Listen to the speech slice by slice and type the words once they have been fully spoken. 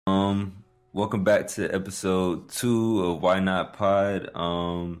Welcome back to episode 2 of Why Not Pod.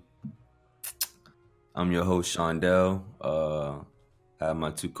 I'm your host Shondell. I have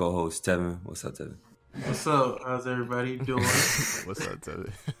my two co-hosts Tevin. What's up, Tevin? What's up? How's everybody doing? What's up,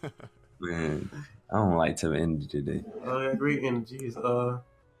 Tevin? Man, I don't like Tevin energy today. I got great energy. It's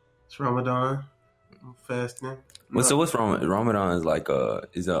Ramadan. I'm fasting. So what's wrong? Ramadan is like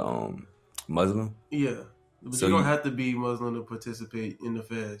is a Muslim? Yeah, but So you don't you- have to be Muslim to participate in the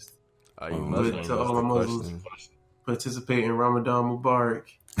fast. Are you But Muslim? to What's all the Muslims, question? participate in Ramadan Mubarak.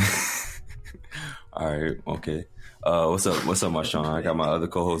 All right, okay. What's up, Marsean? I got my other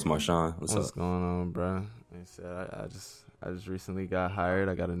co-host Marsean. What's What's up? going on, bro? Like I said, I just recently got hired.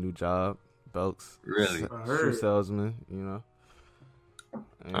 I got a new job, belts. Really? I heard. Shoe salesman. You know.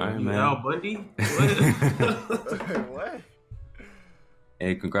 And, All right, You man. Al Bundy? What? What?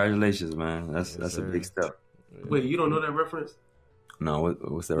 Hey, congratulations, man. That's Yes, a sir. big step. Wait, you don't know that reference? No,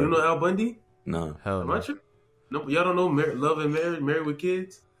 what's that? You don't know Al Bundy? No, Hell Am no. I true? No, y'all don't know Love and Married with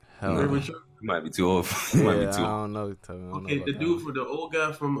Kids? Hell Married no. with Children? you might be too old. You might Yeah, be I too old. don't know. Tevin. I don't Okay, know the about dude that for the old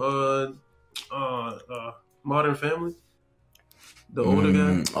guy from Modern Family, the older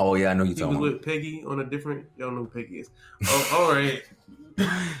guy. Oh yeah, I know you're He was talking about. with Peggy on a different. Y'all know who Peggy is. Oh, all right.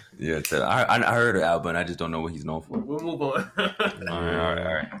 Yeah, I heard of Albin. I just don't know what he's known for. We'll move on. All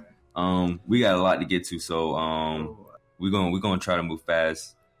right. We got a lot to get to, so we're gonna try to move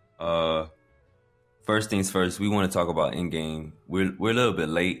fast. First things first, we want to talk about Endgame. We're a little bit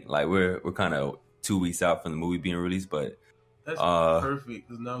late, like we're kind of 2 weeks out from the movie being released, but That's perfect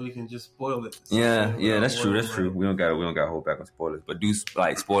because now we can just spoil it. yeah, that's true. Well, That's true. We don't got to hold back on spoilers, but do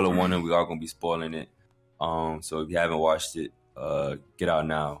like spoiler warning. We are gonna be spoiling it. So if you haven't watched it, get out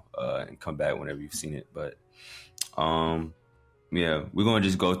now and come back whenever you've seen it. But yeah, we're gonna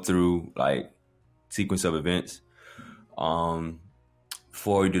just go through like sequence of events.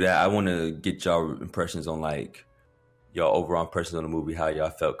 Before we do that, I want to get y'all impressions on like y'all overall impressions on the movie, how y'all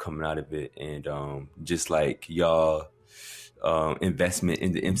felt coming out of it, and just like y'all investment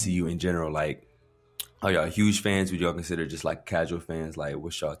in the MCU in general. Like, are y'all huge fans? Would y'all consider just like casual fans? Like,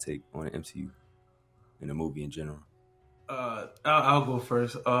 what's y'all take on the MCU and the movie in general? I'll go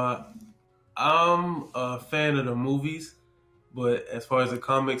first. I'm a fan of the movies, but as far as the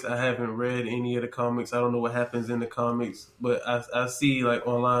comics, I haven't read any of the comics. I don't know what happens in the comics, but I see like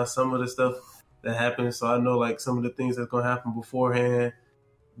online some of the stuff that happens, so I know like some of the things that's gonna happen beforehand.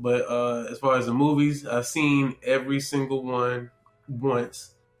 But as far as the movies, I've seen every single one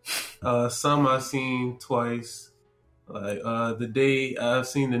once. Some I've seen twice. Like the day I've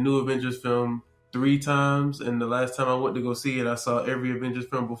seen the new Avengers film 3 times, and the last time I went to go see it, I saw every Avengers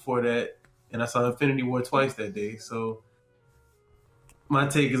film before that, and I saw Infinity War twice that day. So my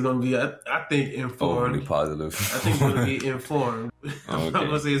take is going to be, I think, informed. Overly positive. I think it's going to be informed. I'm not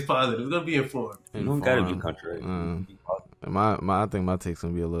going to say it's positive. It's going to be informed. You don't gotta be Informed. contrary. Be positive. I think my take's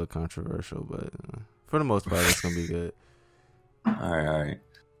gonna be a little controversial, but for the most part, it's gonna be good. All right.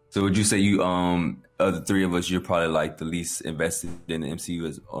 So would you say you of the 3 of us, you're probably like the least invested in the MCU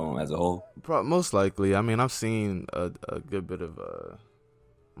as a whole? Most likely. I mean, I've seen a good bit of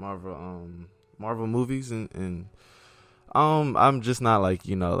Marvel movies, and I'm just not like,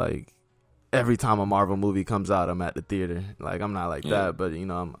 like every time a Marvel movie comes out, I'm at the theater. Like, I'm not like that, but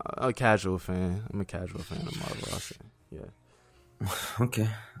I'm a casual fan. I'm a casual fan of Marvel, I'll say. Yeah. Okay.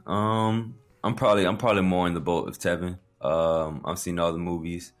 I'm probably more in the boat of Tevin. I've seen all the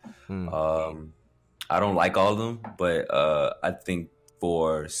movies. I don't like all of them, but I think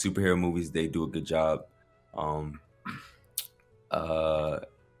for superhero movies they do a good job.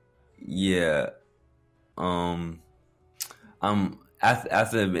 Yeah. I'm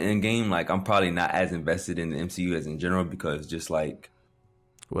after the Endgame, like I'm probably not as invested in the MCU as in general, because just like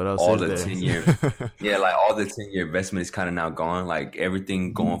What else all is the there? 10-year yeah, like all the 10-year investment is kind of now gone. Like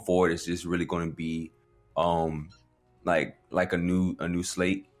everything going forward is just really going to be like a new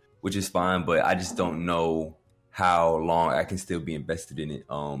slate, which is fine, but I just don't know how long I can still be invested in it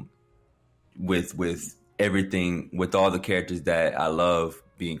with everything, with all the characters that I love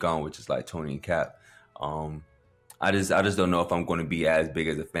being gone, which is like Tony and Cap. I just don't know if I'm going to be as big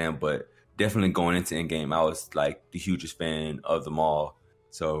as a fan, but definitely going into Endgame, I was like the hugest fan of them all.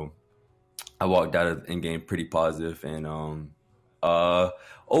 So I walked out of Endgame pretty positive, and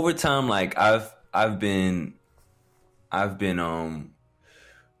over time, like I've been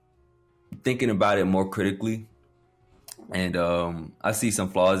thinking about it more critically, and I see some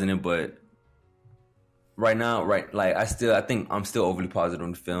flaws in it, but right now, like I think I'm still overly positive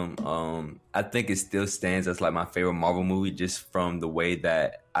on the film. I think it still stands as like my favorite Marvel movie, just from the way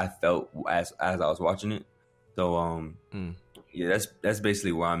that I felt as I was watching it. So yeah, that's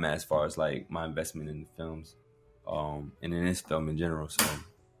basically where I'm at as far as like my investment in the films, and in this film in general.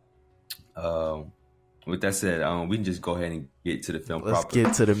 So, with that said, we can just go ahead and get to the film. Let's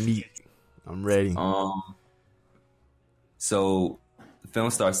get to the meat. I'm ready. So the film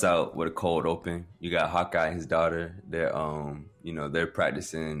starts out with a cold open. You got Hawkeye and his daughter. They're they're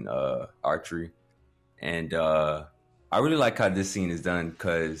practicing archery, and I really like how this scene is done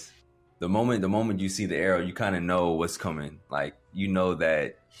because the moment you see the arrow, you kind of know what's coming. Like you know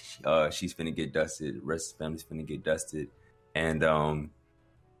that she's finna get dusted. The rest of the family's finna get dusted, and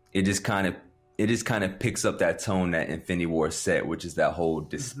it just kind of picks up that tone that Infinity War set, which is that whole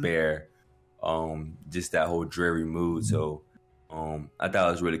despair. Just that whole dreary mood. So I thought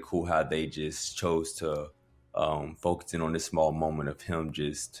it was really cool how they just chose to focus in on this small moment of him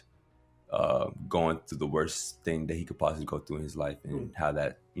just going through the worst thing that he could possibly go through in his life, and how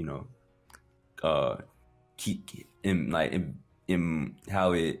that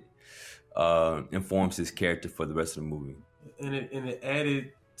how it informs his character for the rest of the movie. And it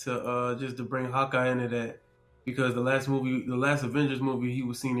added to just to bring Hawkeye into that. Because the last Avengers movie he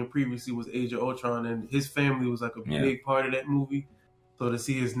was seen in previously was Age of Ultron, and his family was like a big part of that movie. So to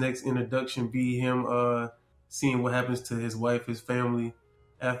see his next introduction be him seeing what happens to his wife, his family,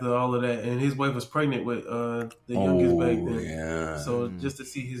 after all of that, and his wife was pregnant with the youngest back then. Yeah. So just to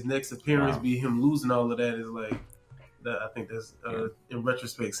see his next appearance be him losing all of that is like that. I think that's in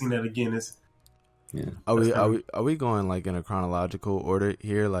retrospect, seeing that again is. Yeah. Are we going like in a chronological order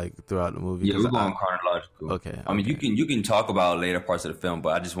here, like throughout the movie? Yeah, we're going chronological. Okay. I mean, you can talk about later parts of the film,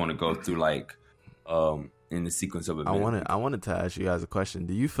 but I just want to go through like in the sequence of events. I wanted to ask you guys a question.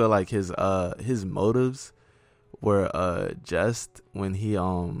 Do you feel like his motives were just when he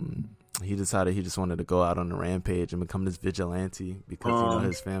decided he just wanted to go out on a rampage and become this vigilante because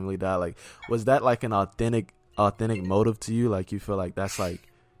his family died? Like, was that like an authentic motive to you? Like, you feel like that's like.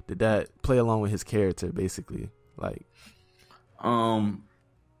 Did that play along with his character, basically? Like, well,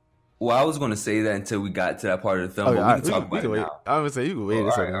 I was going to say that until we got to that part of the film, but we can talk about it now. I would say you can wait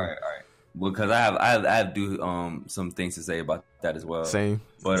a second. All right. Because I have some things to say about that as well. Same.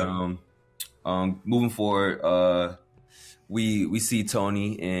 But moving forward, we see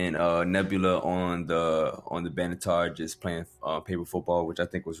Tony and Nebula on the Benatar just playing paper football, which I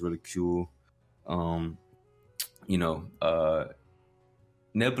think was really cool.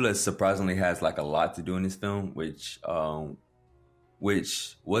 Nebula surprisingly has like a lot to do in this film, which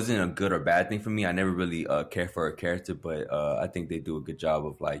wasn't a good or bad thing for me. I never really cared for her character, but I think they do a good job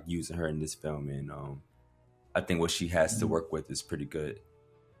of like using her in this film, and I think what she has to work with is pretty good.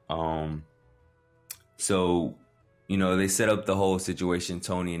 So they set up the whole situation.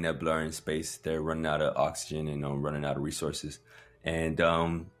 Tony and Nebula are in space. They're running out of oxygen and running out of resources, and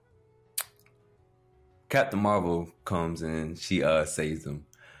Captain Marvel comes and she saves them,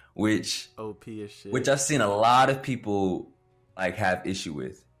 which OP as shit. Which I've seen a lot of people like have issue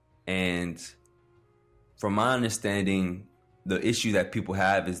with, and from my understanding, the issue that people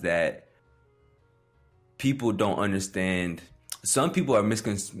have is that people don't understand. Some people are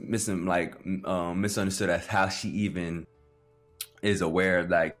misunderstood as how she even is aware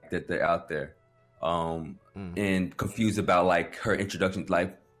like that they're out there, and confused about like her introduction.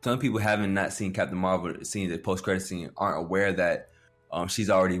 Like some people having not seen Captain Marvel, seen the post-credit scene, aren't aware that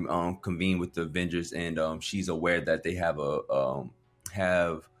she's already convened with the Avengers, and she's aware that they have a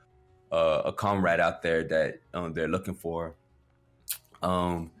comrade out there that they're looking for.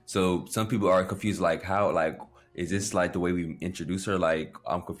 So some people are confused, like how, like, is this like the way we introduce her? Like,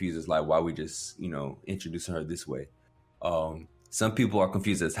 I'm confused as like why we just introducing her this way. Some people are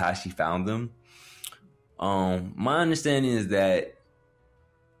confused as how she found them. My understanding is that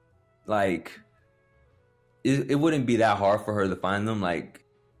like it wouldn't be that hard for her to find them, like,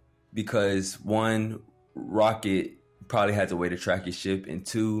 because one, Rocket probably has a way to track his ship, and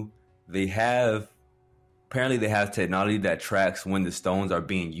two, apparently they have technology that tracks when the stones are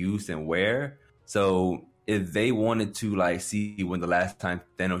being used and where. So if they wanted to like see when the last time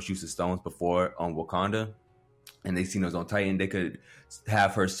Thanos used the stones before on Wakanda, and they seen those on Titan, they could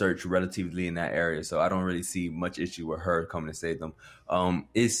have her search relatively in that area. So I don't really see much issue with her coming to save them.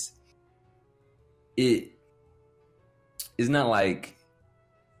 It's not like,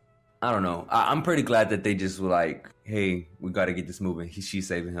 I don't know. I'm pretty glad that they just were like, hey, we got to get this moving. She's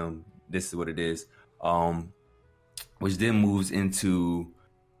saving him. This is what it is. Which then moves into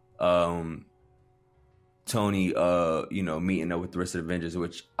Tony, meeting up with the rest of the Avengers,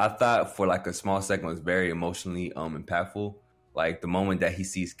 which I thought for like a small second was very emotionally impactful. Like the moment that he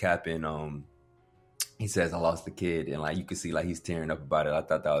sees Cap and he says, "I lost the kid," and like you can see like he's tearing up about it. I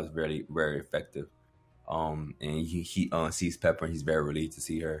thought that was very, very effective. and he sees Pepper, and he's very relieved to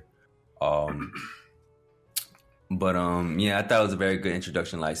see her. But yeah, I thought it was a very good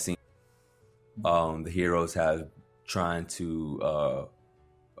introduction, like seeing the heroes have trying to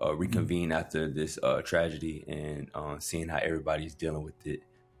reconvene after this tragedy, and seeing how everybody's dealing with it,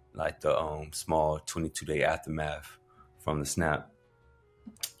 like the small 22-day aftermath from the snap.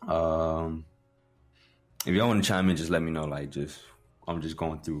 If y'all want to chime in, just let me know. Like, I'm just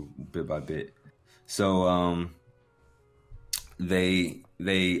going through bit by bit. So they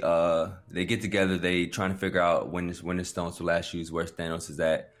get together. They trying to figure out when the stones will last used, where Thanos is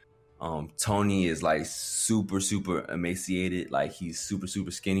at. Tony is like super emaciated, like he's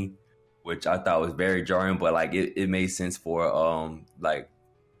super skinny, which I thought was very jarring, but like it made sense for like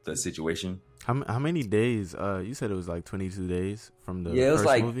the situation. How many days? You said it was like 22 days from the it was first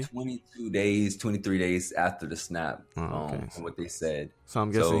like movie? 22 days, 23 days after the snap. Okay. From what they said. So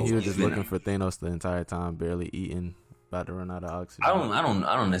I'm guessing he was just looking for Thanos the entire time, barely eating, about to run out of oxygen. I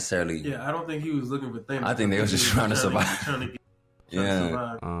don't necessarily. Yeah, I don't think he was looking for Thanos. I think they was just trying to survive.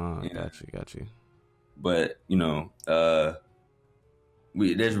 Got you. But there's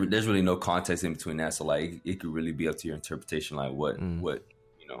really no context in between that, so like it could really be up to your interpretation, like what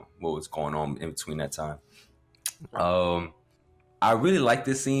was going on in between that time. I really like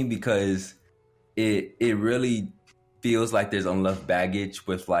this scene because it really feels like there's enough baggage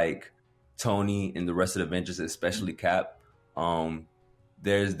with like Tony and the rest of the Avengers, especially Cap.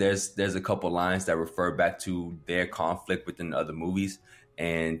 There's a couple lines that refer back to their conflict within the other movies,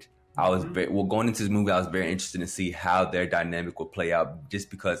 and I was going into this movie, I was very interested to see how their dynamic would play out, just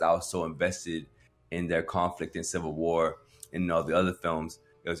because I was so invested in their conflict in Civil War and all the other films.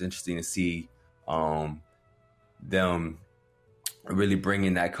 It was interesting to see them really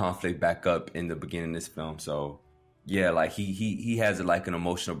bringing that conflict back up in the beginning of this film. So yeah, like he has like an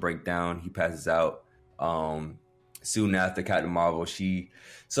emotional breakdown. He passes out soon after Captain Marvel.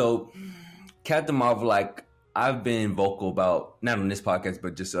 Captain Marvel, like, I've been vocal about, not on this podcast,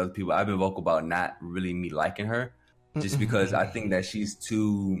 but just other people, I've been vocal about not really me liking her, just because I think that she's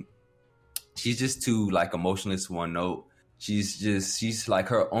just too like emotionless, one note. She's like,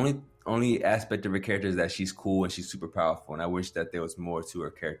 her only aspect of her character is that she's cool and she's super powerful, and I wish that there was more to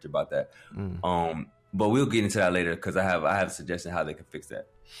her character about that. But we'll get into that later, because I have a suggestion how they can fix that.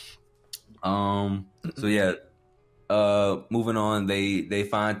 So yeah, moving on, they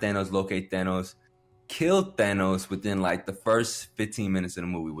find Thanos, locate Thanos, kill Thanos within like the first 15 minutes of the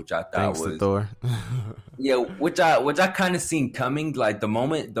movie, which I thought Thanks was to Thor. yeah, which I kind of seen coming. Like the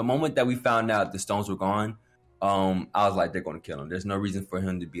moment that we found out the stones were gone, I was like, they're going to kill him. There's no reason for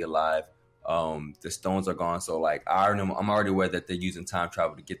him to be alive. The stones are gone, so like I'm already aware that they're using time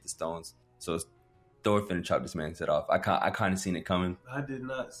travel to get the stones. So Thor finna chop this man's head off. I kind of seen it coming. I did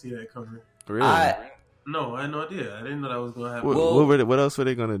not see that coming. Really? No, I had no idea. I didn't know that was going to happen. What else were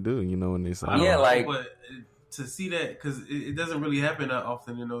they going to do, when they saw but to see that, because it doesn't really happen that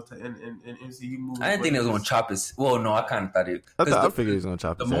often, in MCU movies. I didn't think they was going to chop his... Well, no, I kind of thought it... I figured he was going to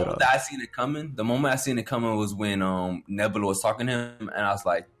chop his head off. The moment I seen it coming was when Nebula was talking to him, and I was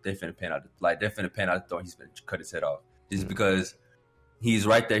like, they're finna pan out the Thor, he's finna cut his head off. Just because he's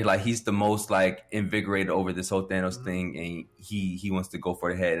right there, like, he's the most, like, invigorated over this whole Thanos thing, and he wants to go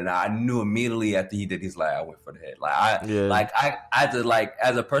for the head. And I knew immediately after he did, he's like, I went for the head.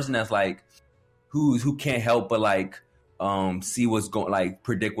 As a person that's, like, who can't help but, like, see what's going, like,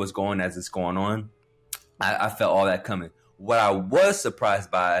 predict what's going as it's going on, I felt all that coming. What I was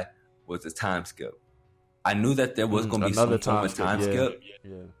surprised by was the time skip. I knew that there was going to be some form of time skip.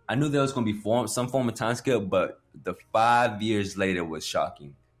 Yeah. I knew there was going to be some form of time skip, but the 5 years later was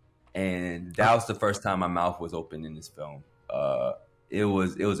shocking. And that was the first time my mouth was open in this film. It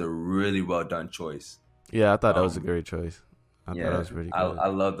was a really well done choice. Yeah, I thought that was a great choice. I thought it was really good. I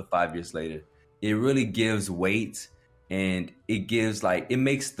love the 5 years later. It really gives weight, and it gives, like, it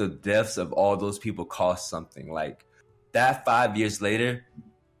makes the deaths of all those people cost something. Like, that 5 years later,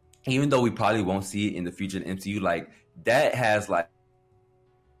 even though we probably won't see it in the future in the MCU, like, that has, like,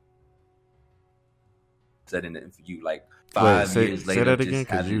 said in the MCU, like, 5 years later. Say that again,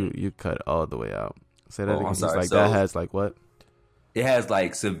 because you cut all the way out. Say that again. I'm sorry. Like, so, that has, like, what? It has,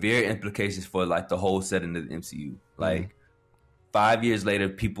 like, severe implications for, like, the whole setting of the MCU. Like, 5 years later,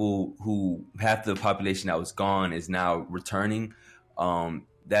 people who half the population that was gone is now returning.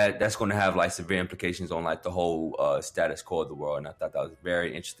 That's going to have, like, severe implications on, like, the whole status quo of the world. And I thought that was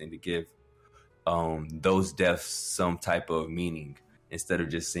very interesting to give those deaths some type of meaning, instead of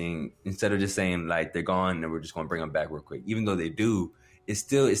just saying like they're gone and we're just going to bring them back real quick. Even though they do, it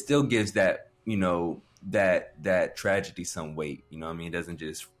still gives that, that tragedy some weight. You know what I mean? It doesn't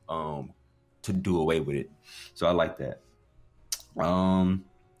just to do away with it. So I like that.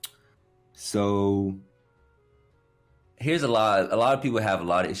 So here's a lot of people have a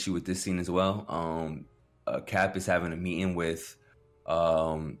lot of issue with this scene as well. Cap is having a meeting with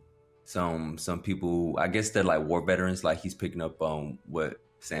some people. I guess they're like war veterans. Like he's picking up what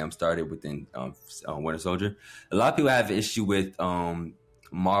Sam started within Winter Soldier. A lot of people have an issue with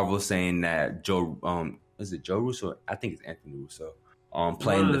Marvel saying that is it Joe Russo? I think it's Anthony Russo.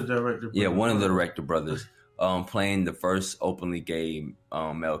 Playing one of the director brothers. Playing the first openly gay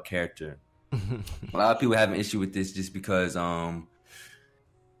male character. A lot of people have an issue with this just because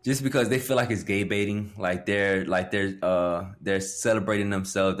they feel like it's gay baiting. Like they're celebrating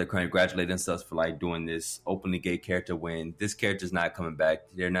themselves, they're congratulating themselves for like doing this openly gay character when this character's not coming back.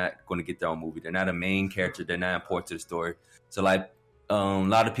 They're not going to get their own movie. They're not a main character. They're not important to the story. So like a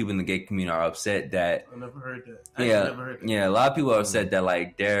lot of people in the gay community are upset that I never heard that. Yeah, a lot of people are upset that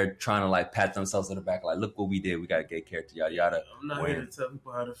like they're trying to like pat themselves on the back, like look what we did. We got a gay character, yada yada. I'm not here to tell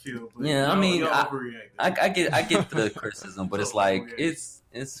people how to feel. But I mean, I get the criticism, but it's like it's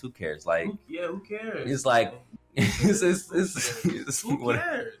who cares? Like who cares? It's like it's who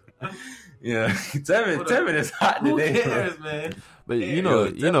cares? Yeah, Tevin is hot today. Who cares, man? But you know,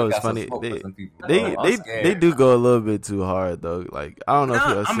 it's funny. They do go a little bit too hard though. Like I don't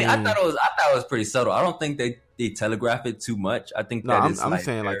know. I thought it was pretty subtle. I don't think they telegraph it too much. I think I'm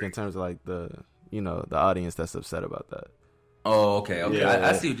saying like in terms of like the audience that's upset about that. Oh, okay. Yeah.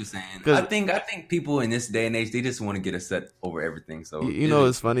 I see what you're saying. I think people in this day and age, they just want to get upset over everything. So you know,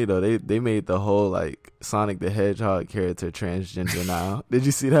 it's funny though. They made the whole like Sonic the Hedgehog character transgender now. Did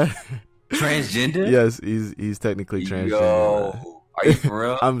you see that? Transgender? Yes, he's technically transgender. Yo, are you for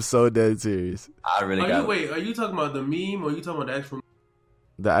real? I'm so dead serious. I really got. Wait, are you talking about the meme or are you talking about the actual?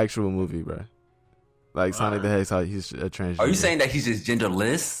 The actual movie, bro. Like Sonic the Hedgehog, he's a transgender. Are you saying that he's just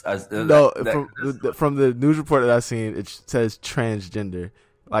genderless? No, from the news report that I've seen, it says transgender.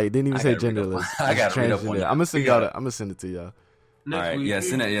 Like it didn't even say genderless. I got to read up on it. I'm gonna send it to y'all. All right,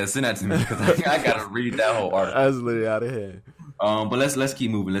 send that to me because I gotta read that whole article. That's literally out of here. But let's keep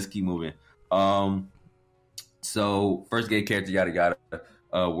moving. So first gay character, yada yada.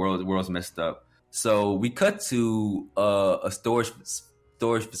 World's messed up. So we cut to a storage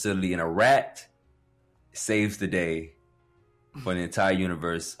facility, and a rat saves the day for the entire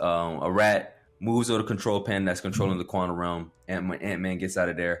universe. A rat moves over the control panel that's controlling the quantum realm, and when Ant-Man gets out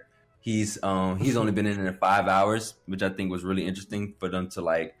of there, he's only been in there 5 hours, which I think was really interesting for them to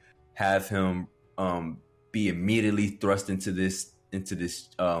like have him be immediately thrust into this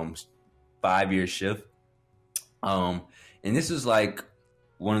 5-year shift. And this was like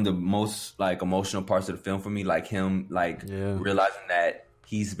one of the most like emotional parts of the film for me, like him realizing that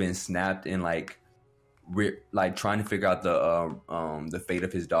he's been snapped and like trying to figure out the fate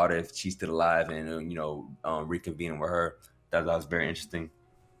of his daughter, if she's still alive, and reconvening with her. That was very interesting.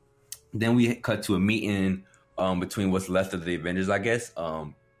 Then we cut to a meeting between what's left of the Avengers, I guess.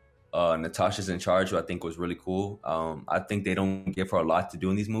 Natasha's in charge, who I think was really cool. I think they don't give her a lot to do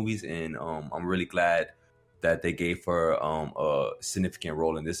in these movies, and I'm really glad that they gave her a significant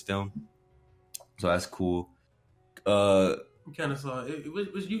role in this film. So that's cool. You kind of saw it.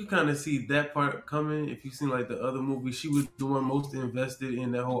 You could kind of see that part coming if you seen like the other movie. She was the one most invested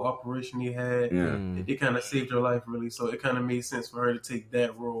in that whole operation he had. Yeah. It kind of saved her life, really. So it kind of made sense for her to take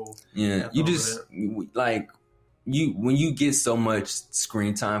that role. Yeah, you just like when you get so much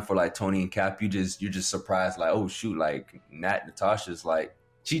screen time for like Tony and Cap, you're just surprised, like, oh shoot, like Natasha's like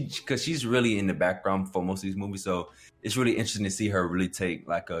because she's really in the background for most of these movies. So it's really interesting to see her really take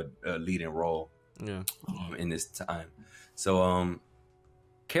like a leading role. Yeah. In this time. So,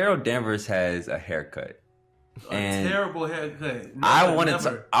 Carol Danvers has a haircut. A terrible haircut. I want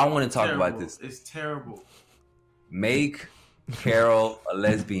to talk about this. It's terrible. Make Carol a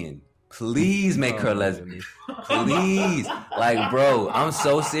lesbian. Please make her a lesbian. Please. Like, bro, I'm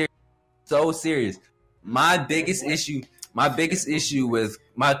so serious. So serious. My biggest issue with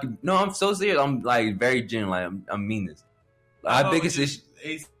I'm so serious. I'm like very genuine. Like, I mean this. My biggest issue.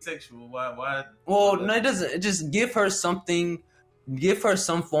 Asexual. Why? Well, no, it doesn't. Just give her something. Give her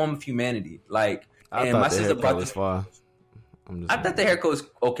some form of humanity. Like, I thought my sister brought this far. I thought the haircut was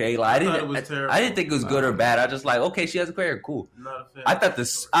okay. Like, I didn't think it was good or bad. I just like, okay, she has a hair, cool. Not a fan. I thought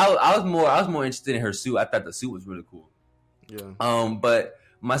I was more interested in her suit. I thought the suit was really cool. Yeah. But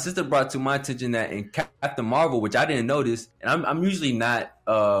my sister brought to my attention that in Captain Marvel, which I didn't notice, and I'm usually not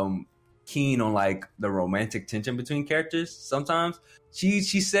keen on like the romantic tension between characters. Sometimes she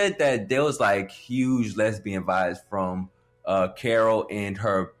said that there was like huge lesbian vibes from Carol and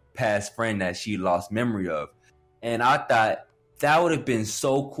her past friend that she lost memory of, and I thought that would have been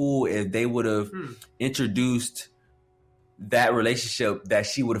so cool if they would have introduced that relationship that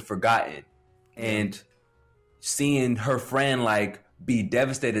she would have forgotten, and seeing her friend like be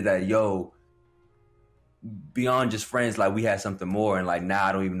devastated that beyond just friends, like we had something more, and like now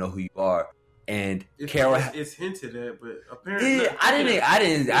I don't even know who you are. And Carol, it's hinted at, but apparently I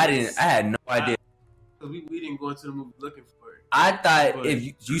had no idea. We didn't go into the movie looking for it. I thought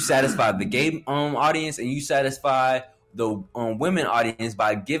if you satisfy the gay audience and you satisfy the women audience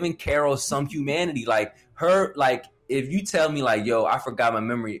by giving Carol some humanity, like her, like if you tell me like, yo, I forgot my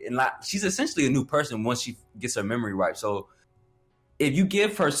memory, and like she's essentially a new person once she gets her memory right. So if you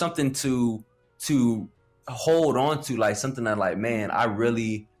give her something to hold on to, like something that like, man, I'm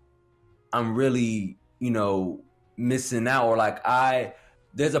really, missing out, or like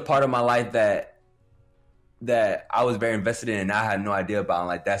there's a part of my life that I was very invested in and I had no idea about, and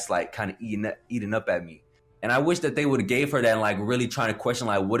like that's like kind of eating up at me. And I wish that they would have gave her that, and like really trying to question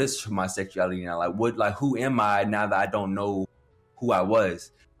like, what is my sexuality now? Like who am I now that I don't know who I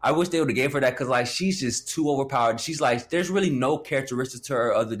was? I wish they would have gave her that, because like she's just too overpowered. She's like, there's really no characteristics to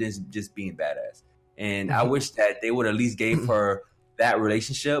her other than just being badass. And I wish that they would at least gave her that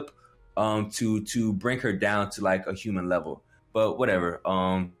relationship to bring her down to like a human level. But whatever.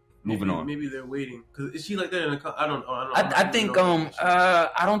 Moving on. Maybe they're waiting, because is she like that in the? I don't know. I think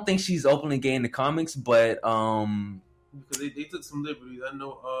I don't think she's openly gay in the comics, but because they took some liberties. I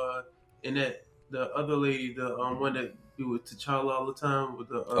know in that the other lady, the one that be with T'Challa all the time with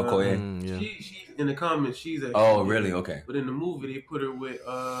the she in the comics she's actually really? Okay. But in the movie they put her with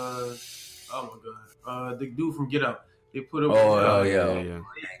oh my god, the dude from Get Out. They put her with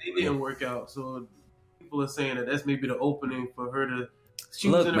They didn't work out, so people are saying that that's maybe the opening for her to. She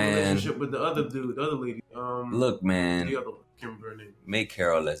was in a relationship with the other dude, the other lady. Look, man. The other one, I can't remember her name. Make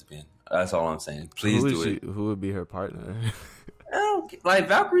Carol lesbian. That's all I'm saying. Please do it. Who would be her partner? Like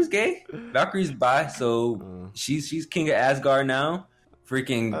Valkyrie's gay. Valkyrie's bi, so she's king of Asgard now.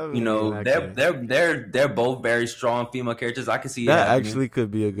 Freaking, they're both very strong female characters. I can see that actually could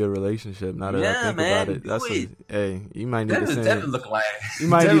be a good relationship. Now that I think about it, you might need to send. Devin look like you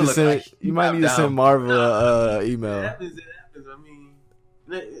might need to send Marvel email. It happens. I mean.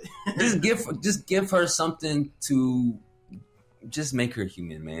 just give her something to just make her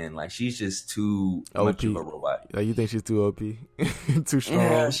human, man. Like she's just too much of a robot. Like, you think she's too OP, too strong?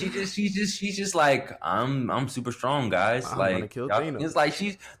 Yeah, she's just like I'm super strong, guys. It's like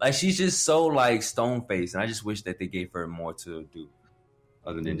she's just so like stone faced, and I just wish that they gave her more to do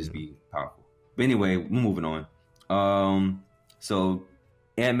other than just be powerful. But anyway, we're moving on. So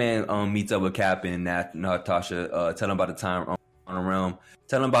Ant-Man meets up with Cap and Natasha, tell him about the time on a realm,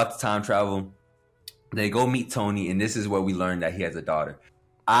 tell him about the time travel. They go meet Tony, and this is where we learn that he has a daughter.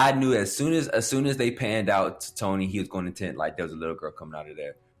 I knew as soon as they panned out to Tony, he was going to tent like there was a little girl coming out of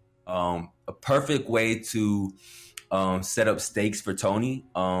there. A perfect way to set up stakes for Tony,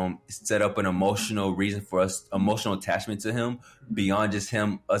 set up an emotional reason for us, emotional attachment to him beyond just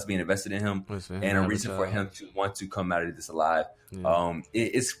us being invested in him, and a reason for him to want to come out of this alive. Yeah.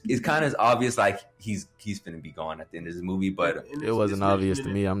 It's kind of obvious, like he's finna be gone at the end of this movie, but it wasn't obvious to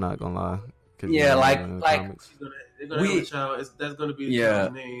me. I'm not gonna lie. Yeah, like they're gonna have a child. That's gonna be the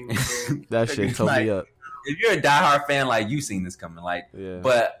child's name. So. That shit tore me up. If you're a diehard fan, like you've seen this coming,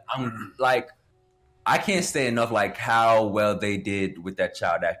 but I'm like, I can't say enough like how well they did with that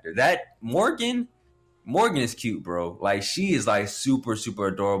child actor. That Morgan is cute, bro. Like she is like super, super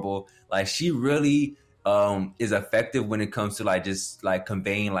adorable. Like she really is effective when it comes to like just like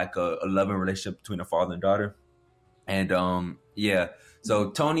conveying like a loving relationship between a father and daughter. And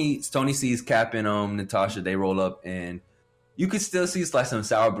so Tony sees Cap and Natasha. They roll up, and you could still see like some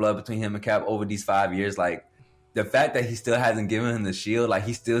sour blood between him and Cap over these 5 years. Like the fact that he still hasn't given him the shield, like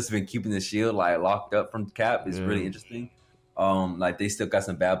he's still been keeping the shield like locked up from Cap is really interesting. Like they still got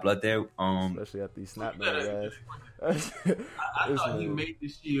some bad blood there. Especially after he snapped that ass. I thought he made the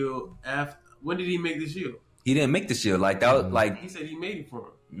shield after. When did he make the shield? He didn't make the shield. Like that was like he said he made it for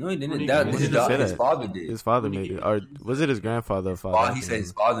him. No, he didn't. His father did. His father made it, or was it his grandfather? Or father? He said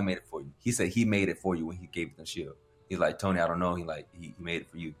his father made it for you. He said he made it for you when he gave you the shield. He's like, Tony, I don't know. He made it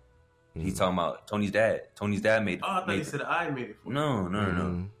for you. He's talking about Tony's dad. Tony's dad made it. Oh, I thought he said I made it for you.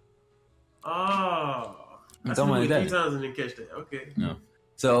 No. Oh, I saw it 3 times and didn't catch that. Okay. No.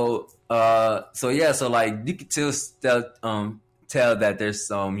 So like you could tell that there's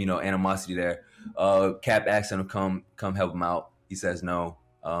some animosity there. Cap asks him to come help him out. He says no.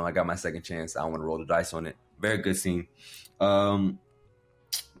 I got my second chance. I want to roll the dice on it. Very good scene. Then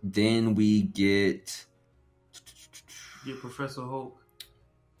we get Professor Hulk.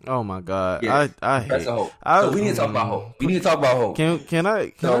 Oh my god, Yes, I hate Professor Hulk. So we need to talk about Hulk. We need to talk about Hulk. Can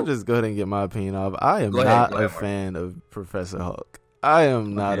I just go ahead and get my opinion off? I am Go not ahead, a fan of Professor Hulk. I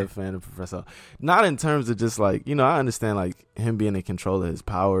am not a fan of Professor Hulk. Not in terms of just like, you know, I understand like him being in control of his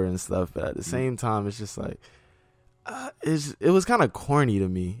power and stuff, but at the same time, it's just like it was kind of corny to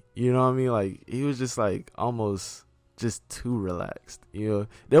me. You know what I mean? Like he was just like almost just too relaxed. You know,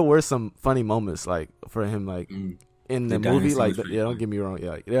 there were some funny moments like for him, like in the movie. Like, yeah, don't get me wrong.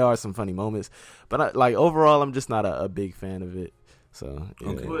 Yeah, like, there are some funny moments, but like overall, I'm just not a big fan of it. So,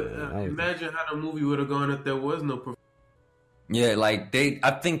 yeah, but imagine how the movie would have gone if there was no. Yeah, like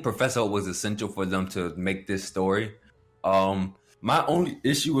I think Professor Hulk was essential for them to make this story. My only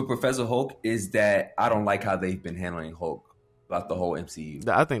issue with Professor Hulk is that I don't like how they've been handling Hulk throughout the whole MCU.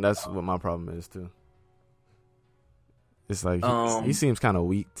 I think that's what my problem is too. It's like he seems kind of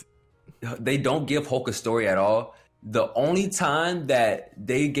weak. They don't give Hulk a story at all. The only time that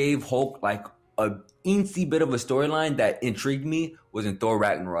they gave Hulk like a eensy bit of a storyline that intrigued me was in Thor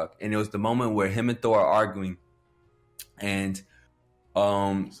Ragnarok, and it was the moment where him and Thor are arguing. And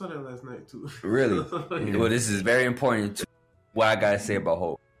I saw that last night too. Really? Yeah. Well, this is very important to what I gotta say about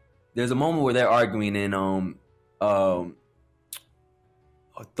Hulk. There's a moment where they're arguing, and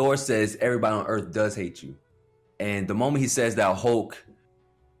Thor says everybody on Earth does hate you. And the moment he says that, Hulk,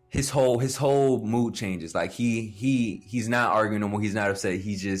 his whole mood changes. Like he's not arguing no more. He's not upset.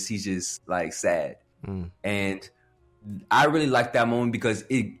 He's just like sad. And I really like that moment because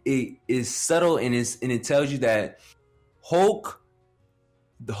it is subtle and it tells you that Hulk,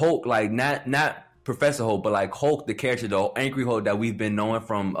 like not Professor Hulk, but like Hulk, the character, the angry Hulk that we've been knowing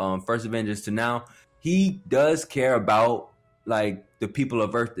from First Avengers to now, he does care about like the people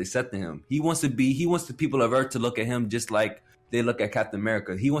of Earth accepting him. He wants the people of Earth to look at him just like they look at Captain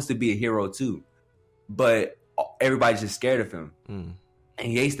America. He wants to be a hero too, but everybody's just scared of him, and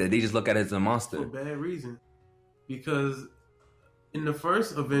he hates that. They just look at it as a monster for bad reason. Because in the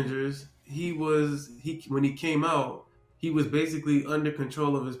first Avengers, when he came out, he was basically under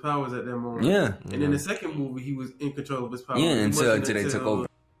control of his powers at that moment. Yeah. And in the second movie, he was in control of his powers. Yeah, until they took over.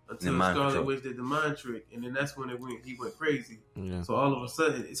 Until Scarlet Witch did the mind trick, and then that's when he went crazy. Yeah. So all of a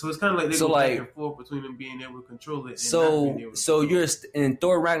sudden, so it's kind of like they go back and forth between them being able to control it. And not being able to control you're in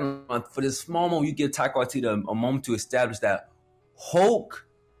Thor Ragnarok, for this small moment, you give Taika Waititi a moment to establish that Hulk,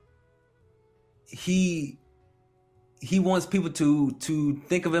 he wants people to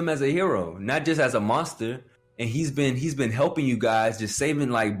think of him as a hero, not just as a monster. And he's been helping you guys, just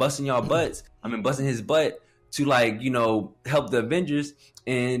saving, like busting y'all butts. Busting his butt to like, you know, help the Avengers.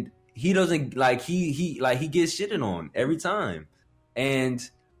 And he doesn't like he gets shitted on every time. And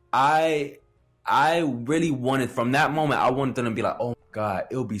I really wanted, from that moment, I wanted them to be like, oh my God,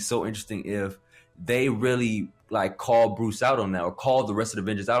 it would be so interesting if they really like call Bruce out on that, or call the rest of the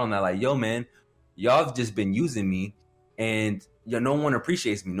Avengers out on that. Like, yo, man, y'all have just been using me, and no one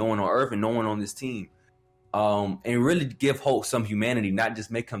appreciates me, no one on Earth and no one on this team. And really give Hulk some humanity, not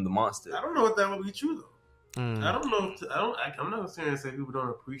just make him the monster. I don't know if that would be true though. I don't know. I'm not saying say people don't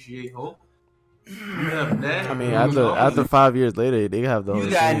appreciate Hulk. You have Nat. I mean, after 5 years later, they have the. You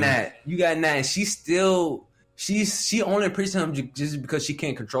got Nat. And she only appreciates him just because she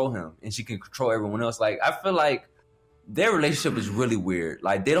can't control him and she can control everyone else. Like, I feel like their relationship is really weird.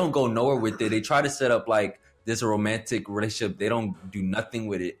 Like, they don't go nowhere with it. They try to set up like this romantic relationship. They don't do nothing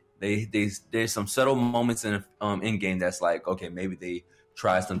with it. There's some subtle moments in Endgame that's like, okay, maybe they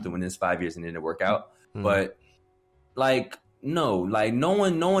try something within 5 years and it didn't work out. But like, no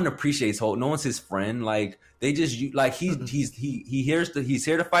one appreciates Hulk. No one's his friend. Like, they just like he's here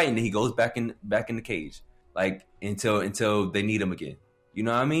to fight, and then he goes back in the cage, like until they need him again. You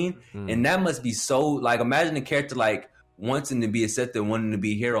know what I mean? And that must be so, like, imagine a character like wanting to be accepted, wanting to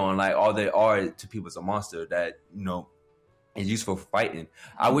be a hero, and like all they are to people is a monster that, you know, is useful for fighting.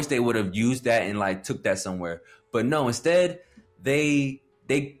 I wish they would have used that and like took that somewhere, but no. Instead, they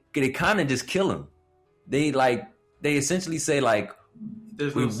kind of just kill him. They essentially say like,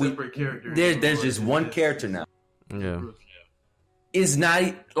 there's no separate character. There's just one character now. Yeah. It's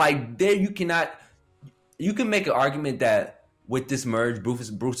not like there. You can make an argument that with this merge,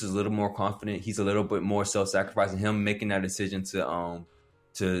 Bruce is a little more confident. He's a little bit more self-sacrificing. Him making that decision to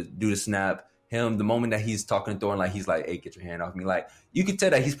do the snap. Him, the moment that he's talking to Thor, and like he's like, "Hey, get your hand off me!" Like, you can tell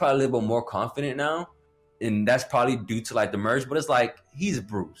that he's probably a little bit more confident now, and that's probably due to like the merge. But it's like, he's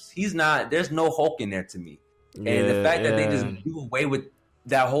Bruce. He's not. There's no Hulk in there to me. And the fact that they just do away with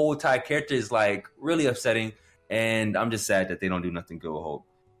that whole entire character is like really upsetting. And I'm just sad that they don't do nothing good with Hulk.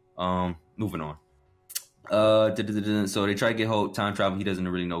 Moving on. So they try to get Hulk time travel. He doesn't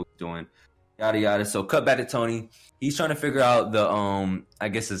really know what he's doing. yada yada. So cut back to Tony. He's trying to figure out the I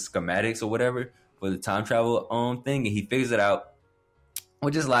guess the schematics or whatever for the time travel thing, and he figures it out,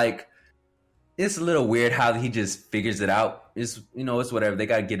 which is like, it's a little weird how he just figures it out. It's it's whatever. They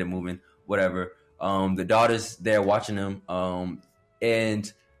gotta get it moving, whatever. The daughter's there watching him,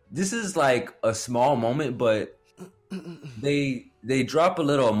 and this is like a small moment, but they drop a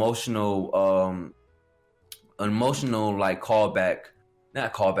little emotional like callback,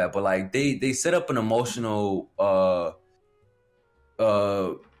 not callback, but like they set up an emotional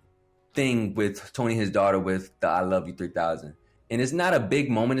thing with Tony and his daughter with the "I Love You 3000," and it's not a big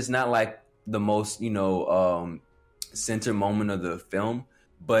moment. It's not like the most center moment of the film,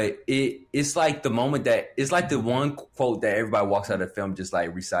 but it's like the moment that it's like the one quote that everybody walks out of the film just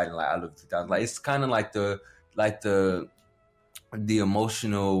like reciting, like "I love you 3000." Like it's kind of like the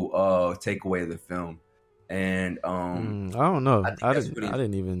emotional takeaway of the film. And I don't know. I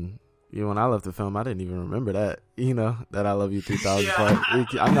didn't even when I left the film, I didn't even remember that. That "I Love You 3000" part.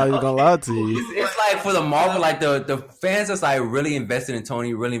 I'm not even gonna lie to you. It's like for the Marvel, like the fans that's like really invested in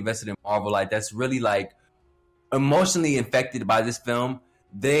Tony, really invested in Marvel, like that's really like emotionally infected by this film.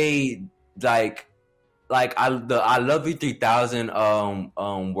 They like "I Love You 3000"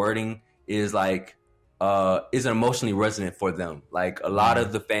 wording is like is emotionally resonant for them. Like a lot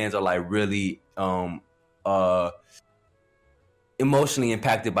of the fans are like really emotionally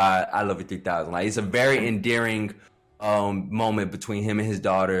impacted by "I Love You 3000." Like it's a very endearing moment between him and his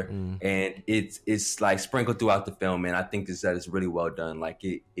daughter, and it's like sprinkled throughout the film, and I think that it's really well done. Like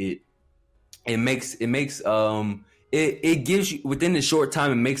it gives you, within the short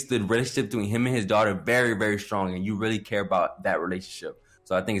time, it makes the relationship between him and his daughter very, very strong, and you really care about that relationship.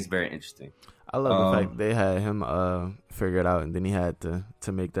 So I think it's very interesting. I love the fact they had him figure it out, and then he had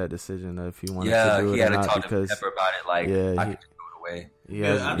to make that decision if he wanted to do it. He had or to not, talk because to Pepper about it. Like, I can throw it away. He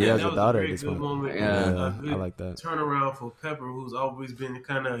has a daughter at this point. Moment. Yeah, I like that turnaround for Pepper, who's always been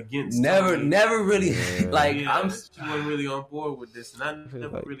kind of against. Never really like. She wasn't really on board with this, and I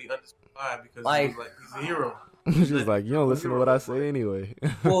never really understood why, because like, he was like, he's a hero. She's like, you don't listen to what I say anyway.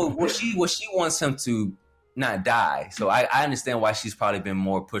 well, she wants him to not die. So I understand why she's probably been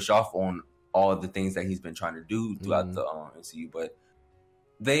more pushed off on all the things that he's been trying to do throughout the MCU, but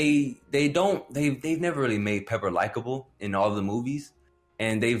they've never really made Pepper likable in all the movies,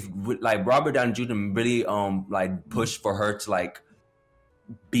 and they've like Robert Downey Jr. really like pushed for her to like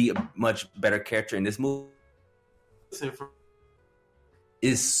be a much better character in this movie.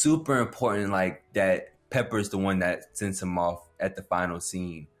 It's super important, like that Pepper is the one that sends him off at the final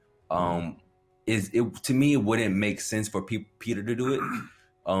scene. To me, it wouldn't make sense for Peter to do it.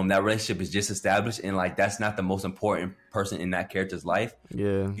 That relationship is just established, and like that's not the most important person in that character's life.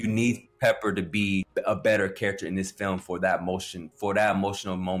 Yeah, you need Pepper to be a better character in this film for that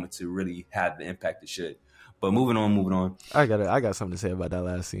emotional moment to really have the impact it should. But moving on. I got something to say about that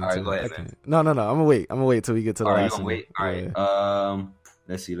last scene. All right, go ahead, man. No. I'm gonna wait till we get to the last scene. Wait. All right. Yeah.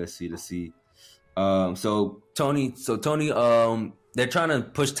 Let's see. So Tony, they're trying to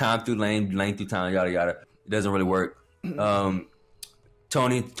push time through lane through time, yada yada. It doesn't really work.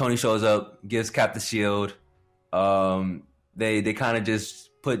 Tony shows up, gives Cap the shield. They kind of just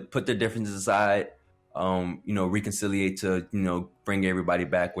put their differences aside, reconciliate to bring everybody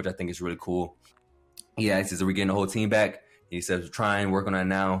back, which I think is really cool. He says, "Are we getting the whole team back?" He says, "We're trying, working on it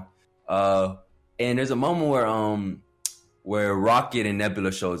now." And there's a moment where Rocket and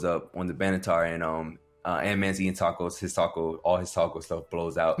Nebula shows up on the Benatar, and Ant-Man's eating tacos. All his taco stuff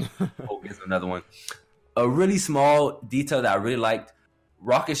blows out. Hope gets another one. A really small detail that I really liked.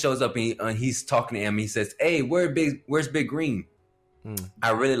 Rocket shows up and he's talking to him. He says, "Hey, where's Big Green?"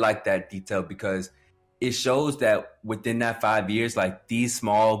 I really like that detail because it shows that within that 5 years, like these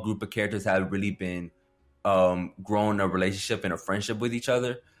small group of characters have really been growing a relationship and a friendship with each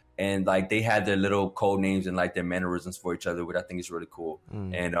other, and like they had their little code names and like their mannerisms for each other, which I think is really cool.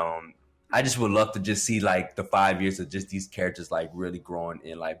 And I just would love to just see like the 5 years of just these characters like really growing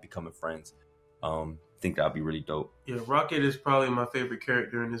and like becoming friends. I think that'd be really dope. Yeah, Rocket is probably my favorite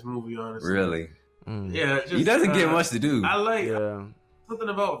character in this movie, honestly. Really? Yeah, he doesn't get much to do. I like something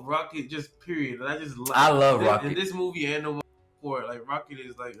about Rocket, just period. I love Rocket in this movie and no more before. Like Rocket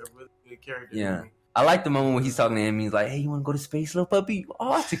is like a really good character. Yeah. I like the moment when he's talking to him. He's like, "Hey, you want to go to space, little puppy?"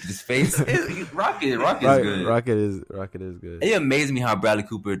 "Oh, I'll take you to space." Rocket is good. Rocket is good. It amazes me how Bradley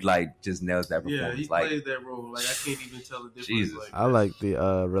Cooper like just nails that performance. Yeah, he plays that role. Like I can't even tell the difference. Jesus. Like, I like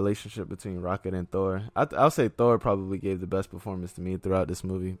the relationship between Rocket and Thor. I'll say Thor probably gave the best performance to me throughout this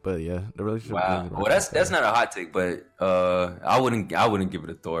movie. But yeah, the relationship. Wow. Well, that's not a hot take, but I wouldn't give it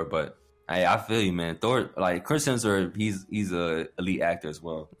to Thor. But I feel you, man. Thor, like Chris Hemsworth, he's a elite actor as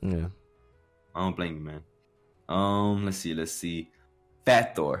well. Yeah. I don't blame you, man. Let's see.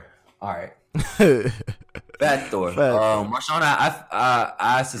 Fat Thor. All right. Fat Thor. Marsean,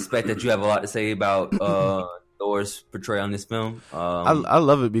 I suspect that you have a lot to say about Thor's portrayal in this film. I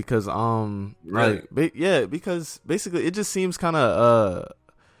love it because really? because basically it just seems kind of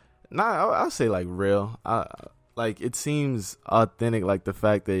I'll say like real. Like it seems authentic, like the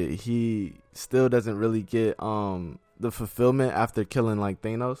fact that he still doesn't really get the fulfillment after killing like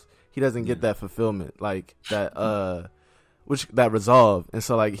Thanos. He doesn't get that fulfillment, like that that resolve, and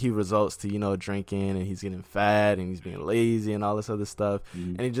so like he results to drinking, and he's getting fat, and he's being lazy and all this other stuff,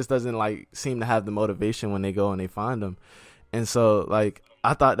 and he just doesn't like seem to have the motivation when they go and they find him. And so like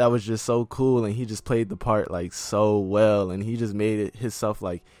I thought that was just so cool, and he just played the part like so well, and he just made it himself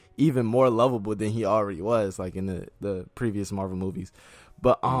like even more lovable than he already was like in the previous Marvel movies.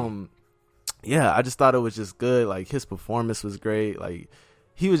 But yeah, I just thought it was just good. Like his performance was great. Like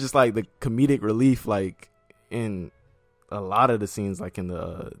he was just like the comedic relief like in a lot of the scenes like in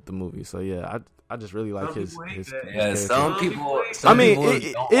the movie. So yeah, I just really like his yeah, some people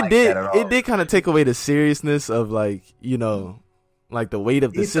it did kind of take away the seriousness of like like the weight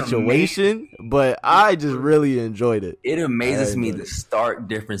of the situation, but I just really enjoyed it. It amazes me the stark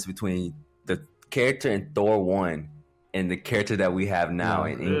difference between the character in Thor 1 and the character that we have now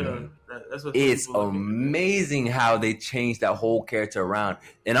in England. It's amazing how they changed that whole character around,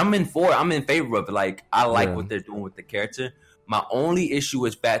 and I'm in favor of it. Like I like what they're doing with the character. My only issue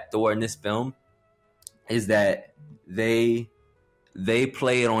with Fat Thor in this film is that they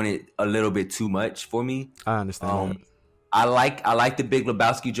play on it a little bit too much for me. I understand. I like the Big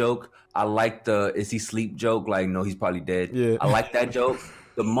Lebowski joke. I like the is he sleep joke. Like no, he's probably dead. Yeah. I like that joke.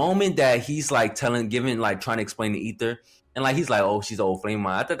 The moment that he's like trying to explain the ether. And like he's like, oh, she's an old flame of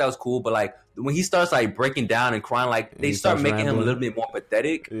mine. I thought that was cool, but like when he starts like breaking down and crying, like they start making him a little bit more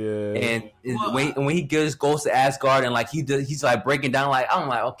pathetic. Yeah. And when he goes to Asgard and like he's like breaking down, like I'm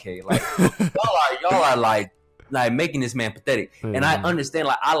like, okay, like y'all are like making this man pathetic. Mm-hmm. And I understand,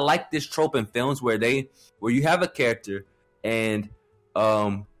 like I like this trope in films where you have a character and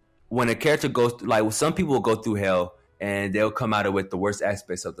when a character goes like some people will go through hell. And they'll come out of it with the worst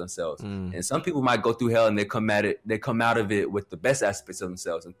aspects of themselves. And some people might go through hell and they come out of it with the best aspects of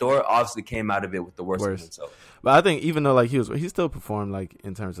themselves. And Thor obviously came out of it with the worst of himself. But I think even though like he still performed like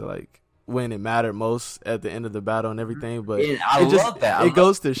in terms of like when it mattered most at the end of the battle and everything. But I love that. It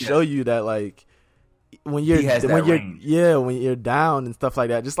goes to show you that like when you're down and stuff like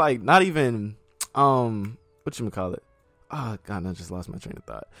that, just like not even whatchamacallit. Oh God, I just lost my train of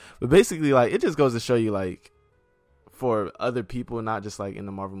thought. But basically like it just goes to show you like for other people, not just like in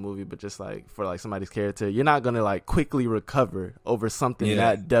the Marvel movie, but just like for like somebody's character, you're not gonna like quickly recover over something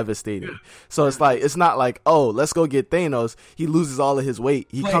that devastating. So it's like it's not like, oh, let's go get Thanos. He loses all of his weight.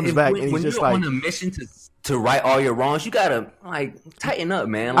 He comes back and he's just like on a mission to right all your wrongs. You gotta like tighten up,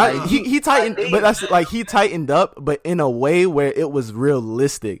 man. Like he tightened, but that's like he tightened up, but in a way where it was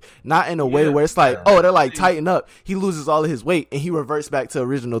realistic, not in a way where it's like, oh, they're like tighten up. He loses all of his weight and he reverts back to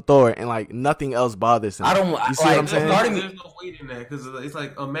original Thor, and like nothing else bothers him. You see what I'm saying? There's no weight in that because it's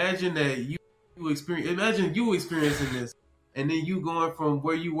like imagine that you experiencing this, and then you going from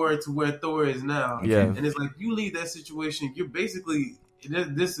where you were to where Thor is now. Yeah, and it's like you leave that situation, you're basically.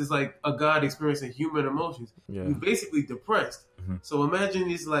 This is like a god experiencing human emotions. Yeah. You're basically depressed. Mm-hmm. So imagine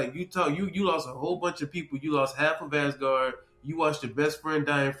it's like you lost a whole bunch of people. You lost half of Asgard. You watched your best friend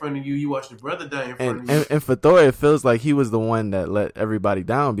die in front of you. You watched your brother die in front of you. And for Thor, it feels like he was the one that let everybody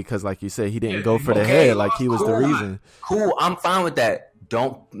down because, like you said, he didn't go for the head. Like he was the reason. Cool, I'm fine with that.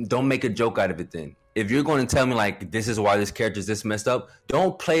 Don't make a joke out of it then. If you're going to tell me like this is why this character is this messed up,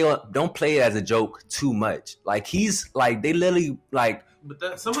 don't play it as a joke too much. Like he's like they literally like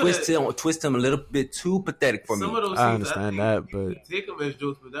twist him a little bit too pathetic for me. Some of those I scenes, understand that, but take them as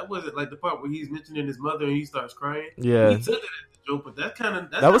jokes. But that wasn't like the part where he's mentioning his mother and he starts crying. Yeah, he took it as a joke, but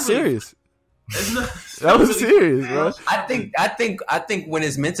that was serious. That was serious, bro. I think when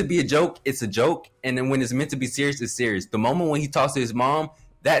it's meant to be a joke, it's a joke, and then when it's meant to be serious, it's serious. The moment when he talks to his mom,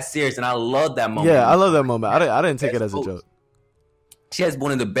 that's serious, and I love that moment. Yeah, I love that moment. I didn't take it as a joke. She has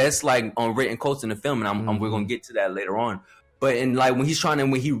one of the best like written quotes in the film, and we're gonna get to that later on. But in like when he's trying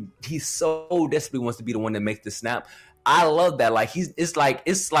to he so desperately wants to be the one that makes the snap. I love that. Like it's like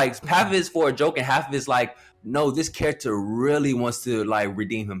half of it's for a joke and half of it's like no, this character really wants to like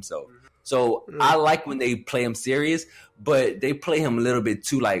redeem himself. So I like when they play him serious, but they play him a little bit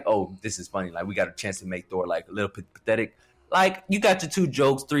too like, oh, this is funny. Like we got a chance to make Thor like a little bit pathetic. Like you got your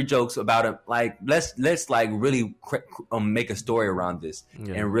 3 jokes about him. Like let's like really make a story around this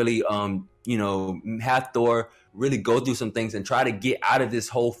and really have Thor really go through some things and try to get out of this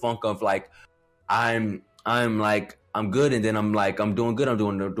whole funk of like I'm like I'm good, and then I'm like I'm doing good, I'm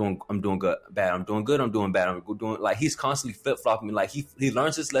doing good, bad, I'm doing good, I'm doing bad, I'm doing like he's constantly flip flopping. Like he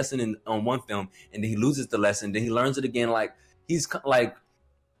learns his lesson on one film, and then he loses the lesson, then he learns it again. Like he's like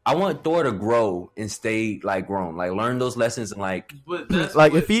I want Thor to grow and stay like grown, like learn those lessons and like. But that's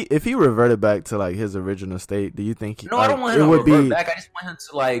like if he reverted back to like his original state, do you think? No, I don't want him to revert back. I just want him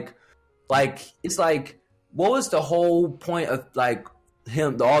to like it's like what was the whole point of like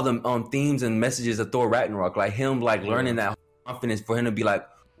him all the themes and messages of Thor Ragnarok, like him like learning that confidence for him to be like,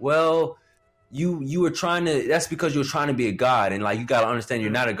 well, you were trying to, that's because you were trying to be a god, and like you got to understand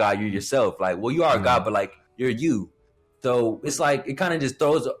you're not a god, you're yourself. Like, well, you are a god, but like you're you. So it's like it kind of just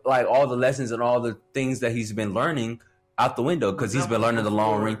throws like all the lessons and all the things that he's been learning out the window because he's been learning the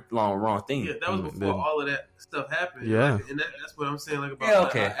wrong thing. Yeah, that was before all of that stuff happened. Yeah, like, and that's what I'm saying. Like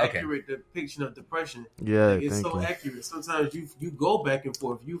about how accurate depiction of depression. Yeah, like, it's so accurate. Sometimes you go back and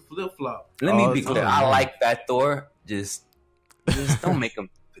forth. You flip flop. Let me be clear. I like that Thor. Just don't make him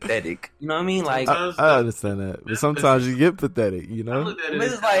pathetic. You know what I mean? Like I understand that, but sometimes you get pathetic. You know,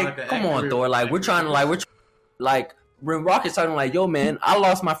 it's like come on, Thor. Like we're trying to like when Rocket's talking like, yo, man, I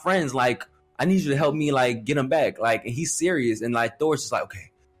lost my friends. Like I need you to help me like get them back. Like and he's serious, and like Thor's just like,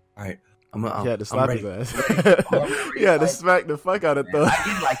 okay, all right. You had to slap his ass. You had to smack the fuck out of Thor. I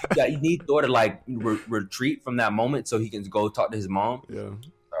think like you need Thor to like retreat from that moment so he can go talk to his mom. Yeah.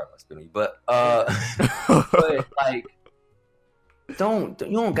 Sorry about spilling, but but like you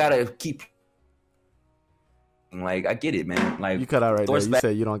don't gotta keep like I get it, man. Like you cut out right Thor's there. You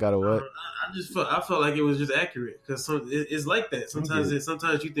said you don't gotta what? I felt like it was just accurate because it's like that. Sometimes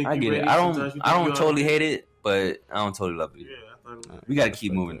you think I get it. I don't totally hate it, but I don't totally love it. Yeah. We gotta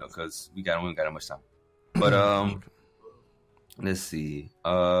keep moving though, cause we don't got that much time. But let's see.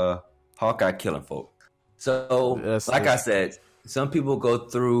 Hawkeye killing folk. So I said, some people go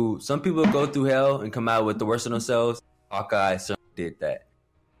through hell and come out with the worst of themselves. Hawkeye certainly did that.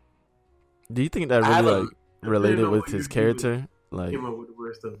 Do you think that really related with his character? Like came up with the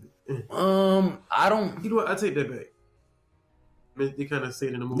worst of it. I don't. You know what? I take that back. They kind of say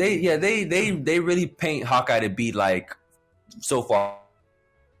it in the movie. They really paint Hawkeye to be like. So far,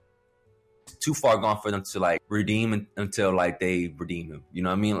 too far gone for them to like redeem until like they redeem him. You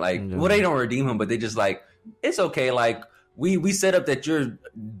know what I mean? Like, well, they don't redeem him, but they just like it's okay. Like we set up that you're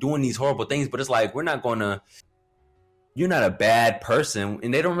doing these horrible things, but it's like we're not gonna. You're not a bad person,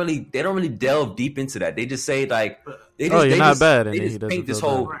 and they don't really delve deep into that. They just say like, you're not bad. They just paint this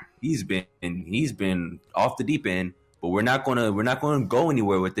whole bad. He's been off the deep end, but we're not gonna go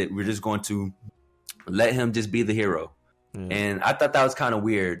anywhere with it. We're just going to let him just be the hero. Yeah. And I thought that was kind of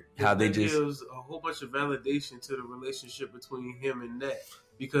weird how they just gives a whole bunch of validation to the relationship between him and Nat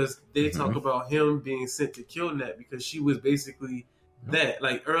because they talk about him being sent to kill Nat because she was basically that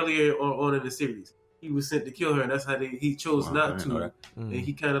like earlier on in the series he was sent to kill her and that's how he chose not to and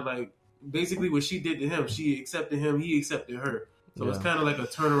he kind of like basically what she did to him she accepted him he accepted her so it's kind of like a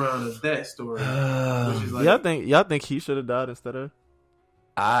turnaround of that story. Which is like, y'all think he should have died instead of her?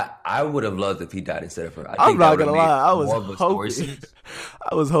 I would have loved if he died instead of her. I'm not gonna lie. I was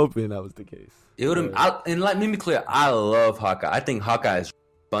hoping that was the case. It would have. And let me be clear. I love Hawkeye. I think Hawkeye is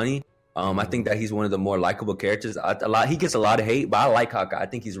funny. I think that he's one of the more likable characters. He gets a lot of hate, but I like Hawkeye. I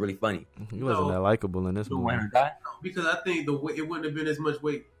think he's really funny. He wasn't that likable in this movie. Because I think it wouldn't have been as much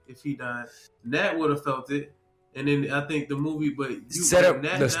weight if he died. Nat would have felt it. And then I think the movie, but set up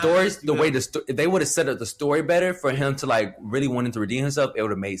the stories the way if they would have set up the story better for him to like really wanting to redeem himself, it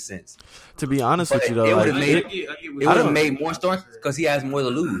would have made sense. To be honest with you, though, it would have made more stories because he has more to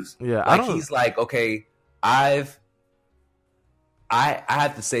lose. Yeah, like he's like, okay, I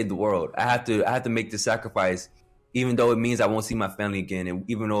have to save the world. I have to make this sacrifice, even though it means I won't see my family again, and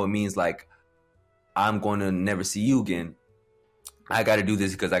even though it means like I'm going to never see you again. I got to do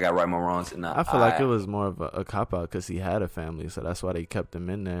this because I got to right my wrongs. And I feel like it was more of a cop out because he had a family, so that's why they kept him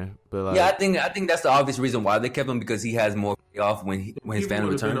in there. But like, yeah, I think that's the obvious reason why they kept him because he has more payoff when his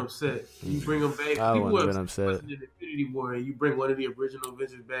family returned. Been upset. You bring him back. I would have been upset. In the Infinity War, and you bring one of the original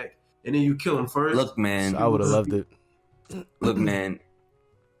Avengers back, and then you kill him first. Look, man, so I would have loved it. Look, man,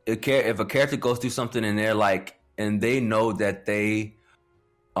 if a character goes through something and they're like, and they know that they,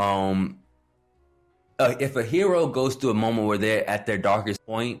 if a hero goes through a moment where they're at their darkest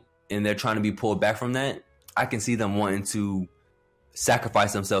point and they're trying to be pulled back from that, I can see them wanting to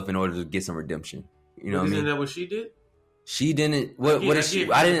sacrifice themselves in order to get some redemption. You know what I mean? Isn't that what she did? She didn't. What is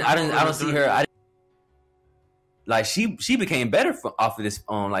she? I don't see her. like she became better off of this.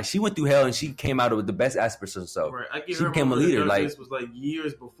 Like she went through hell and she came out with the best aspects of herself. Right. I get she her became a leader. Like this was like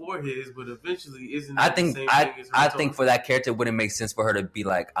years before his, but eventually isn't. I think for that character, it wouldn't make sense for her to be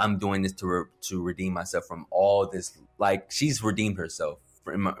like, I'm doing this to redeem myself from all this. Like she's redeemed herself,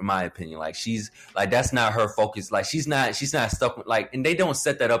 in my opinion. Like she's like that's not her focus. Like she's not stuck with, like, and they don't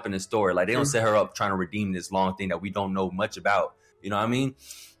set that up in the story. Like they don't set her up trying to redeem this long thing that we don't know much about. You know what I mean?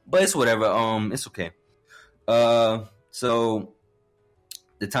 But it's whatever. It's okay. So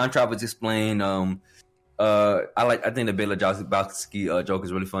the time travel is explained. I think the Bela Jowski joke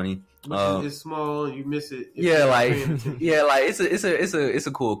is really funny. It's small, you miss it. It's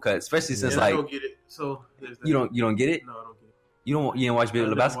a cool cut, especially since like I don't get it. So you don't get it. No, I don't get it. You didn't watch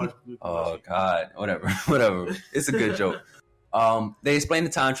Bela Lebowski? Oh God, whatever. It's a good joke. They explain the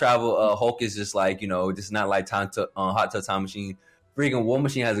time travel. Hulk is just like, this is not like hot tub time machine. Freaking War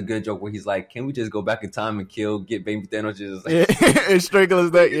Machine has a good joke where he's like, "Can we just go back in time and get baby Thanos?" Just like, and strangle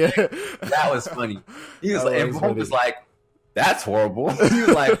his neck. Yeah, that was funny. He was like, and Hulk was like, "That's horrible." He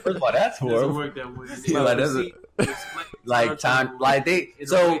was like, "First of all, that's horrible." Work that way. Like time, like they in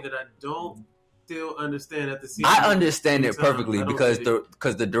so a way that I don't still understand at the scene. I understand it perfectly because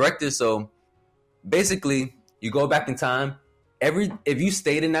the director. So basically, you go back in time. If you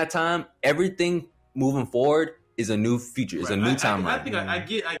stayed in that time, everything moving forward is a new feature. It's a new timeline. I think I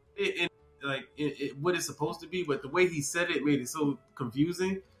get it, what it's supposed to be, but the way he said it made it so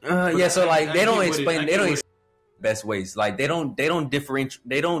confusing. So like they don't explain. They don't explain best ways. Like they don't differentiate.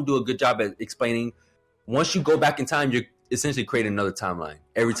 They don't do a good job at explaining. Once you go back in time, you're essentially creating another timeline.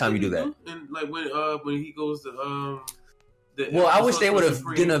 Every time you do that, and like when he goes to I wish they would have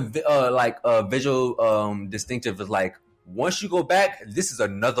done a visual distinctive of like, once you go back, this is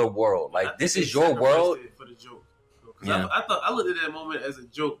another world. Like this is your world. For the joke. Yeah. I looked at that moment as a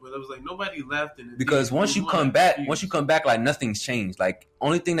joke, but I was like, nobody laughed in it. Because once you come back, like nothing's changed. Like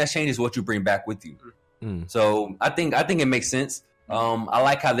only thing that's changed is what you bring back with you. So I think it makes sense. I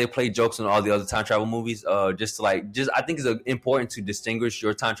like how they play jokes in all the other time travel movies. I think it's important to distinguish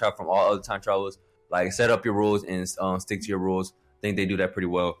your time travel from all other time travelers. Like set up your rules and stick to your rules. I think they do that pretty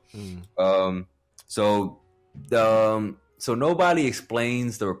well. So nobody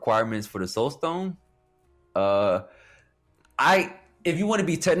explains the requirements for the Soul Stone. If you want to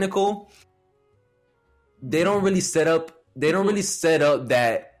be technical, they don't really set up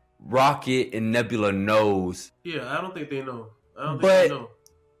that Rocket and Nebula knows. Yeah, I don't think they know. I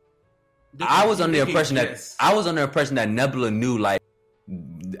was under the impression that Nebula knew, like,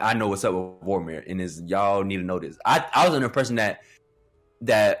 I know what's up with Vormir, and y'all need to know this. I was under the impression that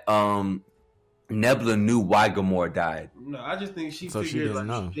Nebula knew why Gamora died. No, I just think she figured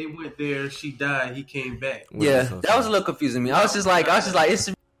like they went there, she died, he came back. Yeah, that was a little confusing to me. I was just like,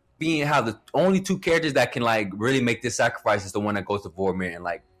 it's being how the only two characters that can like really make this sacrifice is the one that goes to Vormir and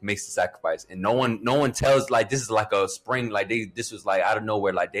like makes the sacrifice, and no one tells like this is like a spring, like this was like out of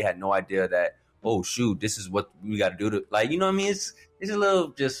nowhere, like they had no idea that, oh shoot, this is what we got to do to, like, you know what I mean? It's a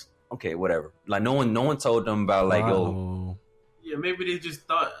little just okay, whatever. Like no one told them about like yeah, maybe they just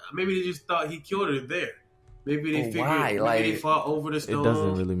thought he killed her there. Maybe they figured why? Maybe they fought over the stone. It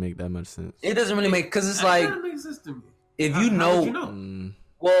doesn't really make that much sense. It doesn't really make, because it's like, that makes sense to me. If how you know,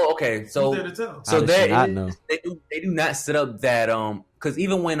 well, okay, so they do not set up that because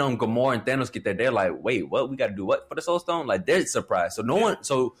even when Gamora and Thanos get there, they're like, wait, what? We got to do what for the Soul Stone? Like they're surprised. So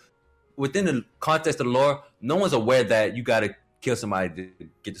so within the context of the lore, no one's aware that you got to kill somebody to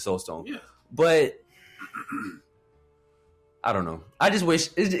get the Soul Stone. Yeah, but I don't know. I just wish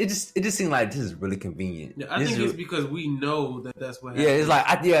it just seemed like this is really convenient. Yeah, I think it's because we know that's what happened. Yeah, it's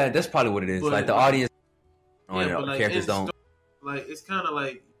like that's probably what it is. But, like the audience, characters don't. Like it's kind of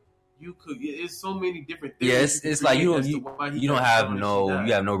like you could. It's so many different things. Yeah, it's like you have no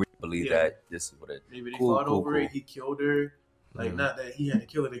reason to believe that this is what it. Maybe they fought over it. He killed her. Like not that he had to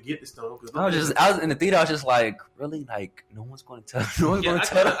kill her to get the stone. I was in the theater. I was just like, really, like no one's going to tell. No one's going to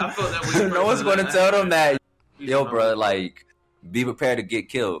tell them. No one's going to tell them that. Yo, bro, like be prepared to get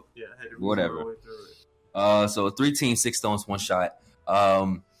killed. Yeah, I had to whatever. So 3 teams, 6 stones, 1 shot.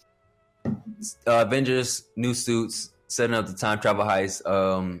 Avengers, new suits, setting up the time travel heist.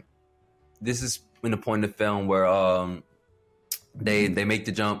 This is in the point of the film where they make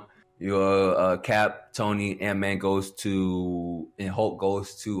the jump. Your Cap, Tony, Ant-Man goes to, and Hulk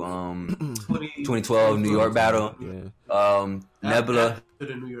goes to 2012 New York battle. Yeah. Nebula to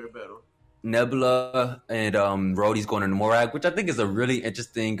the New York battle. Nebula and Rhodey's going into Morag, which I think is a really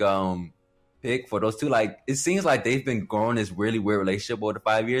interesting pick for those two. Like it seems like they've been growing this really weird relationship over the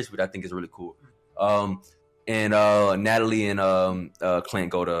 5 years, which I think is really cool. And Natalie and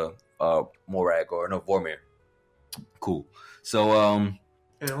Clint go to Morag or no Vormir. Cool. So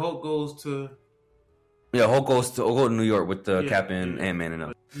and Hulk goes to Hulk goes to New York with the Cap and Ant-Man and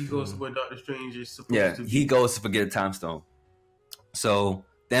them. He goes to where Doctor Strange is supposed to be. He goes to forget a time stone. So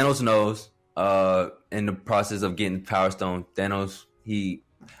Thanos knows. In the process of getting the Power Stone, Thanos,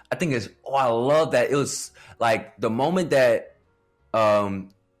 I love that it was like the moment that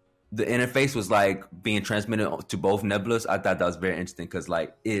the interface was like being transmitted to both nebulas. I thought that was very interesting because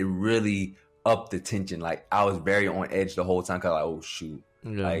like it really upped the tension. Like I was very on edge the whole time because like, oh shoot,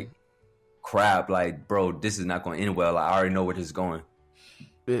 like crap, like bro, this is not going to end well. Like, I already know where this is going.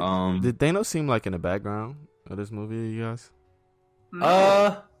 Did Thanos seem like in the background of this movie, you guys?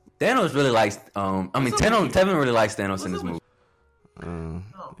 Thanos really likes. Tevin really likes Thanos in this movie. I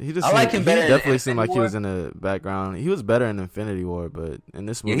like him better. He definitely seemed like he was in the background. He was better in Infinity War, but in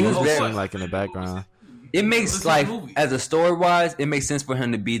this movie, he seemed like in the background. It makes like as a story wise, it makes sense for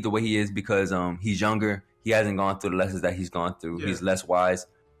him to be the way he is because he's younger. He hasn't gone through the lessons that he's gone through. Yeah. He's less wise.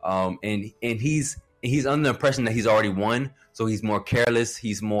 And he's under the impression that he's already won, so he's more careless.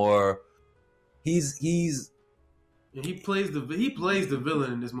 He's more. He's. He plays the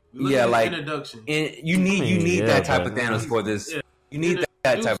villain in this movie. Look at like introduction. And you need that type of Thanos for this. Yeah. You need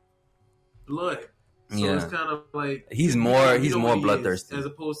that type of blood. So it's kind of like he's more bloodthirsty as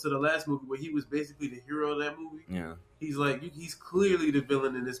opposed to the last movie where he was basically the hero of that movie. Yeah, he's clearly the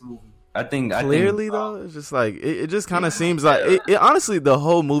villain in this movie. I think though, it's just like it just kind of seems like it. Honestly, the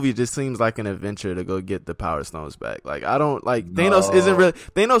whole movie just seems like an adventure to go get the Power Stones back. Like I don't like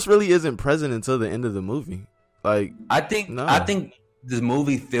Thanos really isn't present until the end of the movie. Like I think this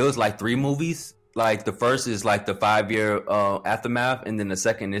movie feels like 3 movies. Like the first is like the 5-year aftermath, and then the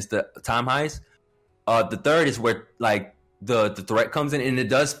second is the time heist. The third is where like the threat comes in, and it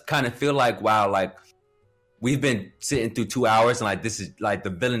does kind of feel like wow, like we've been sitting through 2 hours, and like this is like the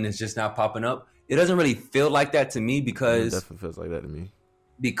villain is just now popping up. It doesn't really feel like that to me because it definitely feels like that to me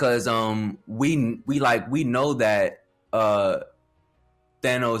because we know that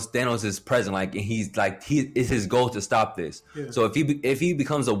Thanos is present, like, and he's like it's his goal to stop this. Yeah. So if he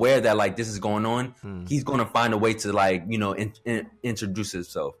becomes aware that like this is going on, he's going to find a way to like introduce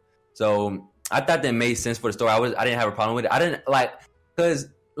himself. So I thought that made sense for the story. I didn't have a problem with it. I didn't like because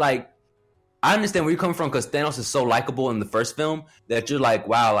like I understand where you're coming from because Thanos is so likable in the first film that you're like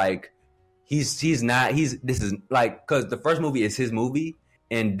wow, like this is like because the first movie is his movie.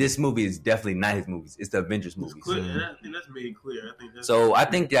 And this movie is definitely not his movies. It's the Avengers movies. Clear, and I think that's made clear. I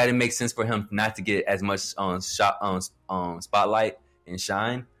think that it makes sense for him not to get as much spotlight and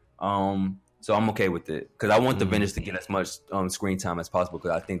shine. So I'm okay with it because I want the Avengers to get as much screen time as possible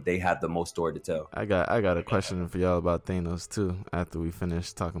because I think they have the most story to tell. I got a question for y'all about Thanos too after we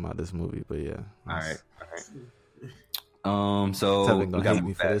finish talking about this movie. But yeah, all right. So Tevin gonna hate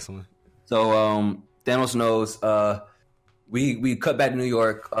me for this one. So Thanos knows. We cut back to New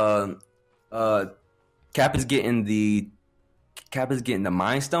York. Cap is getting the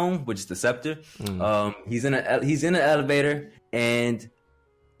Mind Stone, which is the scepter. He's in an elevator, and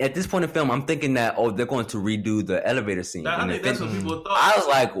at this point in the film, I'm thinking that they're going to redo the elevator scene. I think that's what people thought. I was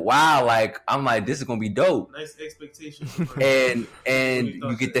like, wow, I'm like, this is gonna be dope. Nice expectation. and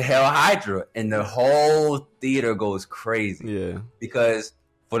you get the Hell Hydra, and the whole theater goes crazy. Yeah, because.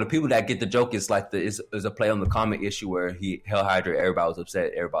 For the people that get the joke, it's like it's a play on the comic issue where Hell Hydra, everybody was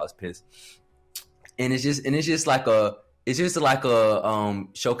upset, everybody was pissed, and it's just like a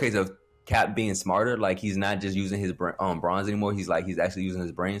showcase of Cap being smarter. Like he's not just using his bronze anymore. He's actually using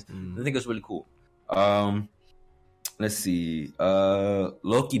his brains. I think it's really cool. Let's see,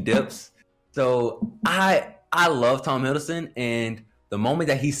 Loki dips. So I love Tom Hiddleston, and the moment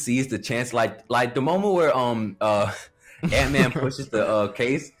that he sees the chance, like the moment where Ant-Man pushes the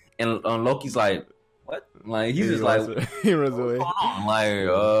case, and Loki's like, "What?" Like he's just like, he runs away. I'm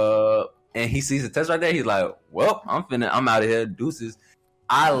like, and he sees the test right there. He's like, "Well, I'm out of here, deuces."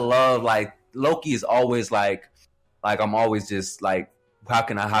 I love like Loki is always like I'm always just like, how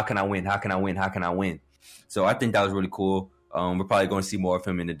can I win? So I think that was really cool. We're probably going to see more of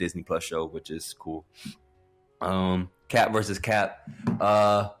him in the Disney Plus show, which is cool. Cap versus Cap.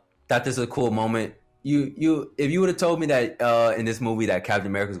 Thought this was a cool moment. If you would have told me that in this movie that Captain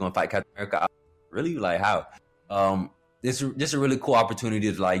America is going to fight Captain America, really like how? This is just a really cool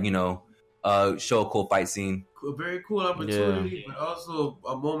opportunity to like show a cool fight scene. A very cool opportunity, but also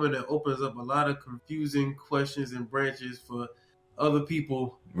a moment that opens up a lot of confusing questions and branches for other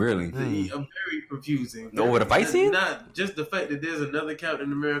people. Really, very confusing. Over the fight scene, not just the fact that there's another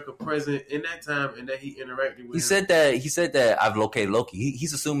Captain America present in that time and that he interacted with. He said that I've located Loki.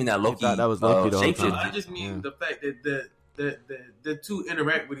 He's assuming that Loki. That was Loki. I just mean the fact that the two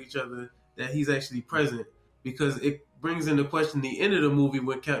interact with each other. That he's actually present. because it brings into question the end of the movie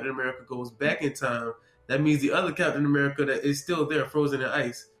when Captain America goes back in time. That means the other Captain America that is still there, frozen in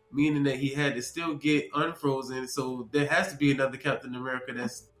ice, meaning that he had to still get unfrozen. So there has to be another Captain America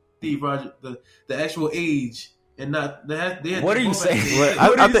that's Steve Rogers, the actual age, and not What are you saying?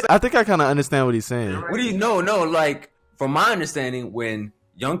 I think I kind of understand what he's saying. What do you know? No, like from my understanding, when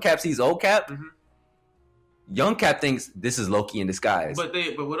young Cap sees old Cap, young Cap thinks this is Loki in disguise. But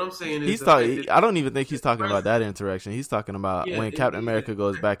what I'm saying is, I don't even think he's talking about that interaction. He's talking about when Captain America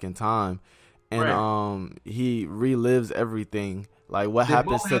goes back in time, and he relives everything. Like what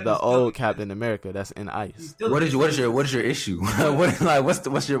happens to the old Captain America that's in ice? What is your issue?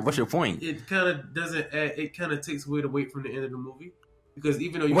 What's your point? It kind of doesn't. It kind of takes away the weight from the end of the movie, because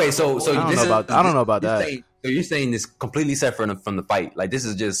even though you I don't know about that. So you're saying this completely separate from the fight? Like this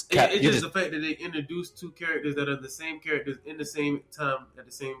is just it's just the fact that they introduced two characters that are the same characters in the same time at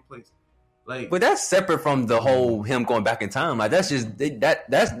the same place. Like, but that's separate from the whole him going back in time. Like that's just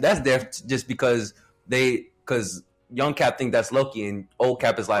that's there just because young Cap think that's Loki, and old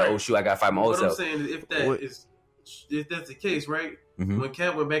Cap is like, oh shoot, I gotta fight my old self. What I'm saying is, if that's the case, right? When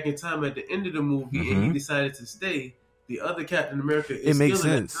Cap went back in time at the end of the movie and he decided to stay, the other Captain America is makes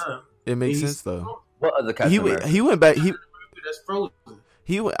still sense. In that time. It makes sense though. What other Captain America? He went back. That's frozen.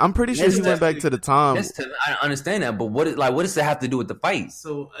 I'm pretty sure he went back to the time. I understand that, but what does it have to do with the fight?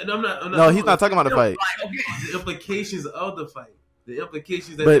 So, and I'm not. No, he's not talking about the fight. The implications of the fight. The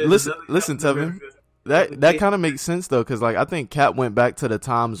implications that. But listen, Tevin. That kind of makes sense though, because like I think Cap went back to the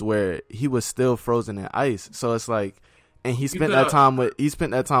times where he was still frozen in ice. So it's like, and he spent that time with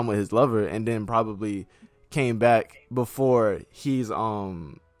his lover, and then probably came back before he's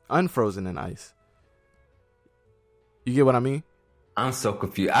unfrozen in ice. You get what I mean? I'm so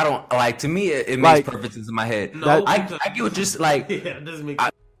confused. I don't like. To me, it makes perfect sense in my head. No, I get what you're like. Yeah, it doesn't make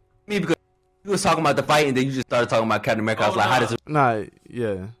sense. Because you was talking about the fight, and then you just started talking about Captain America. I was like, how does it? Nah,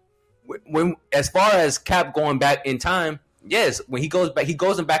 yeah. When as far as Cap going back in time, yes, when he goes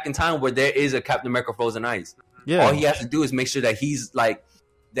back in time where there is a Captain America frozen ice. Yeah. All he has to do is make sure that he's like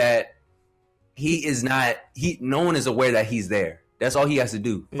that. He is not. No one is aware that he's there. That's all he has to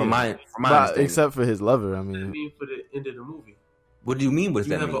do. From my understanding. Except for his lover. I mean for the end of the movie. What do you mean? What does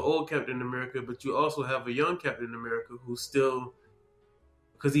that mean? You have an old Captain America, but you also have a young Captain America who's still,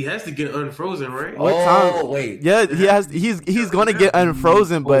 because he has to get unfrozen, right? Wait. Yeah, he has. He's going to get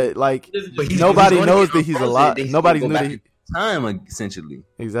unfrozen, but like nobody knows that he's alive. Nobody knew that. Time essentially.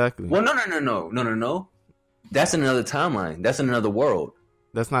 Exactly. Well, no. That's in another timeline. That's in another world.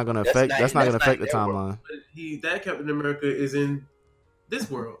 That's not going to affect. That's not going to affect the timeline. That Captain America is in this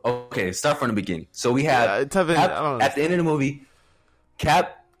world. Okay, start from the beginning. So we have Tevin, at the end of the movie.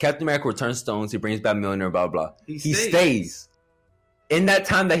 Captain America returns stones. He brings back Mjolnir. Blah blah. He stays. In that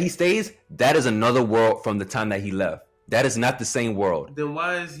time that he stays, that is another world from the time that he left. That is not the same world. Then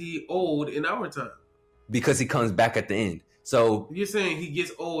why is he old in our time? Because he comes back at the end. So you're saying he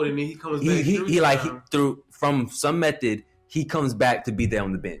gets old and then he comes back. Through from some method he comes back to be there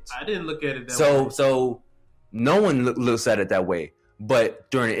on the bench. I didn't look at it that way. So no one looks at it that way. But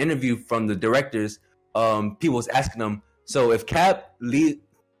during an interview from the directors, people was asking them. So if Cap is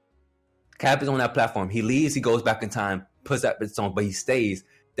on that platform, he leaves, he goes back in time, puts that bit on, but he stays.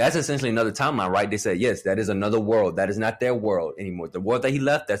 That's essentially another timeline, right? They said, yes, that is another world. That is not their world anymore. The world that he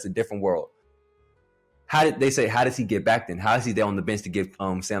left, that's a different world. How does he get back then? How is he there on the bench to give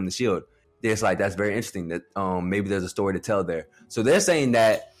Sam the shield? It's like, that's very interesting that maybe there's a story to tell there. So they're saying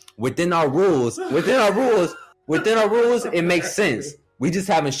that within our rules, it makes sense. We just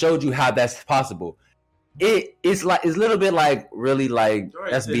haven't showed you how that's possible. It's a little bit like really like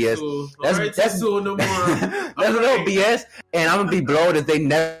that's BS. That's a little BS. And I'm gonna be blown if they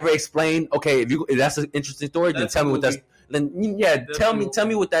never explain. Okay, if that's an interesting story, then tell me what that's. Then tell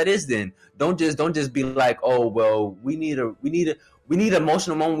me what that is. Then don't just be like, oh well, we need an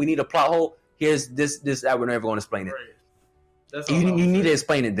emotional moment. We need a plot hole. Here's this that we're never going to explain it. Right. You need to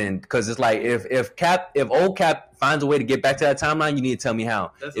explain it then, because it's like if old Cap finds a way to get back to that timeline, you need to tell me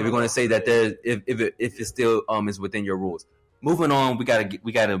how. If you're going to say that there, if it still is within your rules. Moving on, we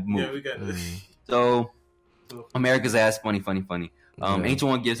gotta move. Yeah, we got this. So America's ass, funny. Ancient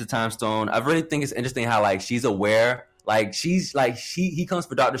One gives the time stone. I really think it's interesting how like she's aware. Like he comes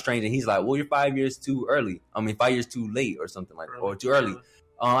for Doctor Strange and he's like, well, you're 5 years too early. 5 years too late or something like that, or too early.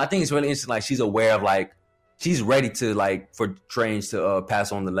 I think it's really interesting. Like she's aware of like. She's ready to like for Strange to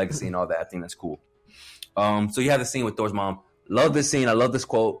pass on the legacy and all that. I think that's cool. So you have the scene with Thor's mom. Love this scene. I love this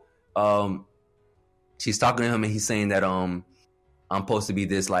quote. She's talking to him and he's saying that I'm supposed to be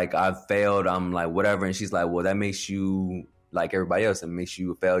this, like I've failed. I'm like whatever, and she's like, well, that makes you like everybody else and makes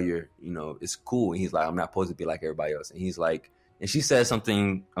you a failure, you know, it's cool. And he's like, I'm not supposed to be like everybody else. And he's like, and she says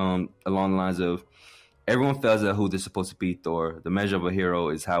something along the lines of, everyone fails at who they're supposed to be, Thor. The measure of a hero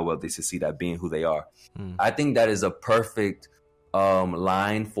is how well they succeed at being who they are. I think that is a perfect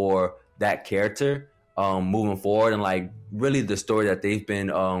line for that character moving forward, and like really the story that they've been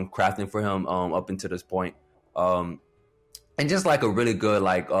crafting for him up until this point. And just like a really good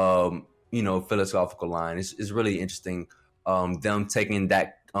like you know, philosophical line. It's really interesting. Them taking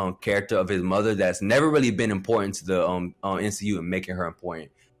that character of his mother that's never really been important to the MCU and making her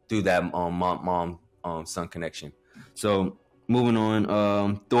important through that mom son connection. So moving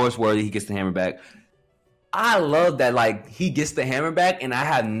on, Thor's worthy. He gets the hammer back. I love that, like, he gets the hammer back, and I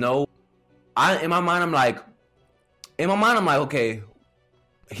have no. In my mind, I'm like, okay,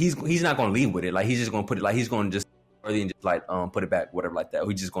 he's not gonna leave with it. Like, he's just gonna put it, like, he's gonna just worthy and just like put it back, whatever, like that.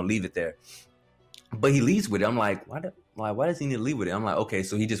 He's just gonna leave it there. But he leaves with it. I'm like, why does he need to leave with it? I'm like, okay,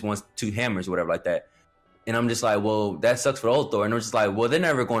 so he just wants 2 hammers, whatever, like that. And I'm just like, well, that sucks for old Thor. And I'm just like, well, they're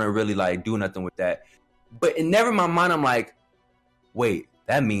never going to really like do nothing with that. But in never my mind, I'm like, wait,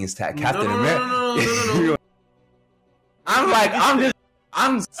 that means Captain America. No. I'm like,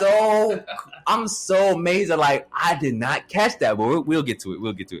 I'm so amazed that like I did not catch that. But we'll get to it.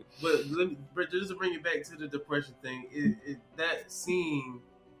 But just to bring it back to the depression thing, that scene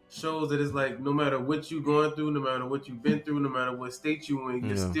shows that it's like no matter what you're going through, no matter what you've been through, no matter what state you're in,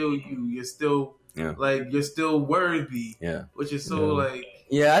 you're still you. You're still like you're still worthy. Yeah, which is so like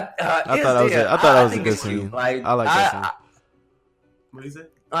I thought that was a good scene. Like, I like that scene. What do you say?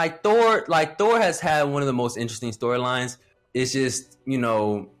 Like Thor has had one of the most interesting storylines. It's just, you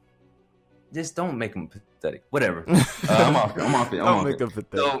know, just don't make him pathetic. Whatever. I'm off it. Don't make him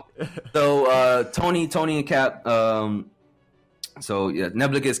pathetic. So Tony and Cap. So yeah,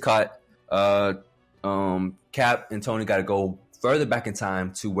 Nebula gets caught. Cap and Tony got to go further back in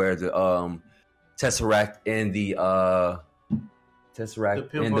time to where the Tesseract and the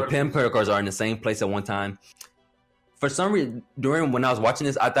Pym particles are in the same place at one time. For some reason, when I was watching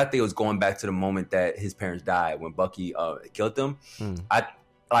this, I thought they was going back to the moment that his parents died when Bucky killed them. I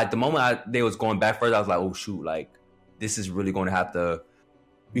like the moment they was going back further. I was like, oh shoot, like this is really going to have to,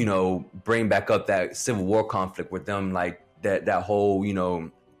 you know, bring back up that Civil War conflict with them, like that whole, you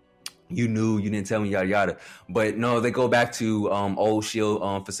know, you knew, you didn't tell me, yada yada. But no, they go back to old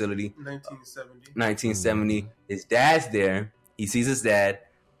Shield facility, 1970. His dad's there. He sees his dad.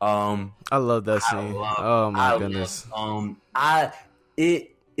 I love that scene. Oh my goodness.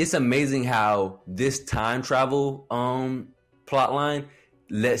 It's amazing how this time travel plot line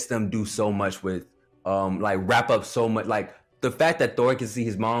lets them do so much with like wrap up so much. Like the fact that Thor gets to see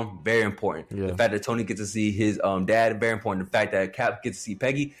his mom, very important. The fact that Tony gets to see his dad, very important. The fact that Cap gets to see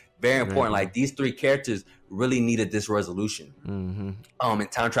Peggy, very important. Like these 3 characters really needed this resolution.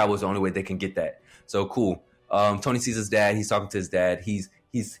 And time travel is the only way they can get that. So cool. Tony sees his dad. He's talking to his dad. He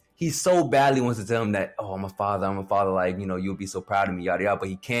so badly wants to tell him that, oh, I'm a father. Like, you know, you'll be so proud of me, yada yada. But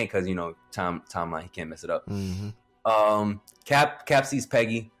he can't because, you know, timeline. He can't mess it up. Cap sees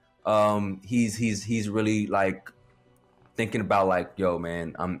Peggy. He's really like thinking about like, yo,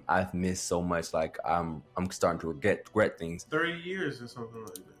 man, I've missed so much. Like I'm starting to regret things. 30 years or something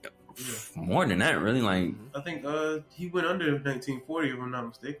like that. Yeah. More than that, really. Like I think he went under 1940 if I'm not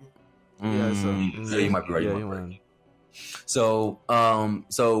mistaken. So you might be right. So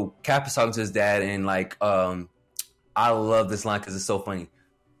Cap is talking to his dad, and like I love this line because it's so funny.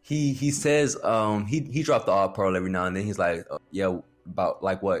 He says he dropped the odd pearl every now and then. He's like, yeah, about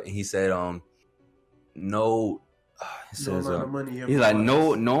like what? And he said no. He says amount of money he's like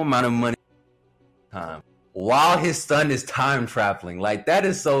no amount of money time while his son is time traveling. Like that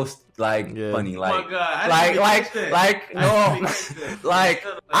is so like funny. Like oh my God, I like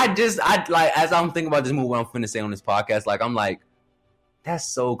as I'm thinking about this movie, what I'm finna say on this podcast, like I'm like, that's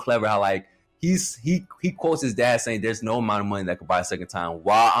so clever how like he quotes his dad saying there's no amount of money that could buy a second time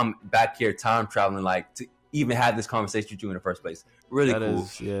while I'm back here time traveling, like to even have this conversation with you in the first place. Really cool.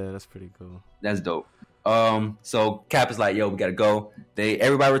 That's pretty cool. That's dope. So Cap is like, yo, we gotta go.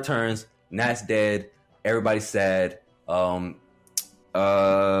 Everybody returns. Nat's dead. Everybody's sad. Hulk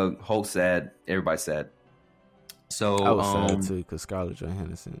sad. Everybody's sad. So I was sad too because Scarlett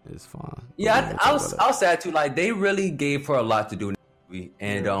Johansson is fine. Yeah, I was sad too. Like they really gave her a lot to do in the movie,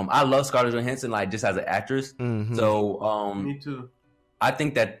 and I love Scarlett Johansson like just as an actress. So me too. I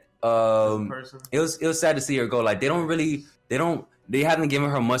think that it was sad to see her go. Like they haven't given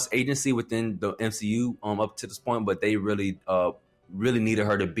her much agency within the MCU up to this point, but they really needed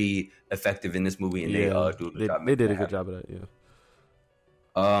her to be effective in this movie, and they do a good job. They did a good job of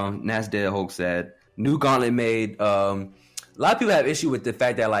that. Nat's dead. Hulk sad. New gauntlet made. A lot of people have issue with the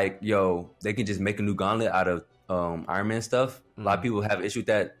fact that like, yo, they can just make a new gauntlet out of Iron Man stuff. A lot of people have issue with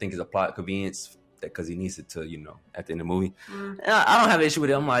that. Think it's a plot convenience because he needs it to, at the end of the movie. And I don't have an issue with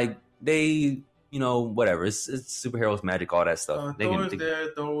it. I'm like, they, whatever. It's superheroes, magic, all that stuff.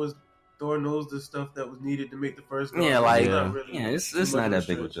 Thor knows the stuff that was needed to make the first gauntlet. Yeah, it's not that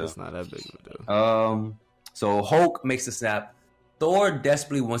big of a deal. It's not that big of a deal. So Hulk makes the snap. Thor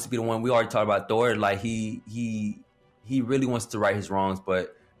desperately wants to be the one. We already talked about Thor. Like he really wants to right his wrongs,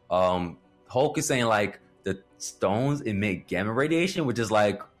 but Hulk is saying like the stones emit gamma radiation, which is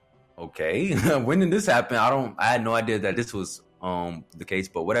like, okay, when did this happen? I had no idea that this was the case,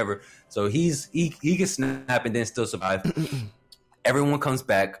 but whatever. So he gets snapped and then still survive. Everyone comes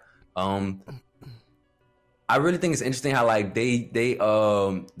back. I really think it's interesting how like they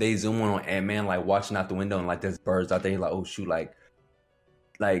zoom in on Ant-Man like watching out the window and like there's birds out there. He's like, oh shoot, like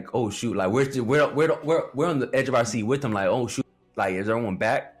we're on the edge of our seat with them. Like, oh shoot, like is everyone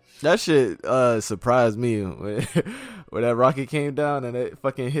back? That shit surprised me when that rocket came down and it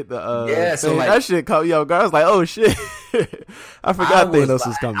fucking hit the so like, that shit caught me off guard. I was like, oh shit, I forgot Thanos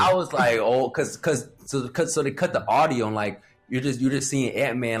was coming. I was like, oh, cause they cut the audio and like you're just seeing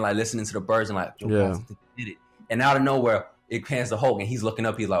Ant-Man like listening to the birds and like, guys, did it. And out of nowhere it pans to Hulk and he's looking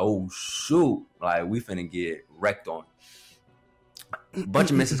up. He's like, oh shoot, like we finna get wrecked on. A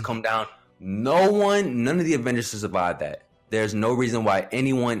bunch of missiles come down. None of the Avengers survived that. There's no reason why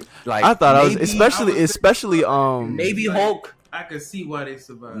anyone like. I thought especially maybe Hulk. I could see why they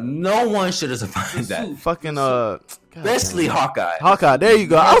survived. No one should have survived that. Fucking especially Hawkeye. Hawkeye, there you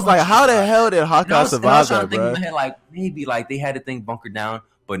go. I was like, how the hell did Hawkeye survive that, bro? In my head, like maybe like they had the thing bunkered down,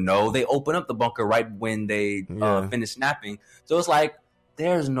 but no, they opened up the bunker right when they finished snapping. So it's like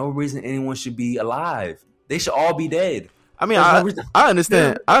there's no reason anyone should be alive. They should all be dead. I mean, I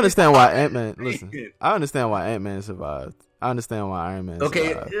understand. I understand why Ant-Man. Listen, I understand why Ant-Man survived. I understand why Iron Man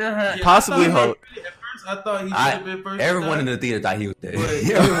survived. Possibly Hulk. At first, I thought he should have been first. Everyone in the theater thought he was dead.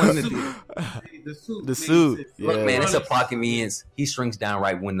 Everyone in the theater. The suit. Look, man, it's a plot convenience. He shrinks down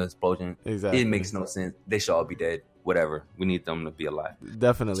right when the explosion. Exactly. It makes no sense. They should all be dead. Whatever. We need them to be alive.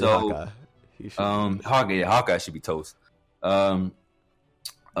 Definitely Hawkeye. Hawkeye should be toast. So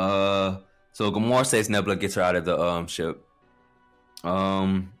Gamora says Nebula gets her out of the ship.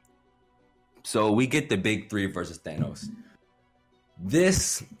 So we get the big three versus Thanos.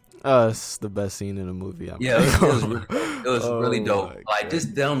 This it's the best scene in the movie. It was really dope. Like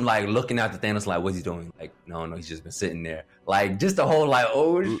just them like looking at the Thanos like, what's he doing? Like, no, he's just been sitting there. Like just the whole like,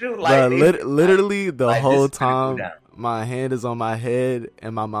 oh shoot, like literally the whole time my hand is on my head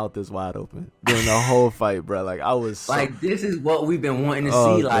and my mouth is wide open during the whole fight, bro. Like I was like, this is what we've been wanting to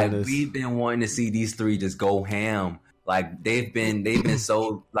see. Like we've been wanting to see these three just go ham. Like they've been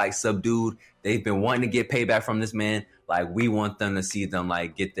so like subdued. They've been wanting to get payback from this man. Like we want them to see them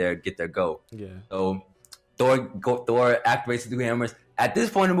like get their go. Yeah. So Thor activates the three hammers. At this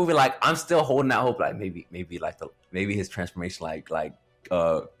point in the movie, like I'm still holding out hope. Like maybe his transformation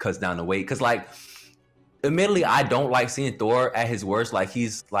cuts down the weight. Cause like admittedly, I don't like seeing Thor at his worst. Like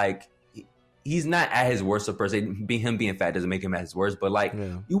he's not at his worst per se. Him being fat doesn't make him at his worst. But like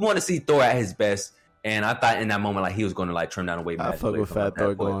you want to see Thor at his best. And I thought in that moment, like he was going to like trim down the weight. I fuck with Fat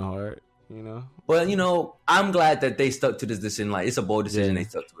Thor going hard, But I'm glad that they stuck to this decision. Like it's a bold decision. They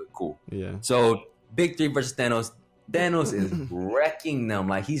stuck to it. Cool. Yeah. So big three versus Thanos. Thanos is wrecking them.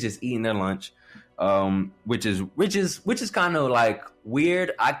 Like he's just eating their lunch, which is kind of like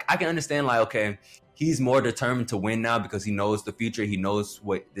weird. I can understand like okay, he's more determined to win now because he knows the future. He knows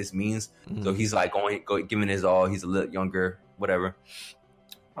what this means. Mm-hmm. So he's like giving his all. He's a little younger, whatever.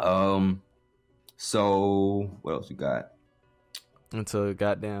 So what else we got? Until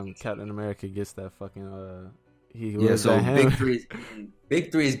goddamn Captain America gets that fucking so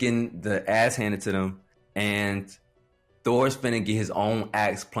Big Three is getting the ass handed to them, and Thor's finna get his own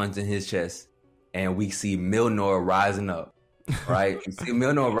axe plunged in his chest, and we see Mjolnir rising up. Right, we see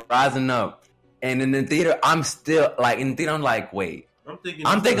Mjolnir rising up, and in the theater, I'm still like I'm like, wait, I'm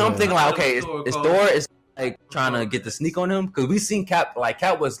thinking like, okay, is Thor is like trying to get the sneak on him because we seen Cap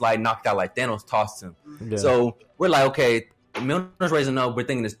was like knocked out, like Thanos tossed him. Yeah. So we're like, okay, Mjolnir's raising up. We're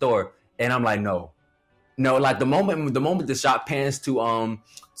thinking it's Thor, and I'm like, no. Like the moment the shot pans to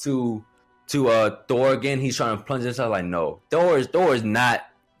Thor again, he's trying to plunge himself. Like no, Thor is not.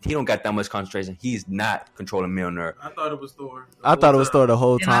 He don't got that much concentration. He's not controlling Mjolnir. I thought it was Thor. I thought it was Thor the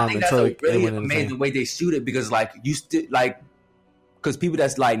whole time until it really amazing the way they shoot it because like you still like. Because people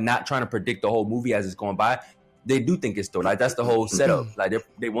that's like not trying to predict the whole movie as it's going by, they do think it's Thor. Like that's the whole setup. Like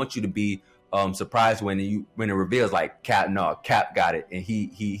they want you to be surprised when it reveals like Cap got it and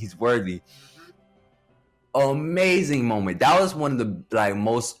he's worthy. amazing moment. That was one of the like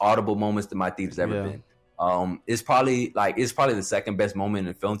most audible moments that my theater's ever been. It's probably the second best moment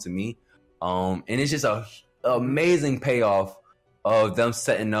in the film to me. And it's just a amazing payoff of them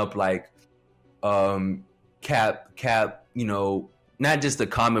setting up like Cap, you know, not just the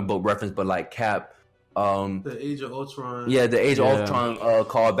comic book reference, but like Cap, the Age of Ultron. Yeah, the Age of Ultron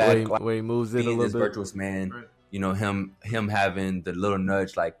callback where he moves it a little bit. Virtuous man. Right. You know, him having the little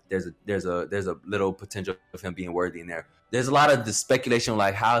nudge, like there's a little potential of him being worthy in there. There's a lot of the speculation,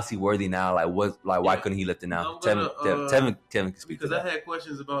 like how is he worthy now? Why couldn't he lift it now? Tevin can speak because I had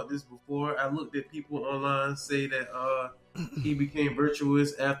questions about this before. I looked at people online say that he became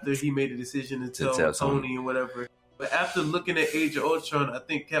virtuous after he made a decision to tell Tony and whatever. But after looking at Age of Ultron, I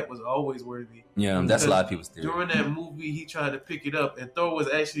think Cap was always worthy. Yeah, that's a lot of people's theory. During that movie, he tried to pick it up, and Thor was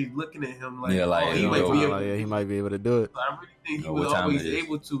actually looking at him like, he might be able to do it. I really think he was always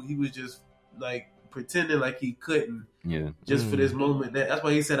able to. He was just like pretending like he couldn't. Yeah. Just for this moment. That's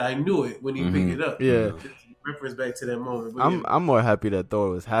why he said, "I knew it" when he picked it up. Yeah. Reference back to that moment. But I'm more happy that Thor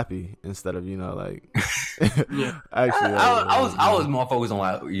was happy instead of like. Yeah. Actually, I was more focused on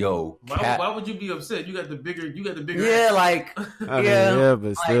like, yo. Why would you be upset? You got the bigger. Yeah, like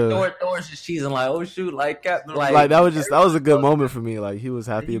but still, like Thor's just cheesing like, oh shoot, like Cap, like that was a good moment for me. Like he was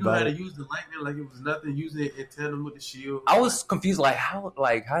happy about it. He knew how to use the lightning like it was nothing. Using it in tandem with the shield. I was confused, like how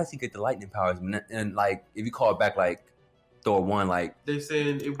does he get the lightning powers? And like if you call it back, like Thor 1, like they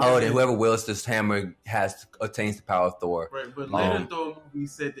saying that whoever wields this hammer attains the power of Thor. Right, but later Thor movie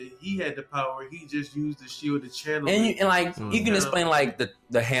said that he had the power. He just used the shield to channel. And you can explain like the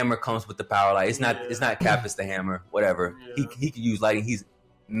hammer comes with the power. Like it's not Cap, it's the hammer. Whatever. Yeah. He could use lightning. He's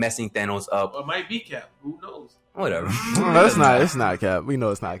messing Thanos up. Or it might be Cap. Who knows? Whatever. It's not Cap. We know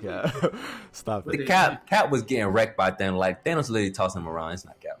it's not Cap. Stop it. The Cap was getting wrecked by Thanos. Like Thanos literally tossing him around. It's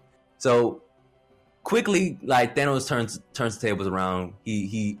not Cap. So quickly, like Thanos turns the tables around.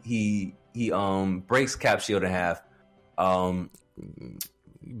 He breaks Cap's shield in half.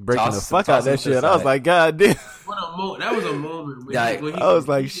 Breaking the fuck out of that shit. I was like, God damn. That was a moment. I was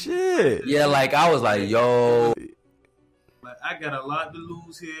like, shit. Yeah, like I was like, yo. Like I got a lot to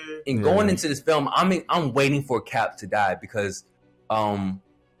lose here. And going into this film, I'm waiting for Cap to die because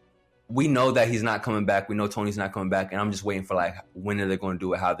we know that he's not coming back. We know Tony's not coming back. And I'm just waiting for like when are they going to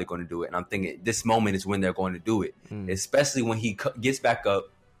do it, how they're going to do it. And I'm thinking this moment is when they're going to do it. Especially when he gets back up,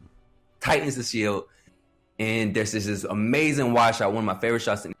 tightens the shield. And there's this amazing wide shot, one of my favorite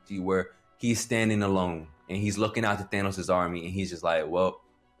shots in the where he's standing alone. And he's looking out to Thanos' army. And he's just like, well,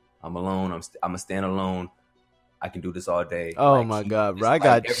 I'm alone. I'm going to stand alone. I can do this all day. Oh like, my God, bro. I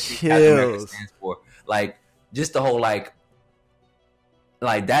got chills. Like just the whole like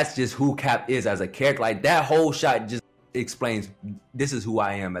that's just who Cap is as a character. Like that whole shot just explains this is who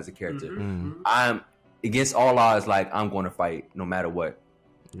I am as a character. Mm-hmm. I'm against all odds. Like I'm going to fight no matter what.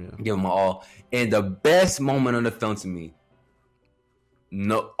 Yeah. Give them all. And the best moment of the film to me,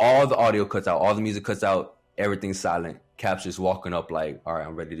 all the audio cuts out, all the music cuts out, everything's silent. Cap's just walking up like, all right,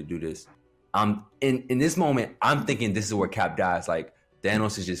 I'm ready to do this. In this moment, I'm thinking this is where Cap dies. Like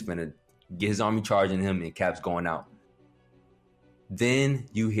Thanos is just gonna get his army charging him, and Cap's going out. Then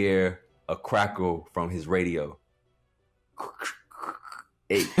you hear a crackle from his radio.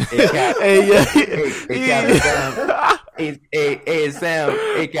 Hey, Cap. Hey, Sam.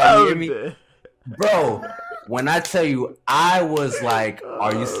 Hey, Cap, you hear me? Bro, when I tell you, I was like,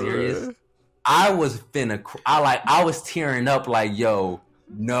 are you serious? I was I was tearing up like, yo,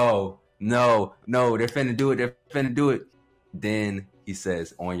 no, they're finna do it. Then he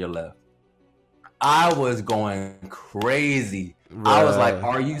says, on your left. I was going crazy. Right. I was like,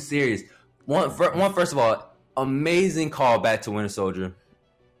 are you serious? First of all, amazing call back to Winter Soldier.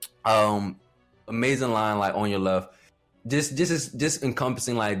 Amazing line, like on your left. Just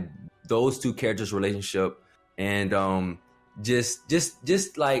encompassing like those two characters' relationship, and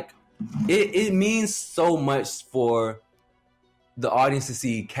just like it means so much for the audience to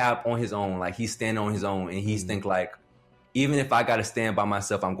see Cap on his own. Like he's standing on his own, and he's think like, even if I gotta stand by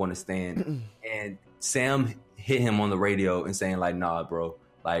myself, I'm going to stand. And Sam hit him on the radio and saying like, nah, bro,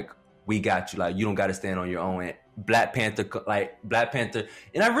 like we got you. Like you don't got to stand on your own. And Black Panther,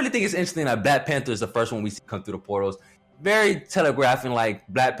 and I really think it's interesting that Black Panther is the first one we see come through the portals. Very telegraphing, like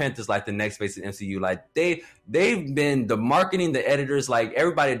Black Panther's like the next face of MCU. Like they've been the marketing, the editors, like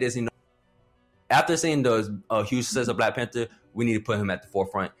everybody at Disney. After seeing the huge success of Black Panther, we need to put him at the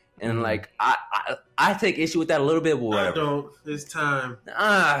forefront. And like I take issue with that a little bit, but whatever. I don't. It's time.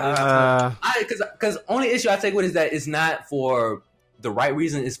 Because only issue I take with is that it's not for the right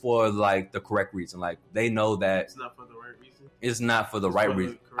reason. It's for like the correct reason. Like they know that it's not for the right reason. It's not for the right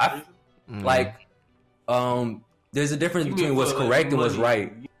reason. Reason? Like There's a difference You between mean what's for, correct and what's money?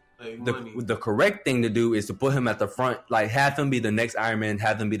 right. Money. The correct thing to do is to put him at the front, like have him be the next Iron Man,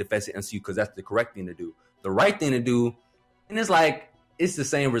 have him be the face of MCU, because that's the correct thing to do. The right thing to do, and it's like it's the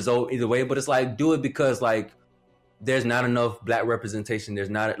same result either way, but it's like do it because like there's not enough black representation. There's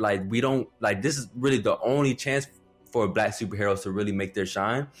not like we don't like this is really the only chance for black superheroes to really make their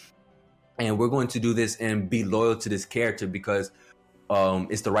shine, and we're going to do this and be loyal to this character because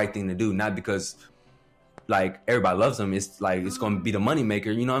it's the right thing to do, not because like everybody loves him. It's like it's going to be the money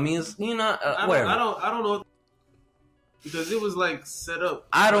maker. You know what I mean? It's whatever. I don't know because it was like set up.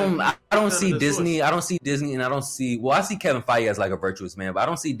 I don't see Disney. Source. I don't see Disney, and I don't see. Well, I see Kevin Feige as like a virtuous man, but I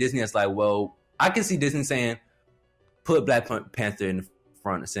don't see Disney as like. Well, I can see Disney saying, "Put Black Panther in the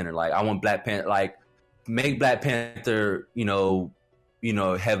front and center." Like I want Black Panther. Like make Black Panther.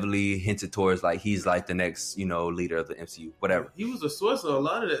 Heavily hinted towards like he's like the next, leader of the MCU, whatever. He was a source of a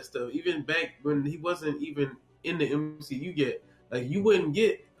lot of that stuff, even back when he wasn't even in the MCU yet. Like you wouldn't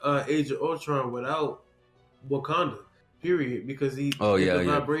get Age of Ultron without Wakanda, period, because he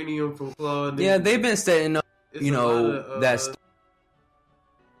vibranium from Claw. Yeah, they've been setting up, that.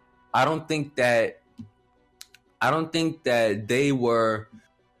 I don't think that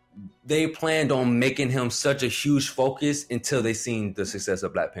they planned on making him such a huge focus until they seen the success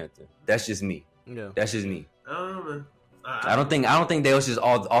of Black Panther. That's just me. Yeah, that's just me. I don't know, man. I don't think they was just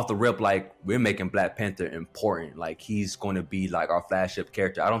off the rip like we're making Black Panther important. Like he's going to be like our flagship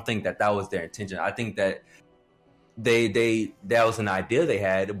character. I don't think that was their intention. I think that that was an idea they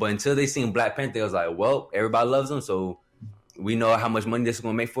had, but until they seen Black Panther, they was like, well, everybody loves him, so we know how much money this is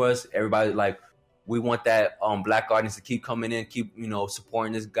going to make for us. Everybody like. We want that black audience to keep coming in, keep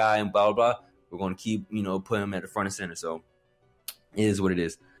supporting this guy and blah blah blah. We're gonna keep putting him at the front and center. So it is what it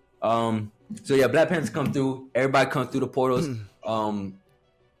is. So yeah, Black Panthers come through. Everybody comes through the portals. I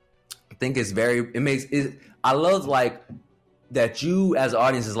think I love like that you as an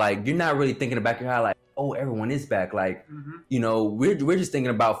audience is like you're not really thinking about your head like everyone is back. Like we're just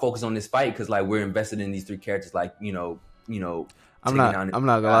thinking about focus on this fight because like we're invested in these three characters. Like I'm not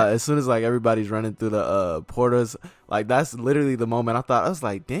gonna lie. As soon as like everybody's running through the portals, like that's literally the moment I was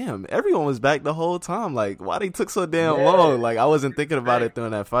like, damn, everyone was back the whole time. Like, why they took so damn long? Like, I wasn't thinking about it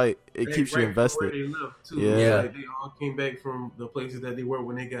during that fight. It keeps you invested. They left too. Yeah, like, they all came back from the places that they were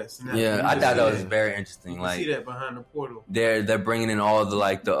when they got snapped. Yeah, I thought that was very interesting. You like, see that behind the portal. They're bringing in all the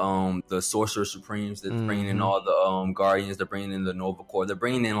like the Sorcerer Supremes. They're bringing in all the Guardians. They're bringing in the Nova Corps. They're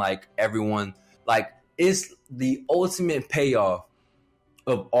bringing in like everyone. Like, it's the ultimate payoff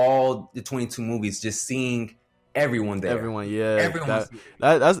of all the 22 movies, just seeing everyone there. Everyone, yeah.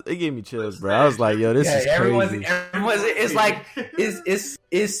 That's it gave me chills, bro. I was like, yo, this is crazy. It's like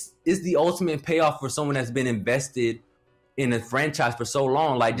it's the ultimate payoff for someone that's been invested in a franchise for so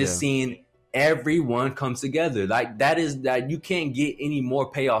long. Like just seeing everyone come together. Like that you can't get any more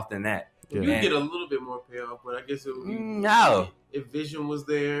payoff than that. You get a little bit more payoff, but I guess it would be if Vision was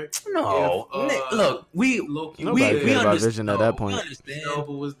there. No, look, we understand Vision at that point. Nova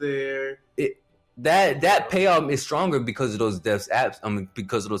was there. That payoff is stronger because of those deaths apps. I mean,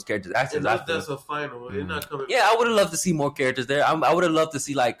 because of those characters' actions. That's a final. They're not coming. Yeah, I would have loved to see more characters there. I would have loved to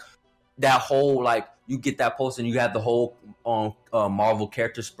see like that whole like you get that poster and you have the whole Marvel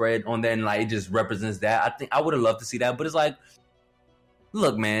character spread on there and like it just represents that. I think I would have loved to see that, but it's like,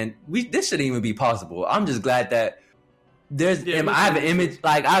 look, man, this shouldn't even be possible. I'm just glad that there's. I have an image,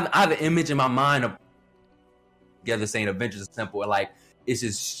 like I have an image in my mind of together saying Avengers Assemble, like it's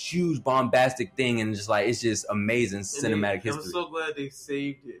this huge bombastic thing, and just like it's just amazing cinematic history. I'm so glad they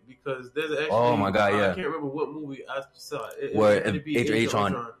saved it because there's actually. Oh my god, yeah! I can't remember what movie I saw. Where Age of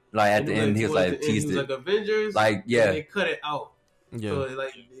Ultron, like at the end, he was like teased it, like Avengers, like and they cut it out. Yeah, so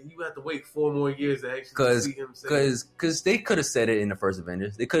like you have to wait 4 more years to actually see him. Because they could have said it in the first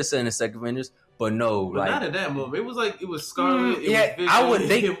Avengers, they could have said it in the second Avengers, but no, but not at that moment. It was like it was Scarlet. I would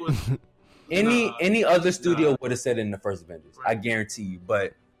think any other studio would have said it in the first Avengers. Right. I guarantee you.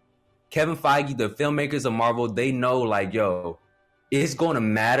 But Kevin Feige, the filmmakers of Marvel, they know like, yo, it's going to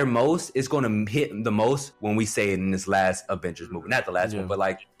matter most. It's going to hit the most when we say it in this last Avengers movie, not the last one, but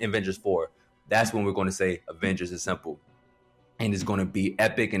like Avengers 4. That's when we're going to say Avengers Assemble. And it's going to be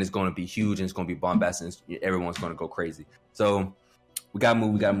epic, and it's going to be huge, and it's going to be bombastic, and everyone's going to go crazy. So we got to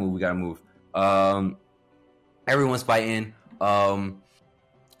move. Everyone's fighting.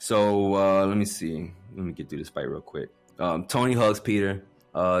 So let me see. Let me get through this fight real quick. Tony hugs Peter.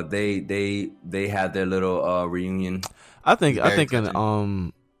 They have their little reunion. I think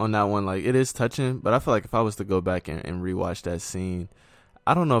on that one, like it is touching, but I feel like if I was to go back and rewatch that scene,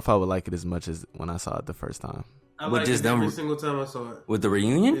 I don't know if I would like it as much as when I saw it the first time. I like just every single time I saw it. With the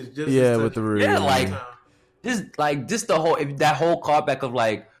reunion? With the reunion. Yeah, like just the whole that whole callback of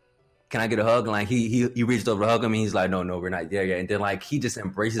like, can I get a hug? And like he reached over to hug him, and he's like, no, we're not there yet. And then like he just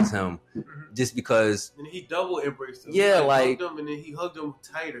embraces him, just because. And he double embraced him. Yeah, hugged him, and then he hugged him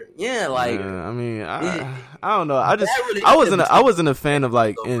tighter. Yeah, like I mean, I don't know. I wasn't a fan of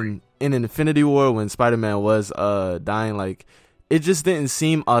like in Infinity War when Spider-Man was dying. Like it just didn't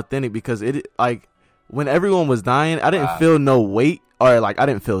seem authentic because it like when everyone was dying, I didn't feel no weight. Or like I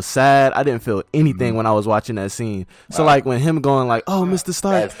didn't feel sad, I didn't feel anything when I was watching that scene. So like when him going like, "Oh, Mr.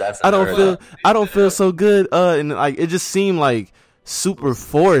 Stark, I don't feel so good," and like it just seemed like super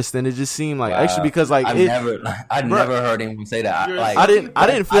forced, and it just seemed like actually because like I never heard anyone say that. I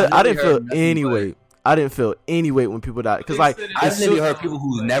didn't feel any weight. I didn't feel any weight when people died because like I literally heard people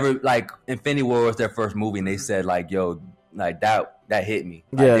who never like Infinity War was their first movie, and they said like, "Yo, like that hit me."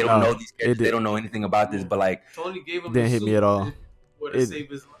 Like, they don't know these characters, they don't know anything about this, but like Tony gave him didn't hit me at all.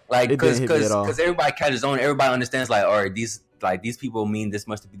 Like because everybody catches on, everybody understands like, all right, these people mean this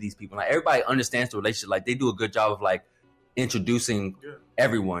much to be these people. Like everybody understands the relationship. Like they do a good job of like introducing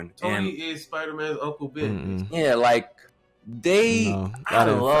everyone. Tony is Spider-Man's Uncle Ben. Yeah, like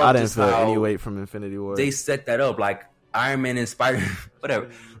I didn't feel any weight from Infinity War. They set that up like Iron Man and Spider, whatever.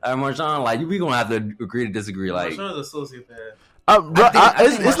 Marsean, like we gonna have to agree to disagree. Like Marsean's a sociopath.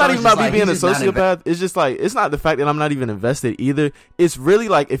 It's not even about me being a sociopath. It's just like it's not the fact that I'm not even invested either. It's really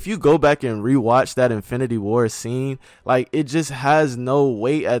like if you go back and rewatch that Infinity War scene, like it just has no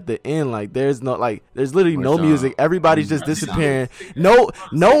weight at the end. Like there's literally no music. Everybody's just disappearing. No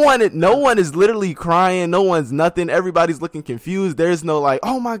one is literally crying. No one's nothing. Everybody's looking confused. There's no like,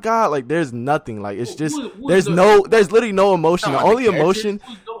 oh my god, like there's nothing. Like it's just there's literally no emotion. The only emotion.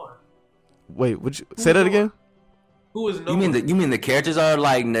 Wait, would you say that again? Who is you mean the characters are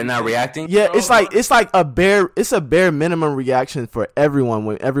like they're not reacting? Yeah, it's like a bare minimum reaction for everyone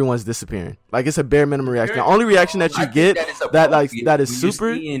when everyone's disappearing. Like it's a bare minimum reaction. The only reaction that you get that is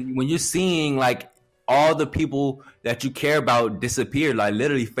super when you're seeing like all the people that you care about disappear, like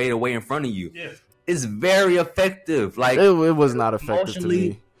literally fade away in front of you. Yeah. It's very effective. Like it was not effective to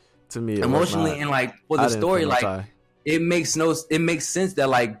me. To me, emotionally and like for the story, like it makes sense that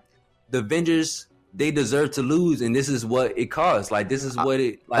like the Avengers, they deserve to lose, and this is what it caused. Like this is what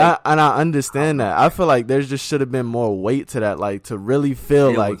it like. And I understand that. I feel like there just should have been more weight to that, like to really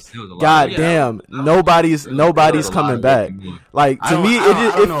feel like, God damn, nobody's coming back. Like to me,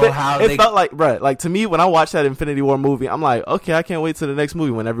 it felt like, bro. Like to me, when I watched that Infinity War movie, I'm like, okay, I can't wait till the next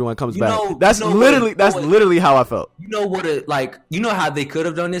movie when everyone comes back. That's literally how I felt. You know what? You know how they could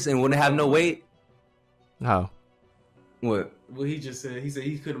have done this and wouldn't have no weight. How? What? What he just said. He said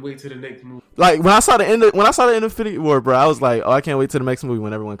he couldn't wait till the next movie. Like when I saw the end of Infinity War, bro, I was like, oh, I can't wait till the next movie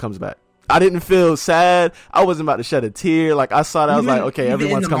when everyone comes back. I didn't feel sad. I wasn't about to shed a tear. Like I saw that, I was like, okay,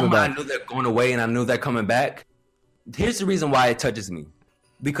 everyone's coming back. I knew they're going away, and I knew they're coming back. Here's the reason why it touches me,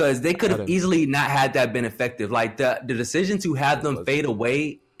 because they could have easily not had that been effective. Like the decision to have them fade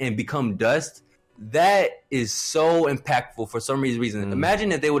away and become dust. That is so impactful for some reason.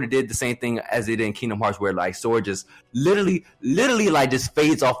 Imagine if they would have did the same thing as they did in Kingdom Hearts, where like Sora just literally like just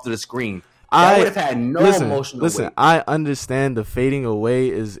fades off to the screen. I would have had no emotional weight. I understand the fading away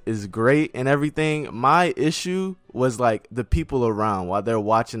is great and everything. My issue was like the people around while they're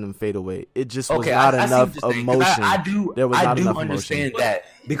watching them fade away. It just was not enough emotion. I do understand that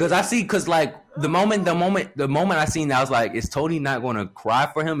because like the moment I seen that, I was like, is Tony not going to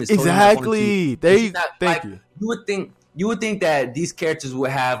cry for him? Exactly. Thank you. You would think that these characters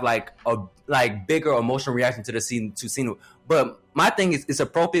would have like a bigger emotional reaction to the scene but my thing is it's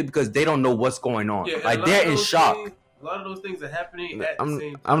appropriate because they don't know what's going on. Yeah, like they're in shock. A lot of those things are happening at the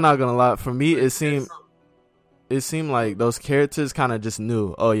same time. I'm not gonna lie. For me, it seemed like those characters kind of just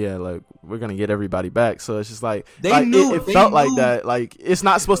knew. Oh yeah, like we're gonna get everybody back. So it's just like it felt like that. Like it's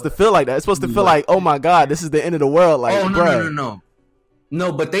not supposed to feel like that. It's supposed to feel like, oh my god, this is the end of the world. Like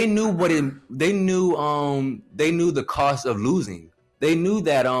no. But they knew they knew the cost of losing. They knew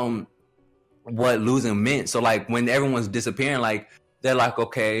that what losing meant. So like when everyone's disappearing, like they're like,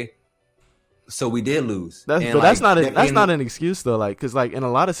 okay, so we did lose. That's not an excuse though. Like, because like in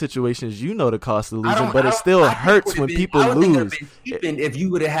a lot of situations, you know the cost of losing, but it still hurts when people lose. If you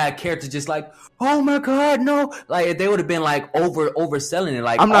would have had characters just like, oh my god, no, like if they would have been like overselling it.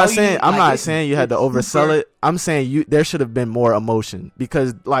 Like I'm not saying you had to oversell it. I'm saying there should have been more emotion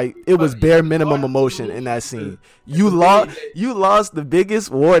because like it was bare minimum emotion in that scene. You lost the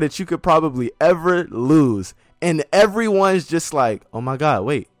biggest war that you could probably ever lose, and everyone's just like, oh my god,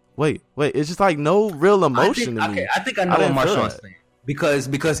 wait. It's just like no real emotion to me. I think I know what Marsean's saying.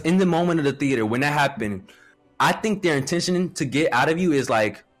 Because in the moment of the theater, when that happened, I think their intention to get out of you is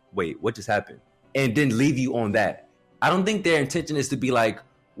like, wait, what just happened? and then leave you on that. I don't think their intention is to be like,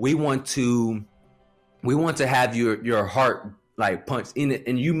 we want to have your heart like punched in it,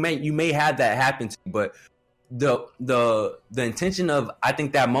 and you may have that happen to you, but the intention of, I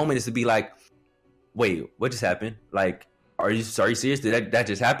think, that moment is to be like, wait, what just happened? Like, are you serious? Did that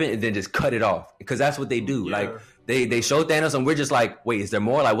just happen? And then just cut it off, because that's what they do. Yeah. Like they show Thanos, and we're just like, wait, is there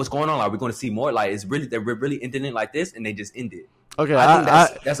more? Like, what's going on? Are we going to see more? Like, we're really ending it like this, and they just end it. Okay,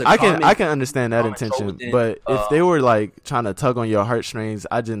 I can understand that intention, but if they were like trying to tug on your heartstrings,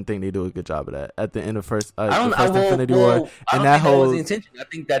 I didn't think they do a good job of that at the end of Infinity War. And that whole was the intention. I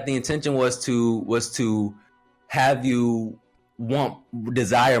think that the intention was to have you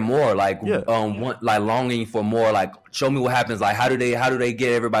desire more, like want, like longing for more, like show me what happens, like how do they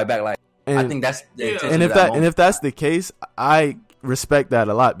get everybody back, like I think that's the intention. And if that's the case, I respect that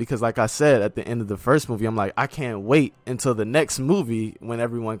a lot, because like I said at the end of the first movie, I'm like, I can't wait until the next movie when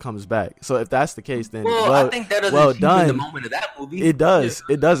everyone comes back. So if that's the case, then I think that doesn't done the moment of that movie. It does.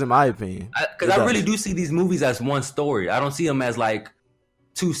 It does, in my opinion. Because I really do see these movies as one story. I don't see them as like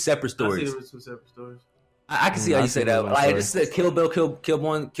two separate stories. I see them as two separate stories. I can see how you say that. Like, this is Kill Bill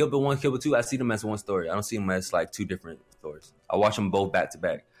 1, Kill Bill 2. I see them as one story. I don't see them as like two different stories. I watch them both back to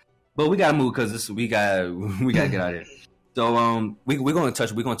back. But we gotta move, because we gotta get out of here. So we're gonna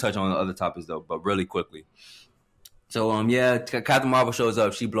touch on other topics though, but really quickly. So Captain Marvel shows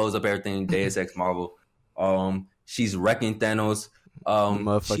up. She blows up everything. Deus Ex Marvel. She's wrecking Thanos.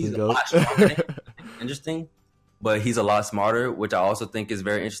 She's a lot stronger. Interesting, but he's a lot smarter, which I also think is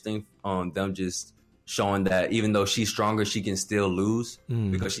very interesting. Them just showing that even though she's stronger, she can still lose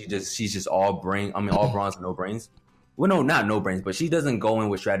because she's just all brain. I mean, all bronze and no brains. Well, no, not no brains, but she doesn't go in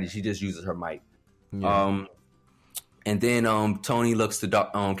with strategy. She just uses her might. Yeah. And then Tony looks to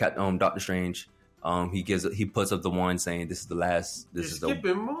Doctor Strange. He puts up the one saying, "This is the last. This is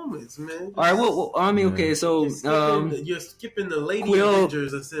skipping moments, man." All right. Well, I mean, okay. So you're skipping the Lady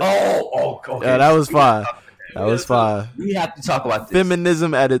Avengers. Okay. Yeah, that was fine. That was fine. We have to talk about this.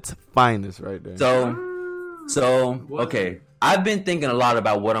 Feminism at its finest, right there. So okay. I've been thinking a lot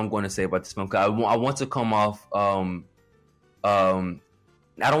about what I'm going to say about this film, because I want to come off. I don't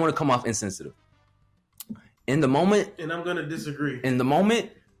want to come off insensitive. In the moment, and I'm going to disagree. In the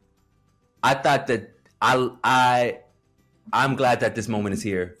moment, I thought that I'm glad that this moment is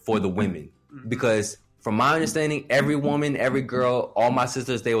here for the women, because from my understanding, every woman, every girl, all my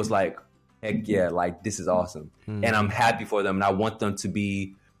sisters, they was like, heck yeah, like this is awesome, and I'm happy for them, and I want them to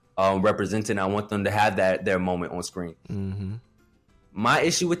be represented. I want them to have their moment on screen. Mm-hmm. My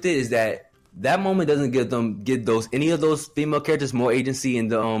issue with it is that moment doesn't give any of those female characters more agency in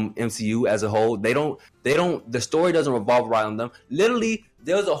the MCU as a whole. They don't. The story doesn't revolve around them. Literally,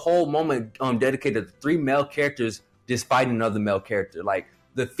 there was a whole moment dedicated to 3 male characters just fighting another male character. Like,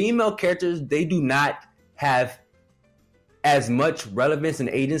 the female characters, they do not have as much relevance and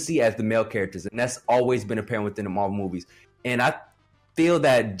agency as the male characters, and that's always been apparent within the Marvel movies. And I feel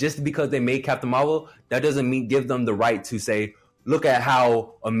that just because they made Captain Marvel, that doesn't give them the right to say, look at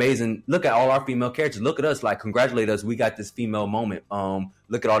how amazing, look at all our female characters, look at us, like, congratulate us, we got this female moment.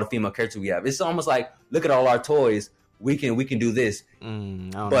 Look at all the female characters we have. It's almost like, look at all our toys, we can do this. I don't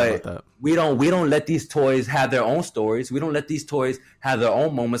know about that. we don't let these toys have their own stories. We don't let these toys have their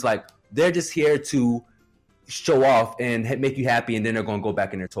own moments. Like, they're just here to show off and make you happy, and then they're going to go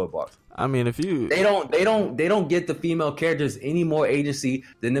back in their toy box. I mean, if you they don't get the female characters any more agency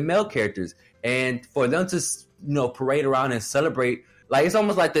than the male characters, and for them to parade around and celebrate, like, it's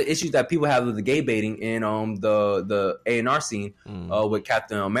almost like the issues that people have with the gay baiting in the A&R scene with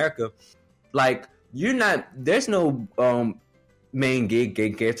Captain America. Like, there's no main gay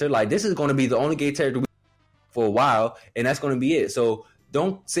character. Like, this is going to be the only gay character for a while, and that's going to be it. So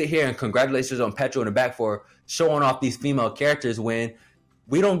don't sit here and congratulations on Petro in the back for showing off these female characters when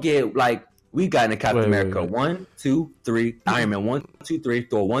we don't get, like, we got into Captain America. 1, 2, 3, Iron Man 1, 2, 3,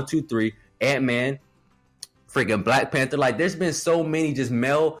 Thor 1, 2, 3, Ant-Man, freaking Black Panther. Like, there's been so many just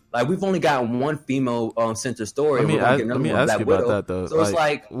male, like, we've only gotten one female center story. Let me ask you about that though. So like, it's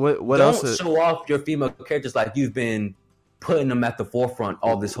like, what don't else show off your female characters like you've been putting them at the forefront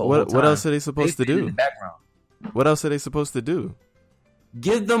all this whole time. What else are they supposed to do? In the background. What else are they supposed to do?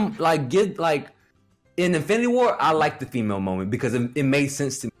 Give them in Infinity War, I like the female moment because it made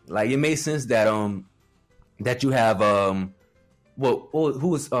sense to me. Like, it made sense that that you have who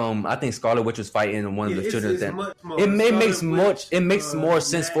was I think Scarlet Witch was fighting one of the children. It makes more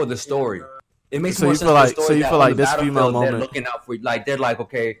sense for the story. It makes more sense for the story. So you feel like this female moment, they're looking out for, like, they're like,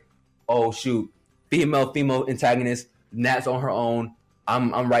 okay, oh shoot, female antagonist, Nat's on her own.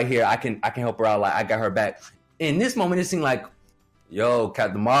 I'm right here. I can help her out. Like, I got her back. In this moment, it seemed like yo,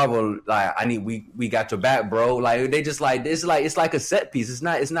 Captain Marvel, like we got your back, bro. Like they just like it's like a set piece. It's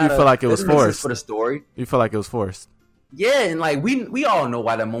not. You feel like it was forced for the story. You feel like it was forced. Yeah, and like we all know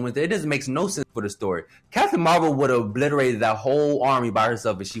why that moment there. It doesn't make no sense for the story. Captain Marvel would have obliterated that whole army by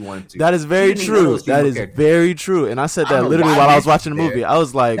herself if she wanted to. That is very true. That is very true. And I said that literally while I was watching the movie. I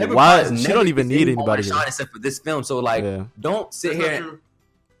was like, why? She don't even need anybody here. Except for this film. So like, don't sit here.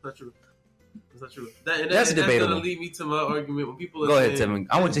 Not true. That's not true. That's debatable. That's gonna lead me to my argument when people are Go ahead, Tevin.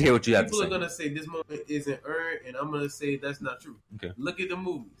 I want to hear what you have to say. People are gonna say this moment isn't earned, and I'm gonna say that's not true. Okay. Look at the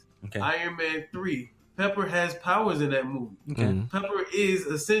movies. Okay. Iron Man 3. Pepper has powers in that movie. Okay. Pepper is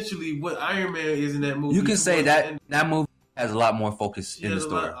essentially what Iron Man is in that movie. You can say that movie has a lot more focus in the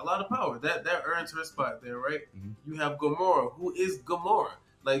story. A lot of power. That earns her spot there, right? Mm-hmm. You have Gamora, who is Gamora.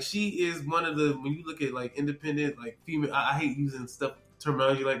 Like she is one of the when you look at like independent, like female. I hate using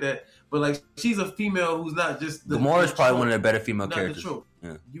terminology like that, but like she's a female who's not just Gamora is probably one of the better female characters.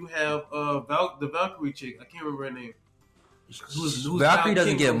 Yeah. You have the Valkyrie chick. I can't remember her name. Who's Valkyrie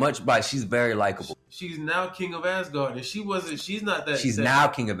doesn't get much, but she's very likable. She's now King of Asgard, and she's not that. She's now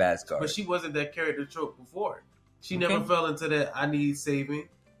King of Asgard, but she wasn't that character trope before. She never fell into that. I need saving.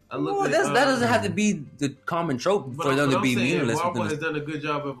 That doesn't have to be the common trope for them to be meaningless. Marvel has done a good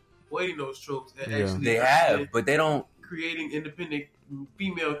job of avoiding those tropes. And actually they have, but they don't creating independent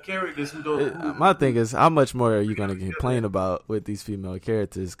female characters who don't. My thing is, how much more are you going to complain about with these female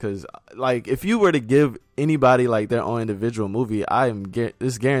characters? Because, like, if you were to give anybody like their own individual movie,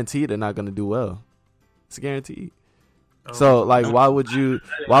 it's guaranteed they're not going to do well. It's guaranteed. So, like, why would you?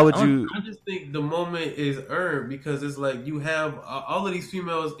 I just think the moment is earned because it's like you have all of these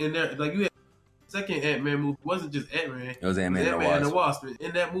females in there. Like you had second Ant-Man movie wasn't just Ant-Man. It was Ant-Man and the Wasp.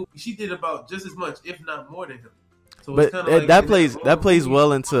 In that movie, she did about just as much, if not more than him. So but like that plays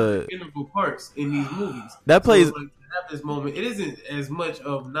well into integral parts in these movies. That plays. So like, to have this moment, it isn't as much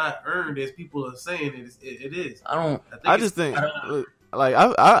of not earned as people are saying it is. I just think like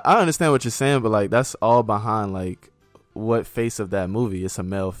I understand what you're saying, but like that's all behind like what face of that movie. It's a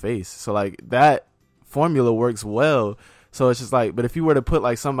male face, so like that formula works well. So it's just like, but if you were to put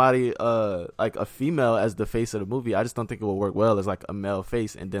like somebody like a female as the face of the movie, I just don't think it would work well as like a male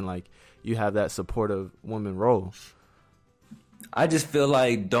face, and then like you have that supportive woman role. I just feel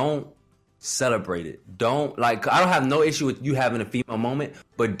like don't celebrate it. Don't like. I don't have no issue with you having a female moment,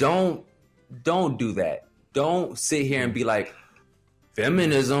 but don't do that. Don't sit here and be like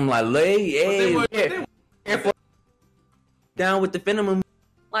feminism. Like, down with the feminism.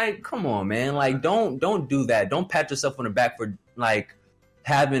 Like, come on, man. Like, don't do that. Don't pat yourself on the back for like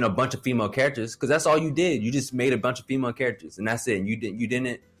having a bunch of female characters, because that's all you did. You just made a bunch of female characters, and that's it. And you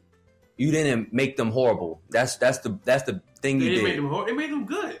didn't make them horrible. That's the thing you did. Make them horrible. It made them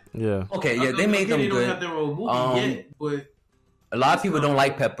good. Yeah. Okay. Yeah, they made them good. They good. don't have their own movie yet, but a lot of people don't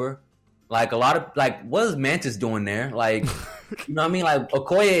like Pepper. Like a lot of what is Mantis doing there? Like, you know what I mean? Like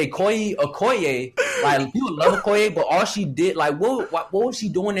Okoye. Like people love Okoye, but all she did, like, what was she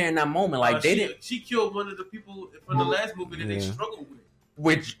doing there in that moment? Like she killed one of the people from the last movie that they struggled with.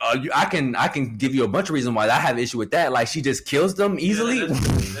 Which I can give you a bunch of reasons why I have issue with that. Like she just kills them easily.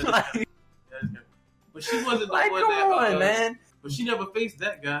 Yeah, but she wasn't the like, one come on, man. But she never faced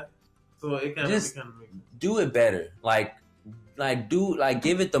that guy, so it kind of makes sense. Do it better.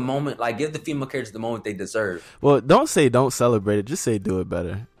 Give it the moment. Like give the female characters the moment they deserve. Well, don't celebrate it. Just say do it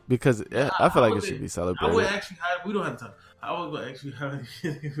better, because I feel like it should be celebrated. I would actually. We don't have time. I was going to actually how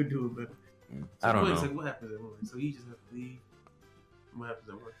he would do it better. So I don't know. Like, what happens at work? So he just has to leave. What happens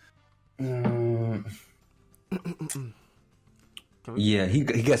at work? Yeah, he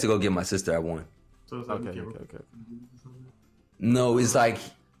gets to go get my sister at 1. So it's like okay. No, it's like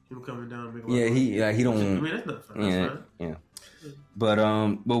him coming down. He don't. I mean, that's not fun. Yeah. But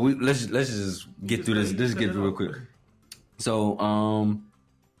let's just get through this. Let's get through real quick. So all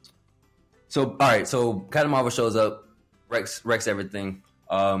right. So Captain Marvel shows up, wrecks everything.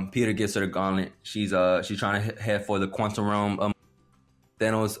 Peter gives her the gauntlet. She's trying to head for the quantum realm.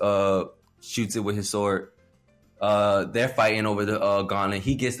 Thanos shoots it with his sword. They're fighting over the gauntlet.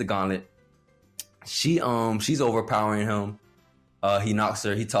 He gets the gauntlet. She's overpowering him. He knocks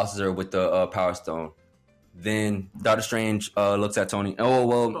her. He tosses her with the Power Stone. Then Doctor Strange looks at Tony. Oh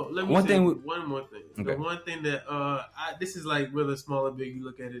well. One more thing. Okay. The one thing that this is like really small or big. You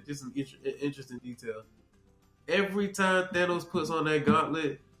look at it. Just some interesting detail. Every time Thanos puts on that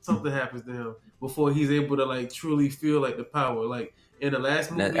gauntlet, something happens to him before he's able to like truly feel like the power. Like in the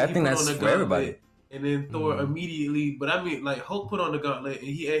last movie, I think that's for everybody. And then Thor immediately, but I mean, like Hulk put on the gauntlet, and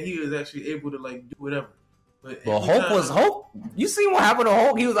he was actually able to like do whatever. But Hulk. You seen what happened to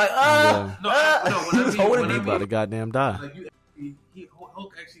Hulk? He was like, he was holding me about to goddamn die. Like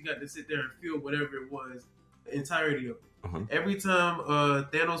Hulk actually got to sit there and feel whatever it was, the entirety of it. Uh-huh. Every time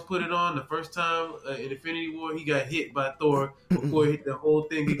Thanos put it on, the first time in Infinity War, he got hit by Thor before the whole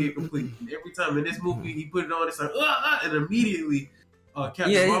thing could get complete. And every time in this movie, he put it on, it's like, and immediately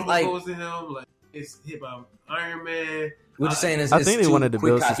Captain Marvel goes to him, like, it's hit by Iron Man. What you're saying is, I think they wanted to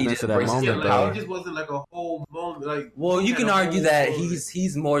build suspense to that moment. Yeah, like, it just wasn't like a whole moment. Like, well, you can argue that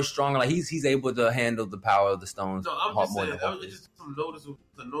he's more stronger. Like he's able to handle the power of the stones. No, I'm just saying that was just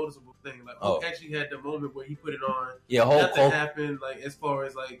a noticeable thing. Like, Hulk actually had the moment where he put it on. Yeah, nothing happened. Like, as far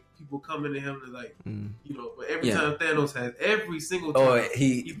as like people coming to him to like, you know. But every time Thanos has, every single time,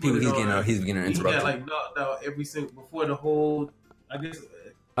 he's getting interrupted. He got like knocked out every single before the whole. I guess.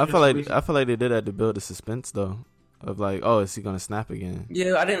 I feel like they did that to build the suspense though. Of like, oh, is he gonna snap again?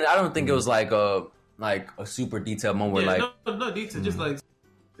 Yeah, I don't think it was like a super detailed moment. Where like no detail, just like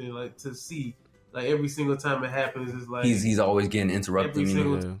to see like every single time it happens is like he's always getting interrupted.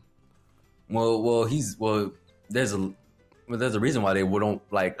 Well, there's a reason why they wouldn't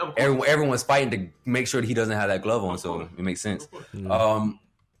like everyone's fighting to make sure that he doesn't have that glove on, so it makes sense.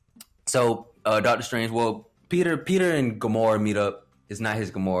 So Doctor Strange, well, Peter and Gamora meet up. It's not his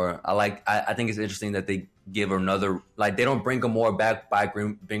Gamora. I think it's interesting that they give her another, like, they don't bring Gamora back by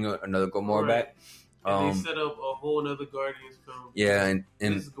bring another Gamora back. And they set up a whole other Guardians film. Yeah, and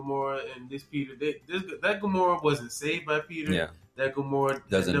this Gamora and this Peter. That Gamora wasn't saved by Peter. Yeah, that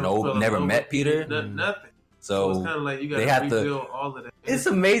Gamora never met Peter. Nothing. So it's kind of like you got to rebuild all of that. It's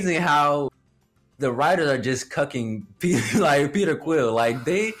amazing how the writers are just cucking Peter, like Peter Quill. Like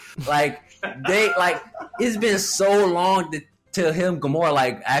they it's been so long till him Gamora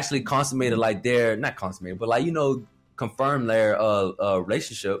like actually consummated like their not consummated but like confirmed their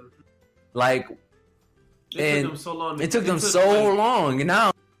relationship. Like it took them so long, and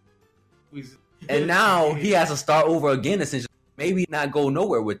now he has to start over again and maybe not go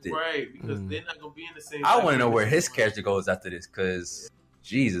nowhere with it. Right, because they're not gonna be in the same. I want to know where his character goes after this, because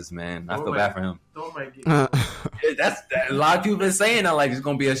Jesus, man, I feel bad for him. That's a lot of people been saying that, like, it's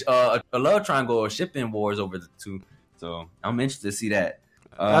gonna be a love triangle or shipping wars over the two. So I'm interested to see that.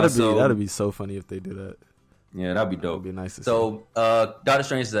 That'd be so funny if they do that. Yeah, that'd be dope. That'd be nice to see. So Doctor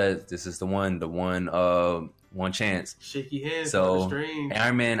Strange says this is the one chance. Shaky hands. So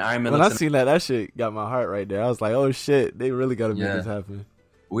Iron Man. When I seen that shit got my heart right there. I was like, oh shit, they really gotta make this happen.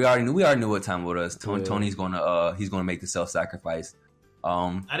 We already knew what time it was. Tony's gonna make the self-sacrifice.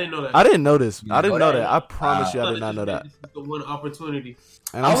 I didn't know that. I didn't know this. I didn't know that. I promise you, I did not know that. This is the one opportunity.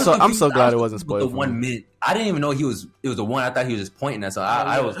 And I'm so glad it wasn't spoiled. The 1 minute. I didn't even know it was the one. I thought he was just pointing at. So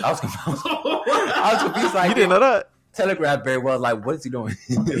I was confused. I was confused. Like, you didn't know that? Telegraph very well. Like, what is he doing?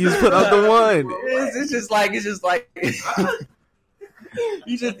 He just put up the one. It's just like.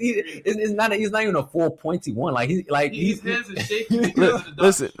 It's not even a full pointy one. Like his hands are shaking.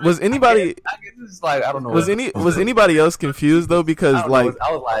 Listen, was anybody? I don't know. Was anybody else confused though? Because I was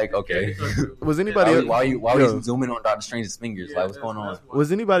like, okay. Was anybody? Why are you zooming on Doctor Strange's fingers? Yeah, like, what's going on?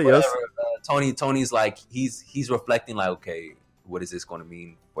 Was anybody else? Tony's like he's reflecting like, okay, what is this going to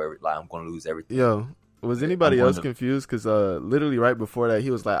mean? Where like I'm going to lose everything. Yo. Was anybody else confused? Because literally right before that, he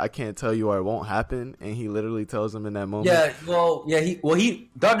was like, "I can't tell you or it won't happen," and he literally tells him in that moment. He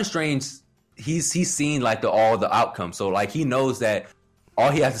Doctor Strange, he's seen like all the outcomes, so like he knows that all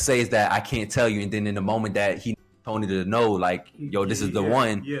he has to say is that I can't tell you, and then in the moment that he Tony to know, like, yo, this is the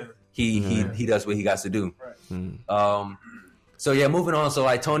one. Yeah. He does what he got to do. Right. So yeah, moving on. So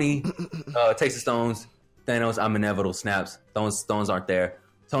like Tony takes the stones. Thanos, I'm inevitable. Snaps. Stones aren't there.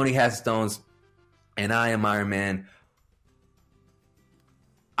 Tony has the stones. And I am Iron Man.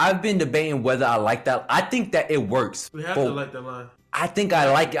 I've been debating whether I like that. I think that it works. We have to like that line. I think I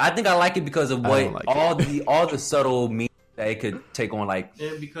like it. I think I like it because of what all the subtle meanings that it could take on, like,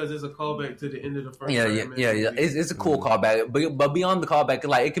 and because it's a callback to the end of the first. Yeah. It's a cool callback, but beyond the callback,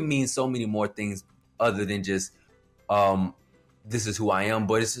 like, it can mean so many more things other than just this is who I am.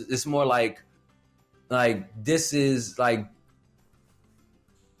 But it's more like this is like.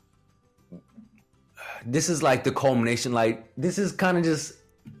 This is like the culmination. Like, this is kind of just.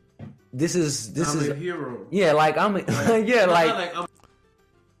 This is a hero. Yeah, like I'm. I'm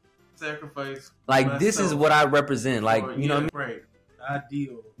sacrifice. Like myself. This is what I represent. Like, you know what I mean? Right.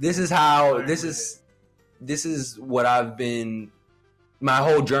 Ideal. This is how. This is what I've been. My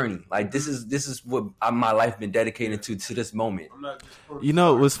whole journey. Like, this is what my life been dedicated to this moment. You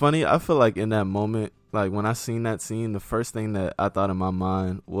know, it was funny. I feel like in that moment, like when I seen that scene, the first thing that I thought in my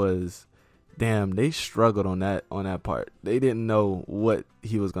mind was, damn, they struggled on that part. They didn't know what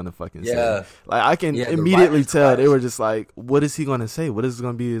he was gonna fucking say. Like, I can immediately tell they were just like, what is he gonna say? What is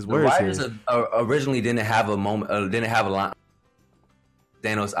gonna be his words here? The writers originally didn't have a moment, didn't have a line.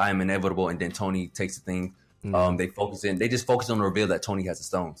 Thanos, I am inevitable, and then Tony takes the thing. They just focus on the reveal that Tony has the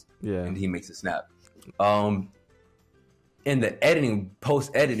stones. Yeah, and he makes it snap. In the editing,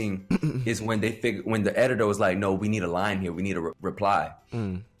 post editing, is when when the editor was like, "No, we need a line here. We need a reply."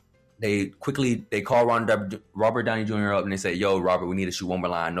 They call Robert Downey Jr. up and they say, "Yo, Robert, we need to shoot one more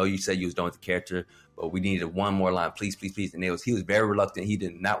line. I know you said you was done with the character, but we needed one more line, please, please, please." And he was very reluctant. He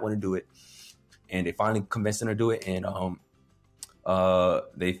did not want to do it, and they finally convinced him to do it. And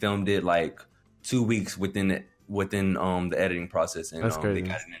they filmed it like 2 weeks within the editing process, and that's crazy. They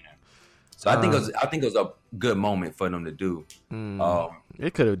got it in there. So I think it was a good moment for them to do.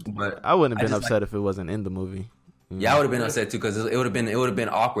 It could have, but I wouldn't have been upset if it wasn't in the movie. Yeah, I would have been upset too because it would have been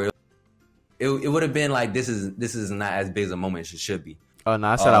awkward. It would have been like this is not as big as a moment as it should be. Oh no,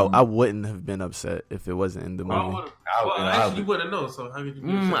 I said I wouldn't have been upset if it wasn't in the movie. You wouldn't know. So how could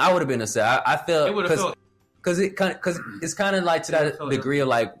you? I would have been upset. I felt because it's kind of like to that degree of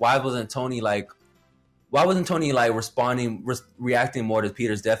like why wasn't Tony like reacting more to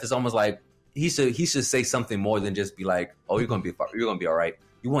Peter's death? It's almost like he should say something more than just be like, "Oh, you're gonna be all right."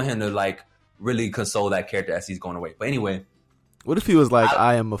 You want him to like really console that character as he's going away. But anyway, what if he was like,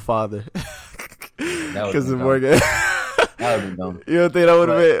 "I am a father"? Because it's more good. That would have been dumb. You don't think that would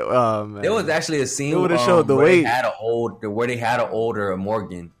have been? Oh, man. There was actually a scene would have showed the where weight. Where they had an older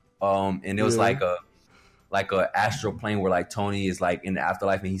Morgan, and it was like a astral plane where like Tony is like in the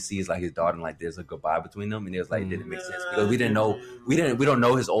afterlife and he sees like his daughter and like there's a goodbye between them, and it was like it didn't make sense because we don't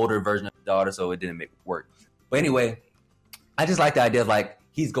know his older version of the daughter, so it didn't make work. But anyway, I just like the idea of like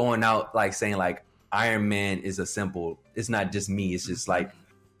he's going out like saying like Iron Man is a symbol. It's not just me. It's just like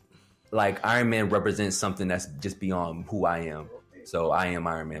Iron Man represents something that's just beyond who I am. So I am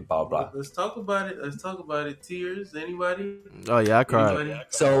Iron Man. Blah blah. Let's talk about it. Tears. Anybody? Oh yeah, I cried.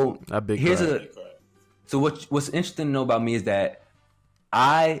 So So what's interesting to know about me is that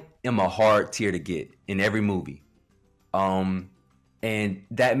I am a hard tear to get in every movie. And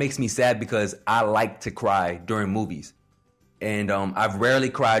that makes me sad because I like to cry during movies. And I've rarely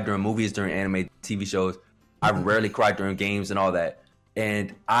cried during movies, during anime TV shows. I've rarely cried during games and all that.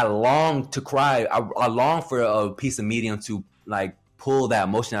 And I long to cry. I long for a piece of medium to like pull that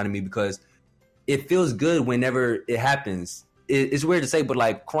emotion out of me because it feels good whenever it happens. It's weird to say, but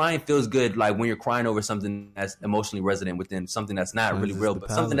like crying feels good. Like when you're crying over something that's emotionally resident within something that's not really real,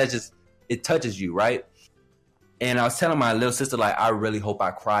 but something that just it touches you, right? And I was telling my little sister, like, I really hope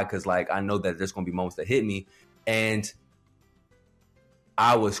I cry because like I know that there's gonna be moments that hit me, and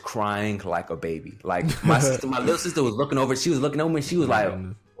I was crying like a baby. Like my little sister was looking over. She was looking over me. And she was like,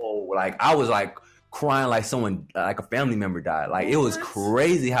 "Oh!" Like I was like crying like someone, like a family member died. Like it was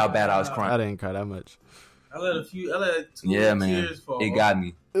crazy how bad I was crying. I didn't cry that much. I let two tears fall. It got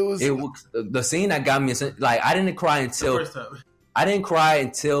me. It was the scene that got me. Like I didn't cry until the first time. I didn't cry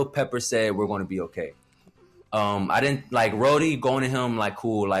until Pepper said we're going to be okay. I didn't like Rhodey going to him like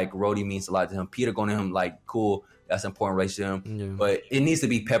cool. Like Rhodey means a lot to him. Peter going to him like cool. That's an important relationship to him. Yeah. But it needs to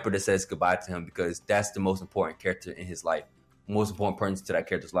be Pepper that says goodbye to him because that's the most important character in his life. Most important person to that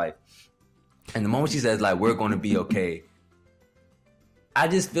character's life. And the moment she says like we're going to be okay, I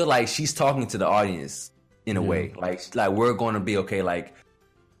just feel like she's talking to the audience in a way. Like we're going to be okay. Like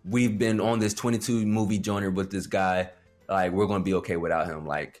we've been on this 22 movie journey with this guy. Like we're going to be okay without him.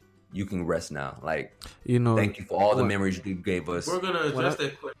 Like you can rest now. Like, you know, thank you for all the memories you gave us. We're going to address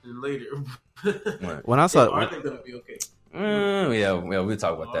that question later. When I saw, are they going to be okay? Yeah, we'll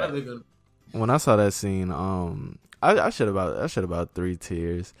talk about that. When I saw that scene, I shed about 3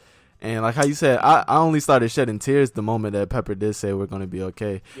 tears. And like how you said, I only started shedding tears the moment that Pepper did say we're going to be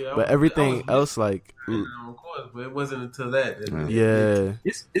okay. Yeah, but everything else, like, of course, but it wasn't until that.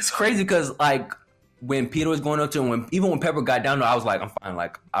 It's crazy because like when Peter was going up to him, even when Pepper got down there, I was like, I'm fine.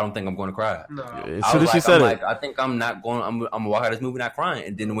 Like I don't think I'm going to cry. No. As soon as she said it, I think I'm not going. I'm gonna walk out of this movie not crying.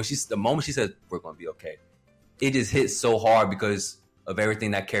 And then the moment she said we're going to be okay, it just hit so hard because of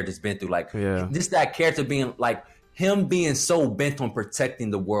everything that character's been through. Like that character being like. Him being so bent on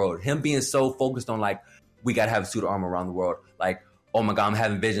protecting the world, him being so focused on like we gotta have a suit of armor around the world. Like, oh my god, I'm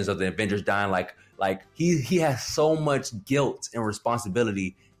having visions of the Avengers dying. Like he has so much guilt and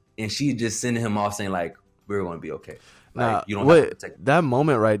responsibility, and she just sending him off saying like we're gonna be okay. Like, you don't have to protect that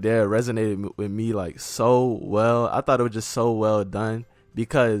moment right there resonated with me like so well. I thought it was just so well done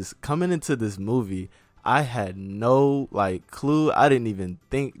because coming into this movie, I had no like clue. I didn't even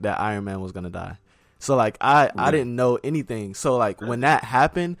think that Iron Man was gonna die. So, like, I didn't know anything. So, like, when that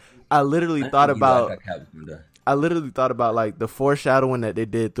happened, I literally thought about, like, the foreshadowing that they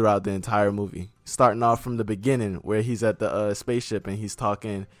did throughout the entire movie. Starting off from the beginning where he's at the spaceship and he's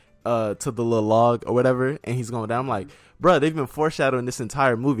talking to the little log or whatever, and he's going down. I'm like, bro, they've been foreshadowing this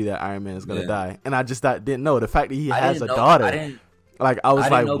entire movie that Iron Man is gonna die, and I just didn't know the fact that he has a daughter. I was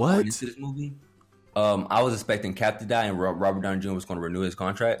like, what? Into this movie, I was expecting Cap to die and Robert Downey Jr. was going to renew his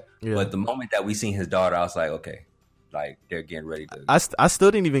contract. Yeah. But the moment that we seen his daughter, I was like, okay, like they're getting ready to. I still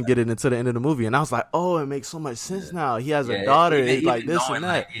didn't even get it until the end of the movie, and I was like, oh, it makes so much sense now. He has a daughter, it's like this and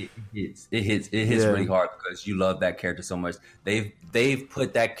that. Like, it hits really hard because you love that character so much. They've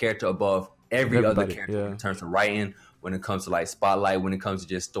put that character above every other character in terms of writing. When it comes to like spotlight, when it comes to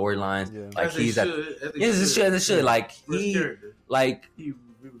just storylines, like he's it should like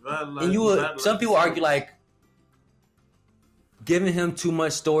some people argue like giving him too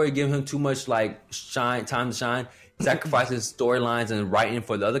much story, giving him too much like time to shine, sacrifices storylines and writing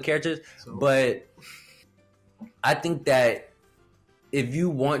for the other characters. But I think that if you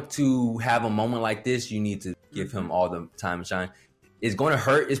want to have a moment like this, you need to give him all the time to shine. It's going to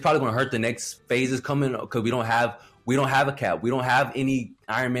hurt. It's probably going to hurt the next phases coming because we don't have a Cap. We don't have any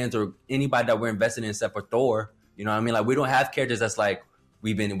Iron Mans or anybody that we're invested in except for Thor. You know what I mean? Like we don't have characters that's like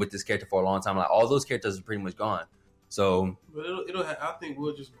we've been with this character for a long time. Like all those characters are pretty much gone. So, but I think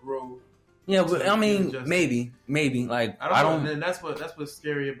we'll just grow. Yeah, but I mean, maybe. Like I don't. And that's what's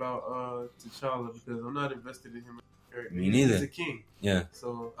scary about T'Challa because I'm not invested in him. Me neither. He's a king. Yeah.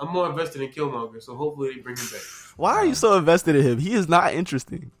 So I'm more invested in Killmonger. So hopefully they bring him back. Why are you so invested in him? He is not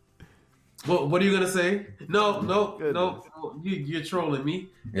interesting. Well, what are you gonna say? No. You're trolling me.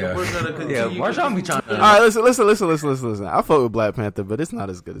 Yeah. We're gonna continue. Marsean be trying to. All right, listen. I fuck with Black Panther, but it's not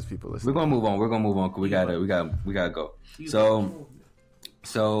as good as people listen. We're gonna move on because we gotta go.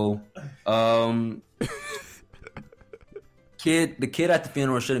 So, the kid at the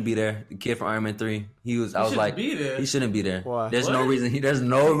funeral shouldn't be there. The kid from Iron Man 3. He shouldn't be there. Why? There's no reason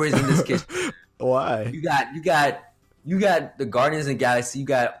this kid. Why? You got the Guardians of the Galaxy. You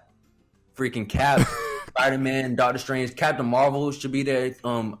got freaking Cap, Spider-Man, Doctor Strange, Captain Marvel should be there.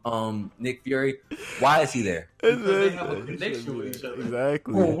 Nick Fury. Why is he there? Because they have a connection with each other.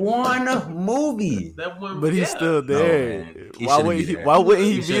 Exactly. For one movie. But he's still there. Why wouldn't he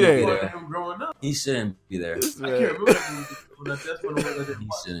be there? He shouldn't be there. I can't remember that movie. That's one of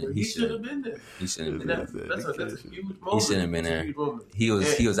the He should have been there. He shouldn't have been there. That's a huge moment. He shouldn't have been there. He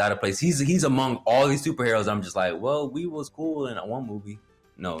was out of place. He's among all these superheroes. I'm just like, well, we was cool in one movie.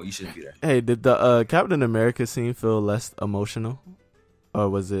 No, you shouldn't be there. Hey, did the Captain America scene feel less emotional, or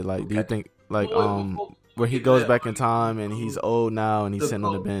was it like? Do you think like where he goes back in time and he's old now and he's sitting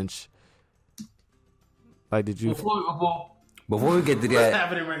on the bench? Like, did you? Before we get to that, what's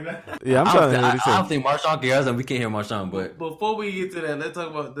happening right now? Yeah, I'm trying to hear what he said. I don't think Marsean cares, and we can't hear Marsean. But before we get to that, let's talk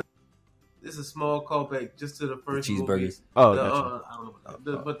about this is a small callback just to the first cheeseburgers. Movie. Oh, I don't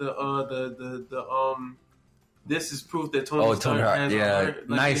know. But this is proof that Tony Stark has a heart.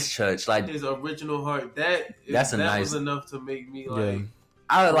 Like nice touch. Like his original heart. That was enough to make me like. Yeah.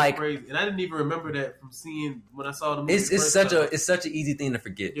 I like crazy, and I didn't even remember that from seeing when I saw the movie. It's such an easy thing to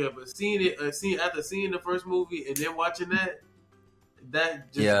forget. Yeah, but after seeing the first movie and then watching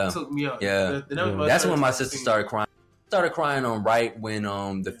that just took me out. Yeah, that's when my sister started crying. Started crying on right when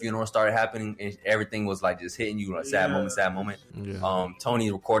the funeral started happening and everything was like just hitting you like sad moment. Yeah.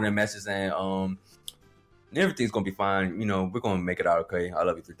 Tony recording a message saying everything's gonna be fine. You know, we're gonna make it out okay. I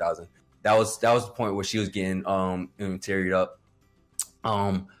love you 3000. That was the point where she was getting teared up.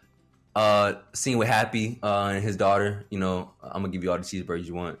 Scene with Happy and his daughter. You know, I'm gonna give you all the cheeseburgers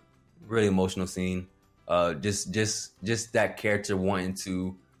you want. Really emotional scene. Just that character wanting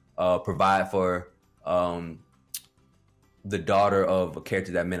to provide for the daughter of a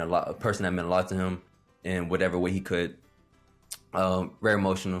character that meant a lot, a person that meant a lot to him in whatever way he could. Very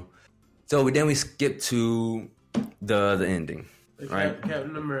emotional. So then we skip to the ending, right?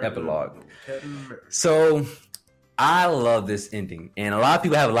 Captain America. Epilogue. Captain America. So I love this ending, and a lot of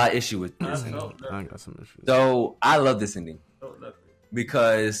people have a lot of issue with this ending. I got some issues. So I love this ending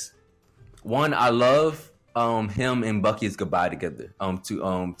because one, I love him and Bucky's goodbye together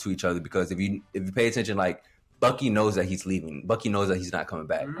to each other, because if you pay attention, like Bucky knows that he's leaving. Bucky knows that he's not coming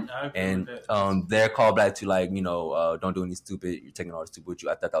back, and they're called back to like, you know, don't do anything stupid. You're taking all the stupid with you.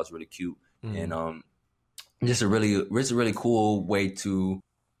 I thought that was really cute, and just a really cool way to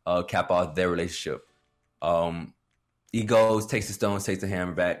cap off their relationship. He goes, takes the stones, takes the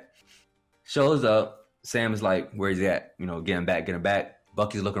hammer back, shows up. Sam is like, where is he at? You know, getting back.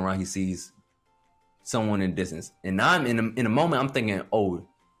 Bucky's looking around. He sees someone in the distance, and now I'm in a moment. I'm thinking, oh,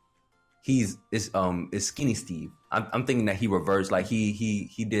 it's Skinny Steve. I'm thinking that he reversed, like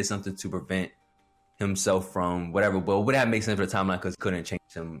he did something to prevent himself from whatever. But would that make sense for the timeline? Because couldn't change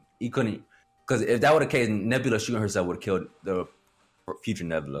him. He couldn't, because if that were the case, Nebula shooting herself would have killed the future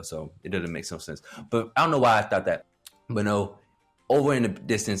Nebula, so it doesn't make some sense. But I don't know why I thought that. But no, over in the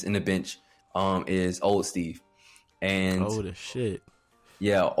distance in the bench is old Steve. And old as shit.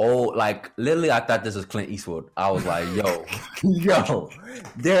 Yeah, old, like literally I thought this was Clint Eastwood. I was like, yo,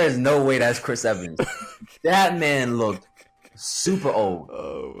 there is no way that's Chris Evans. That man looked super old.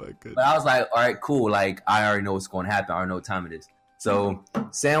 Oh my goodness. But I was like, all right, cool. Like, I already know what's going to happen. I already know what time it is. So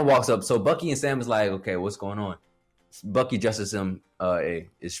Sam walks up. So Bucky and Sam is like, okay, what's going on? Bucky dresses him. Hey,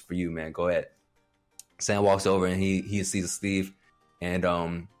 it's for you, man. Go ahead. Sam walks over and he sees Steve,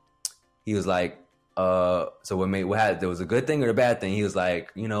 and he was like, so what happened? There was a good thing or a bad thing? He was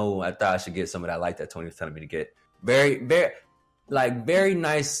like, I thought I should get some of that light that Tony was telling me to get. Very, very, very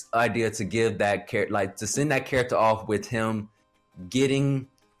nice idea to give that character, like to send that character off with him getting,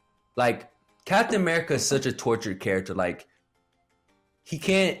 like, Captain America is such a tortured character. Like, he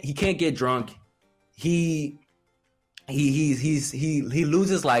can't get drunk. He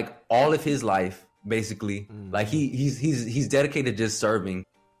loses like all of his life basically. Mm-hmm. Like he's dedicated to just serving.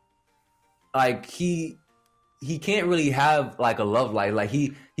 Like he can't really have like a love life. Like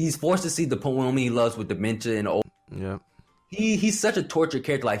he's forced to see the woman he loves with dementia and old. Yeah. He's such a tortured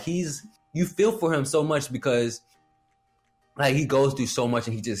character. Like you feel for him so much because like he goes through so much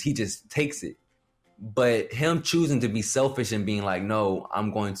and he just takes it. But him choosing to be selfish and being like, no,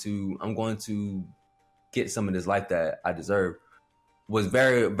 I'm going to get some of this life that I deserve was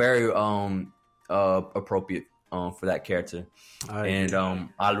very, very appropriate for that character. And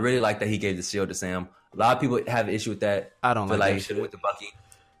I really like that he gave the shield to Sam. A lot of people have an issue with that. I don't like he should have went to Bucky.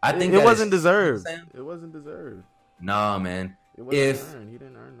 I think it wasn't deserved. It wasn't deserved. Nah, man. It wasn't earned. He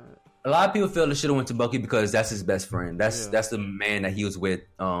didn't earn that. A lot of people feel it should have went to Bucky because that's his best friend. That's the man that he was with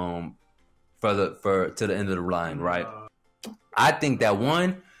to the end of the line, right? I think that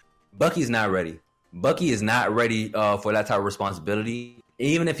Bucky's not ready. Bucky is not ready for that type of responsibility.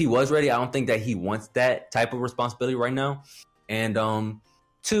 Even if he was ready, I don't think that he wants that type of responsibility right now. And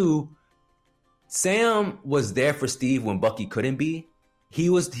two, Sam was there for Steve when Bucky couldn't be. He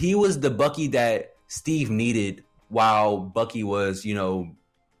was the Bucky that Steve needed while Bucky was,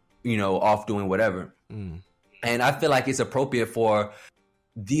 off doing whatever. Mm. And I feel like it's appropriate for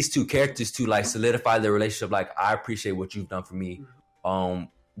these two characters to like solidify their relationship. Like, I appreciate what you've done for me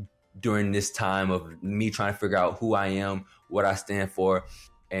during this time of me trying to figure out who I am, what I stand for,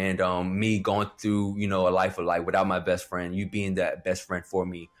 and me going through, a life of like without my best friend, you being that best friend for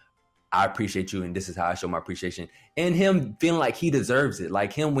me. I appreciate you, and this is how I show my appreciation. And him feeling like he deserves it.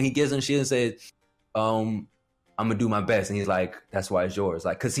 Like him when he gives him shit and says, I'm gonna do my best, and he's like, that's why it's yours.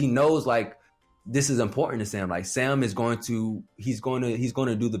 Like, cause he knows like this is important to Sam. Like Sam is going to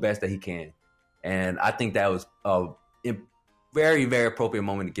do the best that he can. And I think that was a very, very appropriate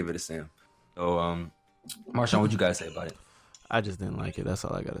moment to give it to Sam. So, Marsean, what you guys say about it? I just didn't like it. That's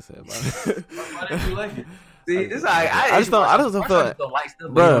all I gotta say about it. Why didn't you like it? See, it's like I just don't feel like, don't like stuff,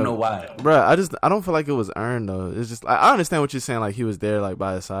 but I don't know why. Bruh, I don't feel like it was earned though. It's just I understand what you're saying, like he was there like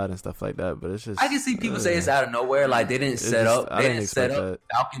by his side and stuff like that, but it's just I can see people say it's out of nowhere, like they didn't set up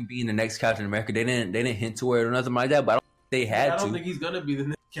Falcon being the next Captain America. They didn't hint to it or nothing like that, but I don't think they had to. I don't think he's gonna be the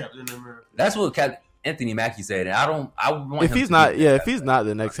next Captain America. That's what Anthony Mackie said, and I want if he's not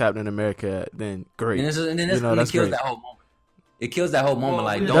the next Captain America, then great. And then that's kills that whole moment. It kills that whole moment.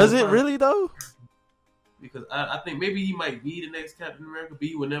 Like, does it really though? Because I think maybe he might be the next Captain America, but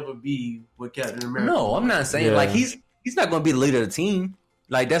he will never be what Captain America. No, I'm not saying like he's not going to be the leader of the team.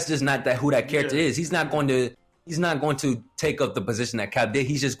 Like that's just not who that character is. He's not going to take up the position that Cap did.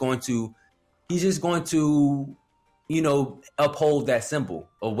 He's just going to uphold that symbol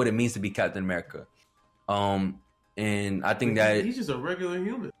of what it means to be Captain America. And I think that he's just a regular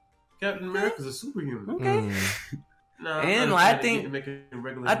human. Captain America's a superhuman. Okay. And I think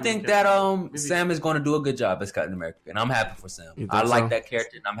that Sam is going to do a good job as Captain America, and I'm happy for Sam. I like that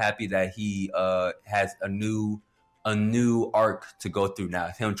character, and I'm happy that he has a new arc to go through now.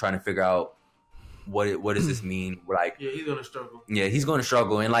 Him trying to figure out what does this mean? Like, he's going to struggle. Yeah, he's going to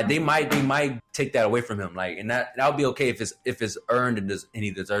struggle, and like they might take that away from him. Like, and that'll be okay if it's earned and he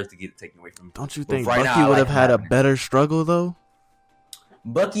deserves to get it taken away from him. Don't you think Bucky would have had a better struggle though?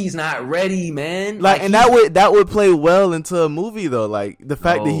 Bucky's not ready, man. Like and that would play well into a movie though. Like the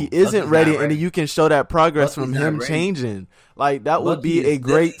fact that he isn't ready and you can show that progress from him changing. Like that would be a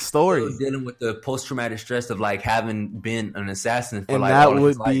great story. Dealing with the post traumatic stress of like having been an assassin for and like that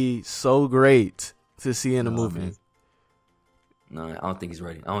would be so great to see in a movie. Man. No, I don't think he's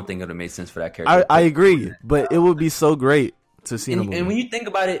ready. I don't think it would make sense for that character. I agree, but it would be so great to see in a movie. And when you think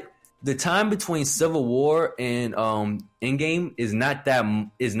about it, the time between Civil War and Endgame is not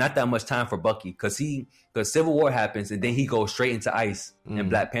that much time for Bucky because Civil War happens and then he goes straight into Ice and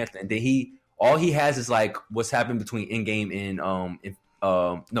Black Panther, and then all he has is like what's happened between Endgame and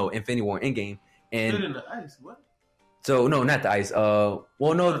Infinity War and Endgame. And in the ice, what? So no, not the Ice.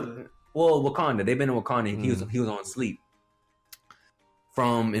 Wakanda. They've been in Wakanda. He was on sleep.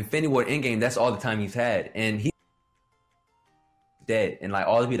 From Infinity War to Endgame, that's all the time he's had, and he dead, and like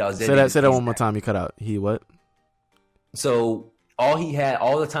all the people that was dead. Say that one more time. You cut out. He what? So all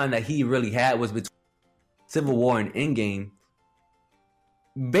the time that he really had was between Civil War and Endgame.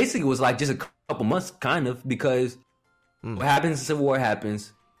 Basically, it was like just a couple months, kind of, because what happens in Civil War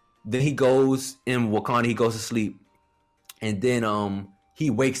happens. Then he goes in Wakanda. He goes to sleep, and then he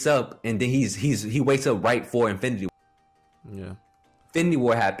wakes up, and then he wakes up right for Infinity War. Yeah. Infinity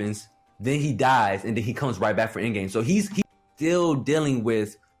War happens, then he dies, and then he comes right back for Endgame. So he's still dealing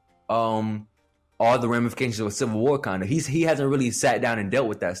with all the ramifications of Civil War. Kind of, he hasn't really sat down and dealt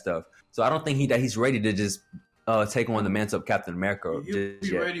with that stuff. So I don't think he's ready to just take on the mantle of Captain America. He'll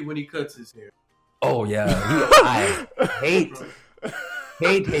be ready when he cuts his hair. Oh yeah, I hate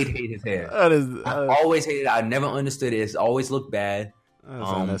his hair. I always hated it. I never understood it. It's always looked bad.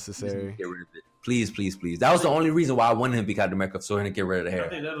 That's unnecessary. Get rid of it. Please. That was the only reason why I wanted him to be Captain America, so he can get rid of the hair. I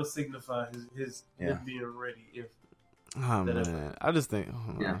think that'll signify his him being ready. Man, I just think.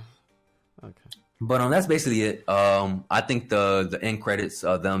 Yeah. Okay. But that's basically it. I think the end credits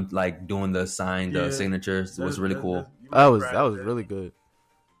of them like doing the signed signatures was really cool. That was really good.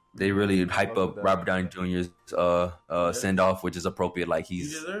 They really hype up Robert Downey Jr.'s send off, which is appropriate. Like he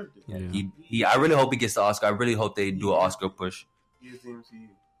deserved it. He I really hope he gets the Oscar. I really hope they do an Oscar push. He is the MCU.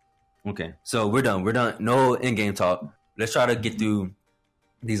 Okay, so we're done. No Endgame talk. Let's try to get through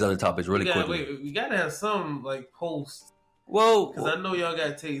these other topics really quickly. Wait, we gotta have some like post. Well, because I know y'all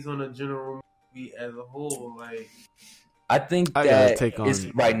got takes on the general movie as a whole. Like, I think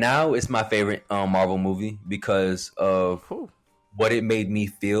right now it's my favorite Marvel movie because of what it made me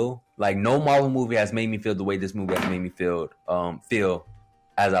feel. Like no Marvel movie has made me feel the way this movie has made me feel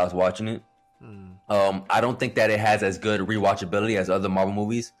as I was watching it. I don't think that it has as good rewatchability as other Marvel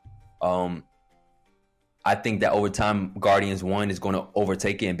movies. I think that over time, Guardians 1 is going to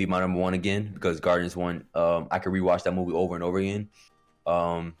overtake it and be my number one again because Guardians 1, I could rewatch that movie over and over again.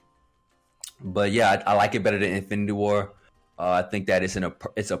 But yeah, I like it better than Infinity War. I think that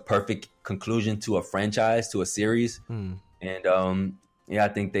it's a perfect conclusion to a franchise, to a series. And I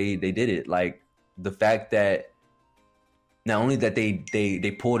think they did it. Like the fact that not only that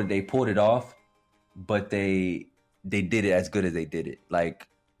they pulled it off, but they did it as good as they did it. Like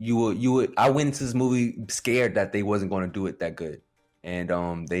I went into this movie scared that they wasn't going to do it that good, and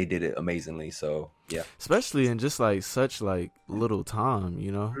they did it amazingly. So yeah, especially in just like such like little time,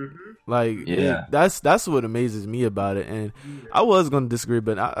 you know. Like that's what amazes me about it. And I was going to disagree,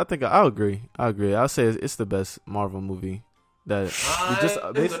 but I think I'll agree. I'll say it's the best Marvel movie that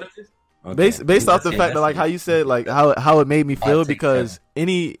based off the fact that like how you said like how it made me feel, because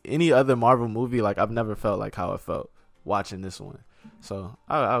any other Marvel movie, like I've never felt like how I felt watching this one. So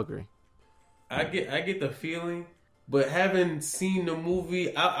I agree. I get the feeling, but having seen the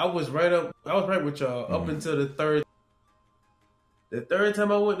movie, I was right with y'all up until the third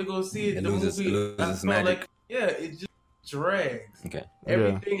time I went to go see it. I felt like it just drags. Okay.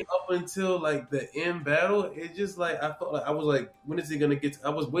 Everything up until like the end battle, it just like I felt like I was like, when is it gonna get I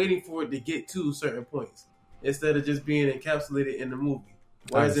was waiting for it to get to certain points instead of just being encapsulated in the movie.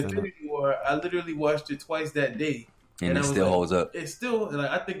 Whereas Infinity War, I literally watched it twice that day. And it still holds up. It's still, like,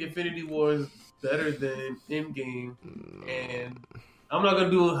 I think Infinity War is better than Endgame. And I'm not going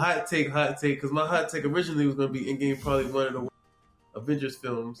to do a hot take, because my hot take originally was going to be Endgame probably one of the Avengers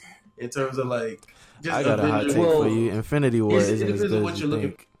films in terms of, like, just I got Avengers. a hot take for you. Infinity War isn't as good what as you're you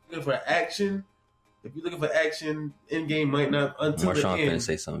looking for. Action. If you're looking for action, Endgame might not until Marsean the end. finna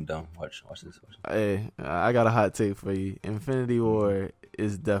say something dumb. Watch this. Hey, I got a hot take for you. Infinity War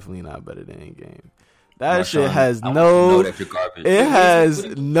is definitely not better than Endgame. That shit has no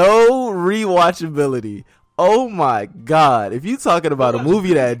rewatchability. Oh my god. If you talking about a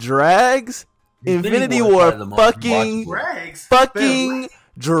movie that drags, Infinity War fucking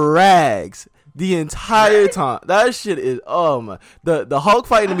drags the entire time. That shit is the Hulk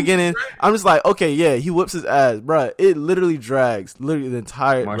fight in the beginning. I'm just like, okay, yeah, he whips his ass, bruh. It literally drags the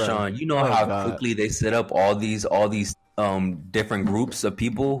entire. Marsean, you know how quickly they set up all these different groups of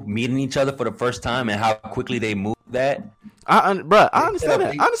people meeting each other for the first time, and how quickly they move that. I understand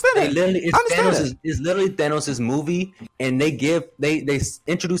that. It's literally Thanos' movie, and they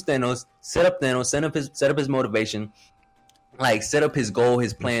introduce Thanos, set up his motivation, like set up his goal,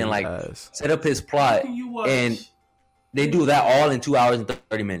 his plan, like set up his plot, and they do that all in 2 hours and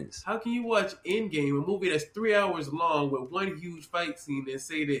 30 minutes. How can you watch Endgame, a movie that's 3 hours long with one huge fight scene, and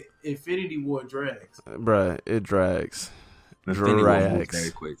say that Infinity War drags? Bruh, it drags. Infinity War moves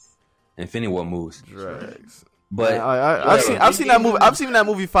very quick. Infinity War moves. Drags. But I've seen that movie. I've seen that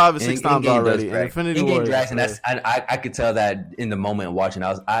movie 5 or 6 times already. And Infinity War drags, and I could tell that in the moment watching.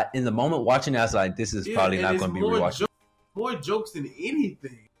 I was like, this is probably not going to be rewatchable. More jokes than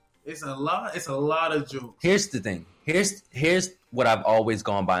anything. It's a lot. It's a lot of jokes. Here's the thing. Here's what I've always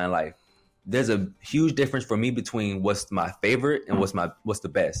gone by in life. There's a huge difference for me between what's my favorite and what's the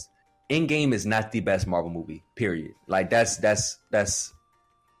best. Endgame is not the best Marvel movie. Period. Like that's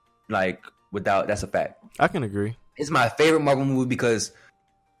like that's a fact. I can agree. It's my favorite Marvel movie because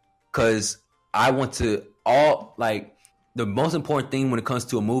I want to the most important thing when it comes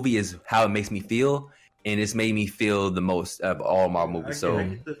to a movie is how it makes me feel, and it's made me feel the most of all Marvel movies. I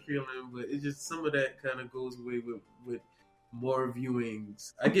get the feeling, but it's just some of that kind of goes away with more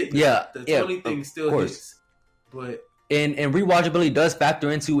viewings. I get the Tony thing still hits, but and rewatchability does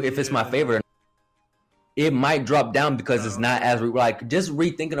factor into if it's my favorite. It might drop down because it's not as like just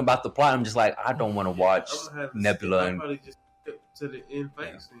rethinking about the plot. I'm just like, I don't want to watch Nebula and probably just to the end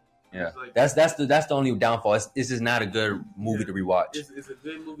fight scene. Yeah, like, that's the only downfall. This is not a good movie to rewatch. It's a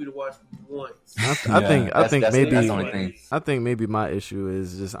good movie to watch once. I think maybe my issue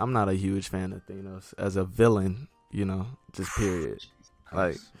is just I'm not a huge fan of Thanos as a villain. You know, just period.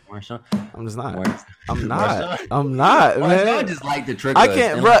 Like Marshall? I'm just not. I'm not, man. I just like the trigger. I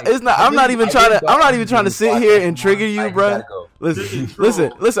can't, bro. It's not. I'm not even trying to sit here and trigger you, bro.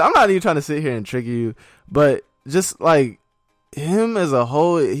 Listen. I'm not even trying to sit here and trigger you, but just like him as a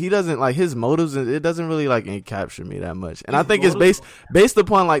whole, he doesn't like his motives. It doesn't really like capture me that much. And I think it's based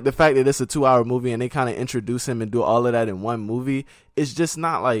upon like the fact that it's a 2-hour movie and they kind of introduce him and do all of that in one movie. It's just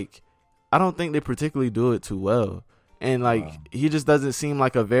not like I don't think they particularly do it too well. And like he just doesn't seem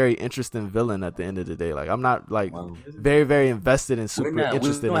like a very interesting villain at the end of the day. Like I'm not like very very invested and super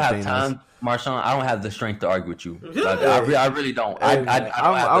interested in Thanos. Time, Marshall. I don't have the strength to argue with you. Like, I really don't.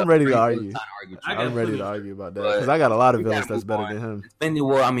 I'm ready to argue. I'm ready to argue about that because I got a lot of villains that's better than him. Infinity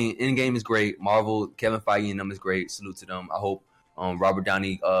War. I mean, Endgame is great. Marvel, Kevin Feige and them is great. Salute to them. I hope Robert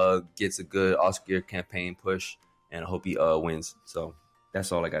Downey gets a good Oscar campaign push, and I hope he wins. So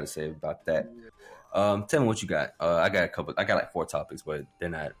that's all I got to say about that. Tell me what you got. I got a couple. I got like 4 topics, but they're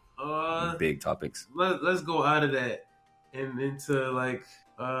not big topics. Let's go out of that and into like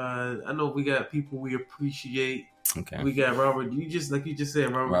I know we got people we appreciate. Okay. We got Robert. You just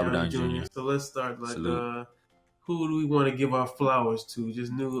said Robert Downey Jr. So let's start like who do we want to give our flowers to?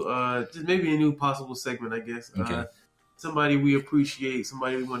 Just just maybe a new possible segment, I guess. Okay. Somebody we appreciate.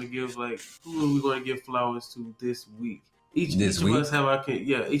 Somebody we want to give who are we going to give flowers to this week? Each one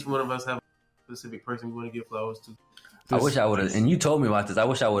of us have a specific person we want to give flowers to. I wish I would have, and you told me about this. I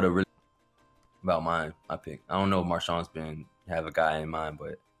wish I would have really about my pick. I don't know if Marshawn's have a guy in mind,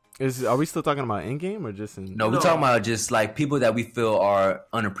 but are we still talking about Endgame or just in? No, we're talking about just like people that we feel are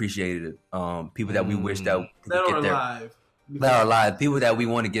unappreciated. People that we wish that are alive. People that we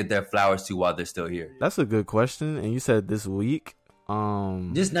want to give their flowers to while they're still here. That's a good question. And you said this week.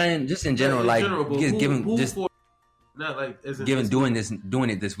 Just in general, like doing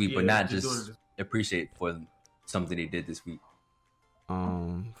it this week, but not just appreciate for something they did this week.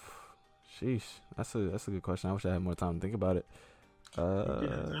 Sheesh, that's a good question. I wish I had more time to think about it.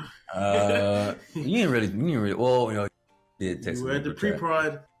 You didn't really. Well, you know, you did text me. You had the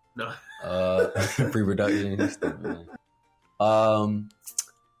pre-prod. No. Pre-production.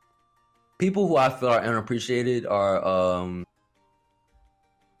 People who I feel are unappreciated are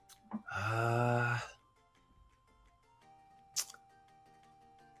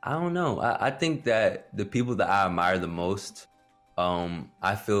I don't know. I think that the people that I admire the most,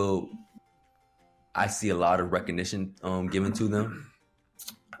 I feel I see a lot of recognition given to them.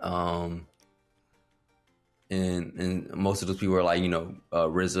 And most of those people are like, you know,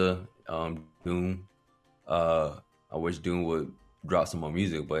 RZA, Doom. I wish Doom would drop some more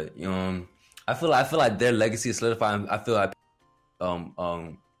music, but I feel like their legacy is solidifying. I feel like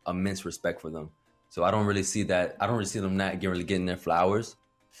immense respect for them. So I don't really see that. I don't really see them not really getting their flowers.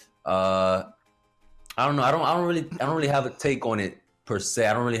 I don't know. I don't really have a take on it per se.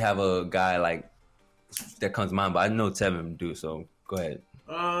 I don't really have a guy like that comes to mind, but I know Tevin do. So go ahead.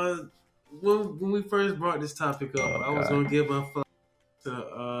 When we first brought this topic up, I was gonna give a flowers to.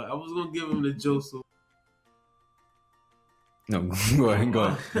 I was gonna give him to Joseph. No, go ahead.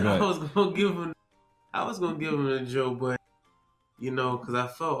 I was gonna give him to Joe, but you know, because I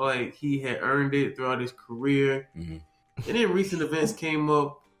felt like he had earned it throughout his career. Mm-hmm. And then recent events came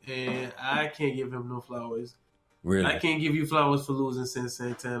up, and I can't give him no flowers. Really? I can't give you flowers for losing Sin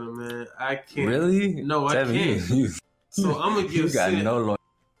Santana, man. I can't. Really? No, I Tevin, can't. So I'm gonna give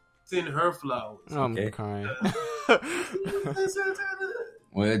Sin her flowers. I'm crying.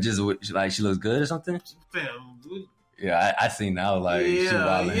 Well, just like she looks good or something. Fam, dude. Yeah, I see now. Like she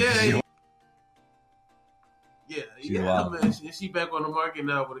wildin'. Yeah, man. She back on the market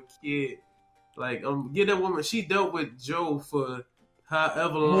now with a kid. Like, get that woman. She dealt with Joe for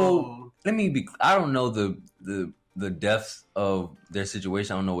however long. I don't know the depths of their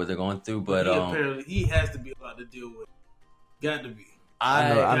situation. I don't know what they're going through, but apparently he has to be allowed to deal with it. Got to be.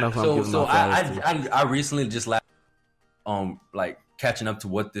 I know. I recently just like catching up to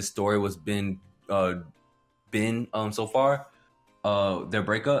what this story was been so far, their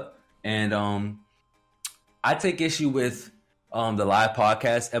breakup, and I take issue with the live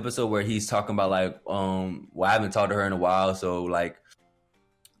podcast episode where he's talking about like well, I haven't talked to her in a while, so like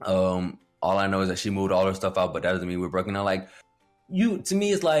all I know is that she moved all her stuff out, but that doesn't mean we're broken up. Like to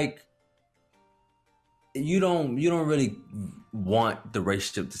me it's like you don't really want the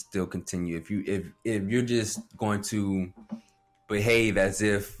relationship to still continue if you're just going to behave as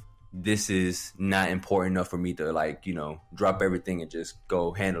if this is not important enough for me to like, you know, drop everything and just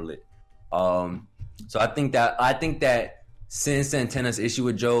go handle it. So I think that Sin Santana's issue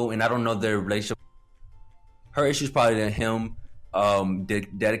with Joe, and I don't know their relationship, her issue is probably that him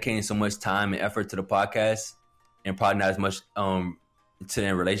dedicating so much time and effort to the podcast and probably not as much to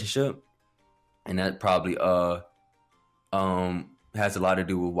their relationship, and that probably has a lot to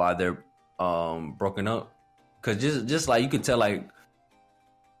do with why they're broken up. Because just like you could tell, like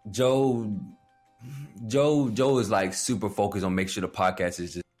Joe is like super focused on making sure the podcast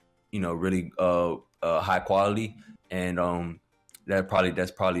is just, you know, really high quality, and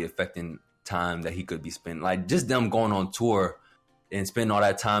that's probably affecting time that he could be spending. Like just them going on tour and spending all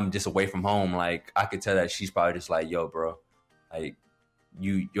that time just away from home. Like I could tell that she's probably just like, yo, bro, like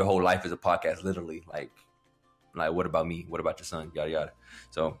your whole life is a podcast, literally. Like what about me? What about your son? Yada yada.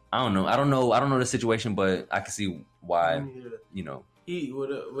 So I don't know the situation, but I can see why. You know,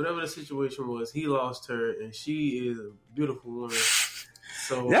 whatever the situation was, he lost her, and she is a beautiful woman.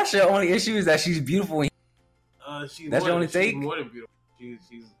 So that's your only issue, is that she's beautiful. That's your only take. She's more than beautiful.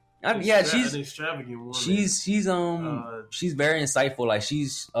 She's an extravagant woman. She's very insightful. Like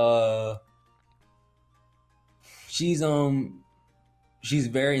she's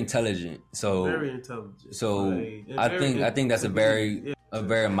very intelligent. So very intelligent. So like, I think that's a very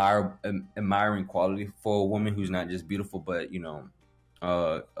admiring quality for a woman who's not just beautiful, but you know,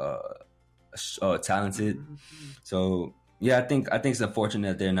 talented. So yeah, I think it's unfortunate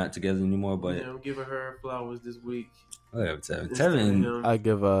that they're not together anymore. But yeah, I'm giving her flowers this week. Whatever, Tevin. I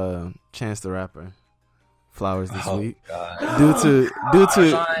give Chance the Rapper flowers this week. God. Due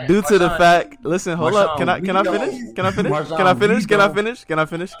to the fact. Listen, hold up. Can I finish?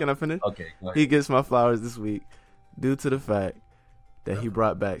 Okay. He gets my flowers this week due to the fact that he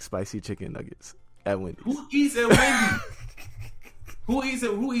brought back spicy chicken nuggets at Wendy's. Who eats at Wendy's?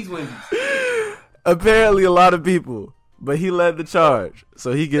 Who eats Wendy's? Apparently, a lot of people. But he led the charge,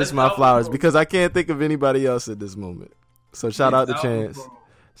 so he gets my flowers because I can't think of anybody else at this moment. So shout out to Chance.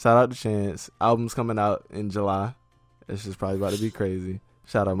 Shout out to Chance. Album's coming out in July. It's just probably about to be crazy.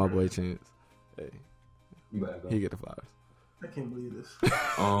 Shout out my boy Chance. Hey, he get the flowers. I can't believe this.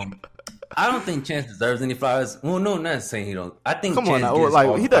 I don't think Chance deserves any flowers. Well, no, not saying he don't. I think come Chance on now.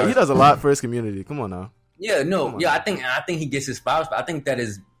 Like he does a lot for his community. Come on now. Yeah, no, yeah. I think he gets his flowers, but I think that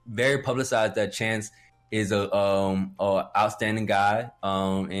is very publicized that Chance is a outstanding guy.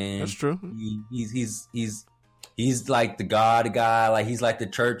 And that's true. He's like the God guy. Like he's like the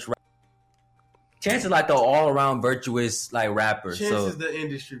church. Chance is like the all around virtuous like rapper. Chance is the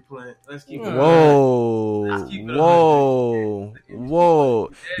industry plant. Let's keep it. Whoa.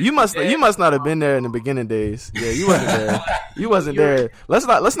 You must not have been there in the beginning days. Yeah, you wasn't there. You wasn't there.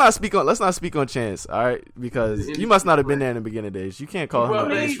 Let's not speak on Chance. All right, because you must not have been there in the beginning days. You can't call him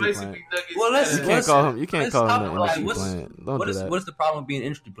the industry plant. Well, you can't call him the industry plant. Don't do that. What's the problem with being an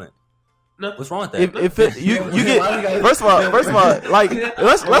industry plant? Nothing. What's wrong with that? If you get first of all, like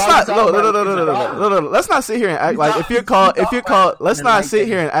let's not no. Let's not sit here and act like if you're called let's not sit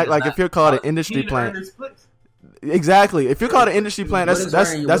here and act like if you're called an industry plant. Exactly. If you're called an industry plant,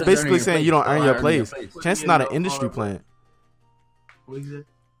 that's basically saying you don't earn your place. Chance is not an industry plant.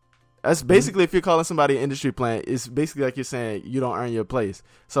 That's basically if you're calling somebody an industry plant, it's basically like you're saying you don't earn your place.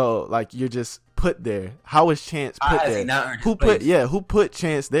 So like you're just put there. How is Chance put there? Who put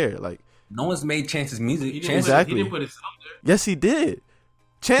Chance there? Like no one's made Chance's music. Exactly. He didn't put himself there. Yes, he did.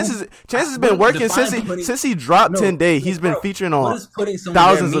 Chance has been working since he dropped 10 Day. He's been featuring on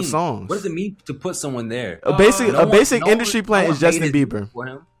thousands of songs. What does it mean to put someone there? A basic industry plant is Justin Bieber. For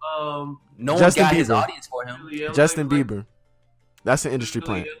him. No one got his audience for him. Justin Bieber. That's an industry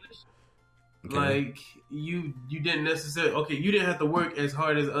plant. Okay. Like you didn't necessarily. Okay, you didn't have to work as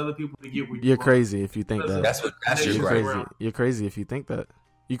hard as other people to get where you're crazy if you think that. That's you're crazy. You're crazy if you think that.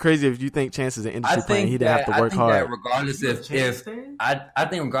 You're crazy if you think Chance is an industry plant. He didn't have to work hard. Regardless I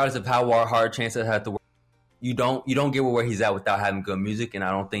think regardless of how hard Chance had to work, you don't get where he's at without having good music, and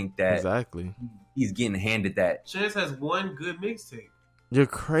I don't think that exactly he's getting handed that. Chance has one good mixtape. You're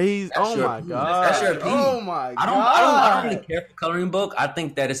crazy. Oh my god. That's your opinion. Oh my god. I don't really care for Coloring Book. I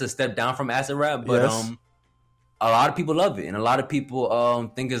think that it's a step down from acid rap, but a lot of people love it, and a lot of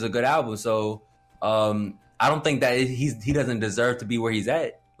people think it's a good album. So I don't think that he doesn't deserve to be where he's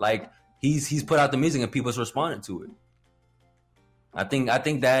at. Like he's put out the music and people's responded to it. I think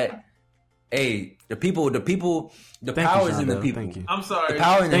that the power is in the people. Thank you. I'm sorry. The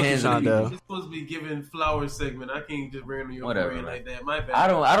power in the hands of the people. You're supposed to be giving flowers segment. I can't just randomly your brain like that. My bad.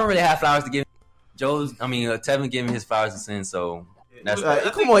 I don't really have flowers to give. Tevin gave me his flowers to send, so that's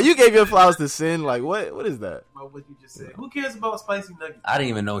come on, you gave your flowers to Sin. Like what is that? What you just said. Who cares about spicy nuggets? I didn't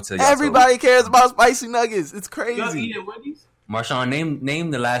even know until y'all everybody cares about spicy nuggets. It's crazy. Y'all eat at Wendy's? Marsean,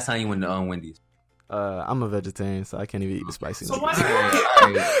 name the last time you went to Wendy's. I'm a vegetarian, so I can't even eat the spicy nuggets. Why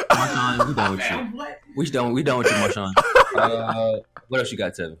Marsean, we done with you. We done with you, Marsean. What else you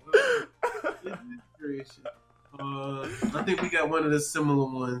got, Tevin? I think we got one of the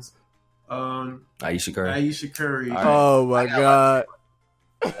similar ones. Ayesha Curry. Ayesha Curry. Right. Oh my god.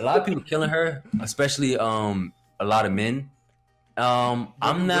 A lot of people killing her, especially a lot of men. I'm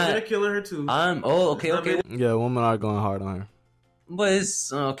not. They're killing her too. Okay. Yeah, women are going hard on her. But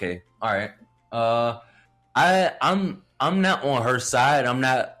it's okay. All right. I'm not on her side. I'm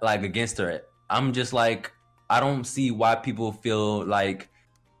not like against her. I'm just like I don't see why people feel like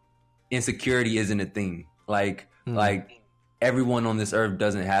insecurity isn't a thing. Like everyone on this earth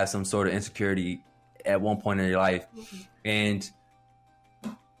doesn't have some sort of insecurity at one point in their life, and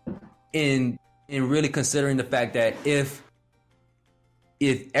in really considering the fact that if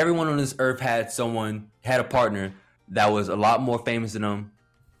everyone on this earth had a partner that was a lot more famous than them,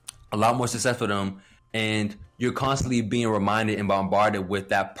 a lot more successful than them, and you're constantly being reminded and bombarded with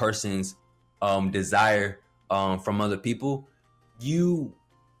that person's desire from other people, you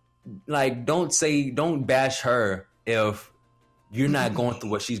don't bash her if you're not going through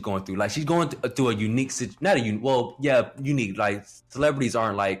what she's going through. Like she's going through a unique unique. Like celebrities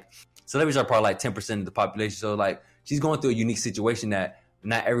are probably like 10% of the population. So like she's going through a unique situation that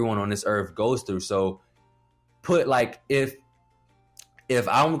not everyone on this earth goes through. So if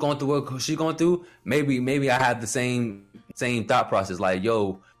I'm going through what she's going through, maybe I have the same thought process. Like,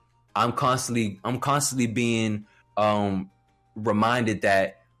 yo, I'm constantly being reminded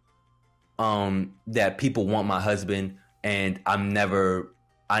that that people want my husband, and I'm never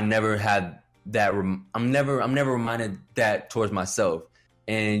had that. I'm never reminded that towards myself,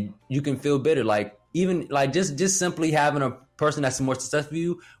 and you can feel bitter. Like even like just simply having a person that's more successful than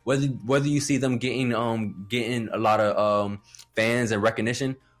you, whether you see them getting a lot of fans and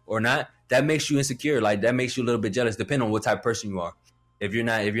recognition or not, that makes you insecure. Like that makes you a little bit jealous, depending on what type of person you are. If you're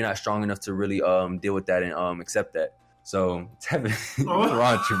not strong enough to really deal with that and accept that. So Tevin, what's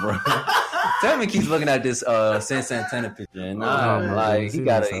wrong with you, bro? Tevin keeps looking at this San Santana picture, and he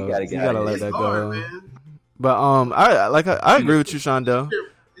gotta let that go. But I agree with you, Shondell.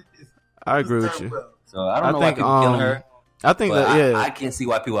 I agree with you. So I don't know why people killing her. I think I can't see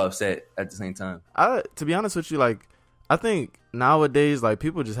why people are upset at the same time. To be honest with you, like I think nowadays, like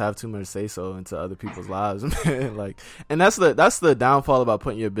people just have too much say so into other people's lives, man. Like, and that's the downfall about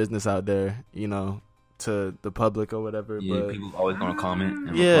putting your business out there, you know, to the public or whatever. Yeah, but people always gonna comment.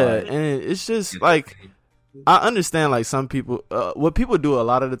 And and it's just like I understand, like some people, what people do a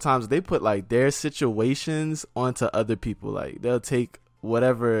lot of the times, they put like their situations onto other people. Like they'll take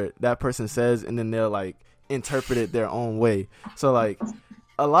whatever that person says and then they'll like interpret it their own way. So like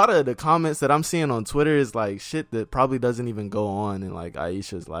a lot of the comments that I'm seeing on Twitter is like shit that probably doesn't even go on in like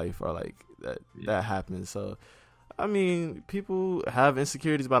Ayesha's life or like that happens. So I mean, people have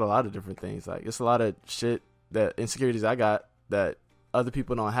insecurities about a lot of different things. Like it's a lot of shit that insecurities I got that other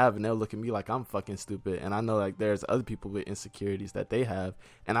people don't have, and they'll look at me like I'm fucking stupid. And I know like there's other people with insecurities that they have,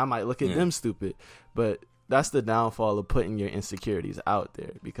 and I might look at them stupid. But that's the downfall of putting your insecurities out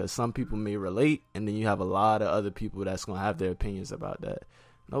there, because some people may relate, and then you have a lot of other people that's gonna have their opinions about that.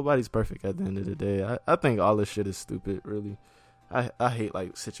 Nobody's perfect at the end of the day. I think all this shit is stupid, really. I hate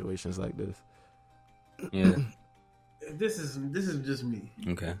like situations like this. Yeah. this is just me.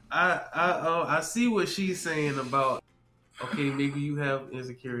 Okay. I see what she's saying about. Okay, maybe you have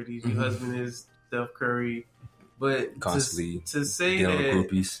insecurities. Your husband is Steph Curry, but Constantly to say dealing that,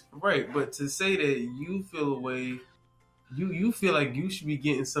 with groupies. right? But to say that you feel a way, you feel like you should be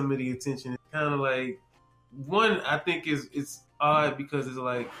getting some of the attention. It's kind of like one. I think it's odd because it's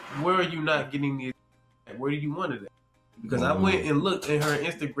like, where are you not getting the attention? Where do you want it at? Because I went and looked at her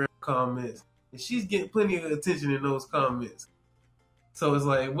Instagram comments, and she's getting plenty of attention in those comments. So it's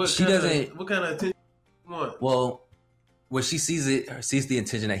like, what kind of attention do you want? Well, when she sees the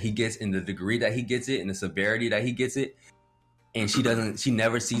attention that he gets and the degree that he gets it and the severity that he gets it, and she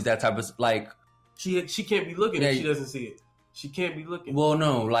never sees that type of like. She can't be looking if she doesn't see it. She can't be looking. Well,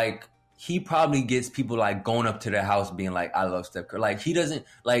 no, like he probably gets people like going up to their house being like, "I love Steph Curry." Like he doesn't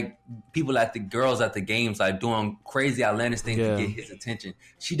like people at the girls at the games like doing crazy outlandish things to get his attention.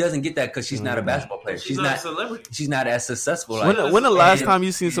 She doesn't get that because she's not a basketball player. She's not a celebrity. She's not as successful. When the last time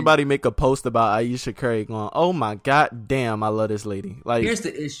you seen somebody make a post about Ayesha Curry going, "Oh my god, damn, I love this lady"? Like, here's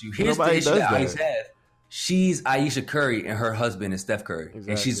the issue. Here's the issue that Ayesha has. She's Ayesha Curry and her husband is Steph Curry,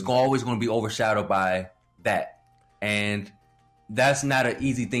 and she's always going to be overshadowed by that, and that's not an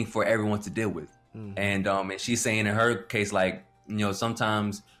easy thing for everyone to deal with. And she's saying in her case, like, you know,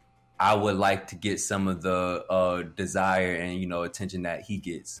 sometimes I would like to get some of the desire and, you know, attention that he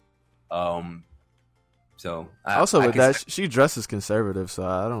gets. So she dresses conservative, so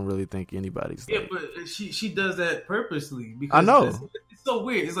I don't really think anybody's. Yeah, but she does that purposely because I know it's so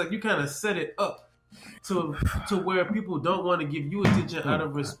weird. It's like you kind of set it up to where people don't want to give you attention out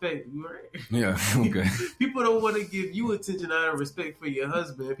of respect. Right? Yeah, okay. People don't want to give you attention out of respect for your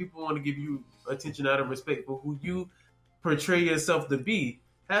husband. People want to give you attention out of respect for who you portray yourself to be.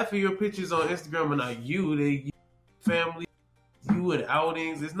 Half of your pictures on Instagram are not you. They family, you and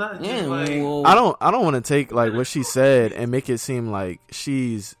outings. It's not just like I don't want to take like what she said and make it seem like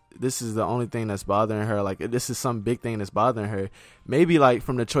this is the only thing that's bothering her. Like this is some big thing that's bothering her. Maybe like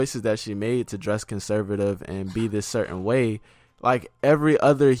from the choices that she made to dress conservative and be this certain way, like every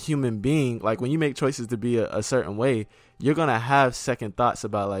other human being, like when you make choices to be a certain way, you're going to have second thoughts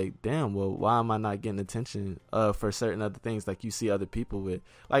about like, damn, well, why am I not getting attention for certain other things like you see other people with?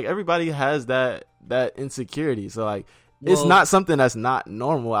 Like everybody has that insecurity. So like, it's not something that's not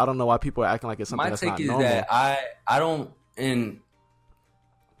normal. I don't know why people are acting like it's something that's not normal. My take is that I don't, and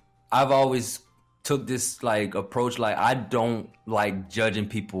I've always took this like approach. Like I don't like judging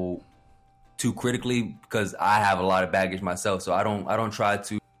people too critically because I have a lot of baggage myself. So I don't try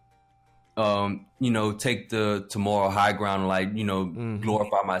to, you know, take the moral high ground and like, you know,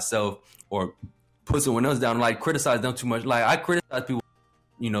 glorify myself or put someone else down and like criticize them too much. Like I criticize people,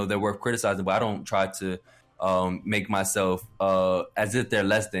 you know, they're worth criticizing, but I don't try to make myself as if they're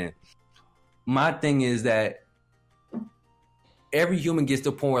less than. My thing is that every human gets to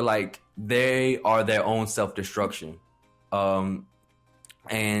a point where like they are their own self-destruction. And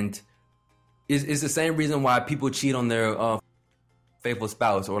it's the same reason why people cheat on their faithful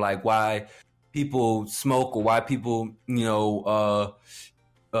spouse, or like why people smoke, or why people, you know,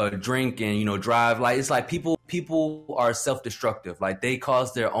 drink and, you know, drive. Like it's like people are self-destructive. Like they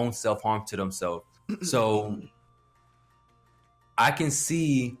cause their own self-harm to themselves. So I can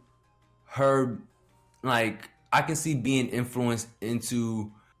see her, like I can see being influenced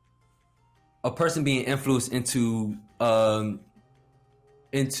into a person being influenced into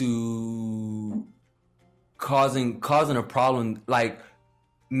causing a problem, like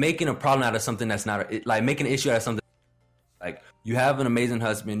making a problem out of something that's not like making an issue out of something. Like you have an amazing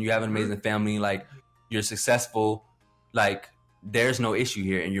husband, you have an amazing family, like you're successful, like there's no issue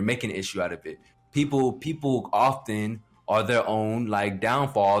here, and you're making an issue out of it. People often are their own like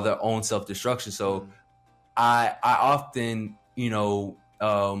downfall, their own self-destruction. So I often, you know,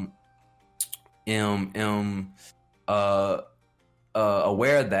 am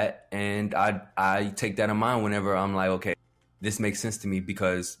aware of that, and I take that in mind whenever I'm like, okay, this makes sense to me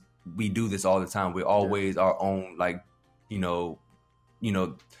because we do this all the time. We're always our own, like, you know,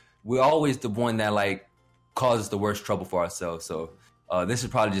 we're always the one that like causes the worst trouble for ourselves. So this is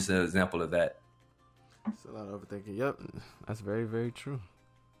probably just an example of that. It's a lot of overthinking. Yep, that's very, very true.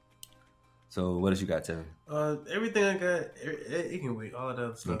 So what else you got, Tevin? Everything I got, it can wait. All of that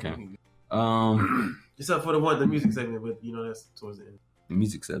other stuff. Okay. Except for the music segment, but you know that's towards the end. The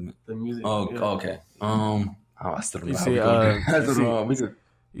music segment. The music. Oh, yeah. Okay. I still don't know.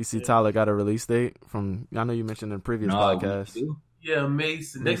 You see, Tyler got a release date from. I know you mentioned in the previous podcast. Yeah, May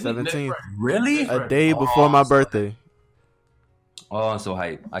 17th. Really? A day before my birthday. Oh, I'm so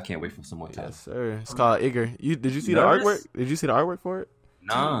hyped! I can't wait for some more time. Yes, sir. It's called Igor. Did you see the artwork? Did you see the artwork for it?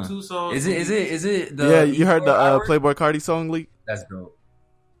 Nah. Two songs. Is it the Yeah, you heard the Playboy Cardi song leak? That's dope.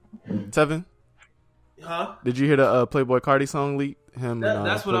 Tevin? Huh? Did you hear the Playboy Cardi song leak?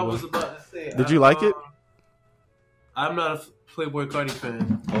 That's what I was about to say. Did you like it? I'm not a Playboy Cardi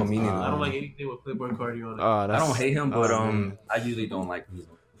fan. Oh, me neither. I don't like anything with Playboy Cardi on it. I don't hate him, but I usually don't like him.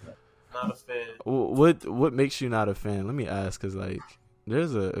 Not a fan. What makes you not a fan? Let me ask, because like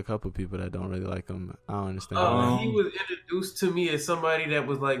there's a couple people that don't really like him. I don't understand. He was introduced to me as somebody that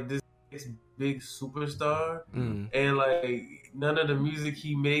was like this big superstar, and like none of the music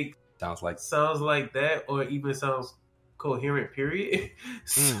he makes sounds like that, or even sounds coherent. Period.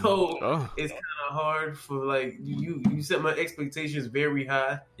 So it's kind of hard for like you set my expectations very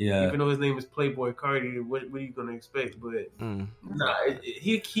high. Yeah. Even though his name is Playboy Cardi, what are you gonna expect? But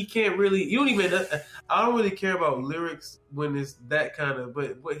he can't really. You don't even. I don't really care about lyrics when it's that kind of.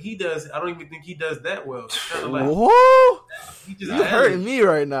 But what he does, I don't even think he does that well. It's kind of like whoa. You're hurting me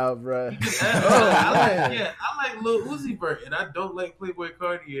right now, bro. I like Lil Uzi Vert, and I don't like Playboy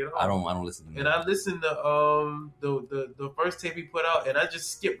Cardi at all. I don't listen to him. And I listened to the first tape he put out, and I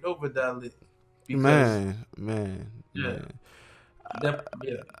just skipped over Dalit. Man. Yeah.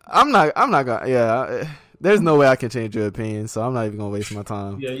 I'm not gonna. Yeah, there's no way I can change your opinion, so I'm not even gonna waste my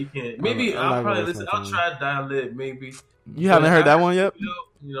time. Yeah, you can't. Maybe I'll probably listen. I'll try Dalit. Maybe you haven't heard that one yet.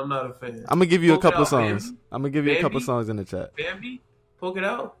 I'm not a fan. I'm gonna give you a couple songs. Bambi? I'm gonna give you a couple songs in the chat. Bambi, poke it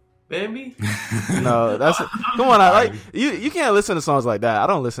out. Bambi. No, that's come on. I like you can't listen to songs like that. I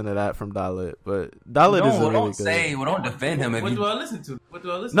don't listen to that from Dalit, but Dalit is really good. Don't defend him. What do I listen to?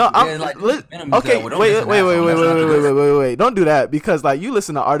 No, okay. Wait. Don't do that, because like you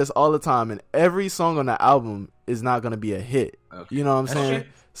listen to artists all the time, and every song on the album is not gonna be a hit. Okay. You know what I'm saying? Okay.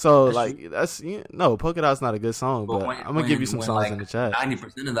 So Poke It Out's not a good song, but I'm gonna give you some songs in the chat.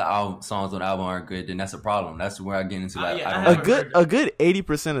 90% of the songs on the album aren't good, then that's a problem. That's where I get into like a good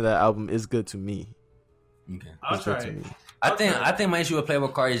 80% of that album is good to me. Okay, I'll try it. I think my issue with Playboy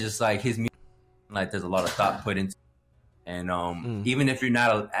Cardi is just like his music. Like there's a lot of thought put into. And even if you're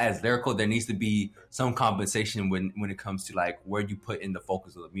not as lyrical, there needs to be some compensation when it comes to like where you put in the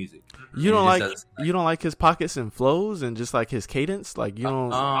focus of the music. You don't like his pockets and flows and just like his cadence. Like you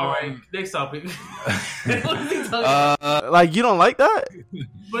don't. All right, next topic. Like you don't like that.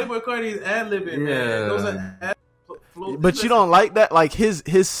 Playboy Cardi is ad-libbing, man. Those are but you don't like that. Like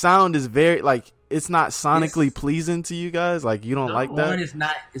his sound is very like. It's not sonically pleasing to you guys. Like you don't like that.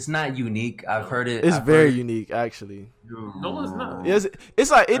 It's not unique. I've heard it. It's very unique, actually. No, it's not.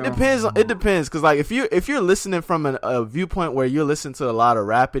 It's like it depends. It depends, because like if you're listening from a viewpoint where you're listening to a lot of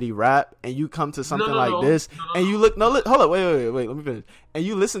rapidy rap, and you come to something like this, and you look hold up, wait, let me finish. And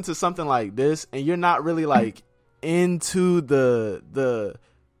you listen to something like this, and you're not really like into the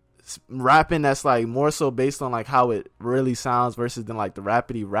rapping that's like more so based on like how it really sounds versus than like the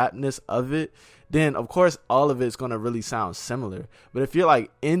rapidy rapness of it, then of course all of it's gonna really sound similar. But if you're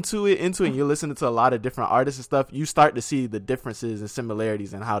like into it and you're listening to a lot of different artists and stuff, you start to see the differences and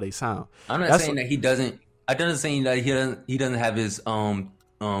similarities in how they sound. I'm not saying that he doesn't. I don't saying that he doesn't have his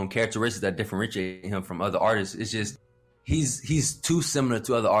characteristics that differentiate him from other artists. It's just he's too similar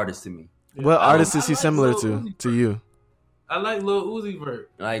to other artists to me. What artist is he similar to you? I like Lil Uzi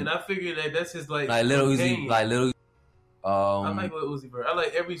Vert, and I figured that's his like Lil Uzi, I like Lil Uzi Vert. I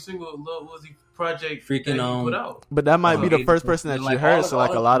like every single Lil Uzi project that he put out. But that might be the first person that you heard, so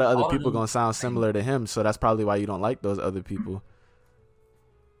like a lot of other people gonna sound similar to him. So that's probably why you don't like those other people.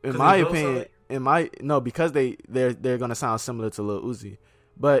 In my opinion, because they're gonna sound similar to Lil Uzi.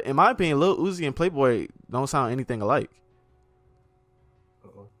 But in my opinion, Lil Uzi and Playboy don't sound anything alike.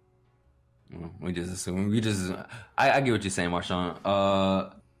 We just assume. I get what you're saying, Marsean.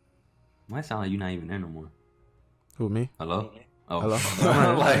 Might sound like you're not even there no more. Who, me? Hello? Oh. Hello?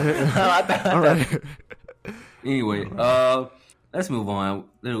 All right. Anyway, let's move on.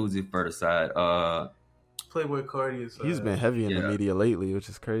 Little Uzi further aside. Playboy Cardi is... He's been heavy in the media lately, which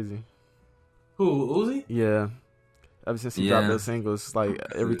is crazy. Who, Uzi? Yeah. Ever since he dropped those singles, like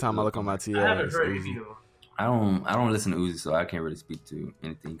every time I look on my TV, I haven't heard any of them. I don't listen to Uzi, so I can't really speak to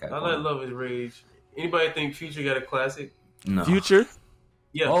anything. I like Love Is Rage. Anybody think Future got a classic? No. Future?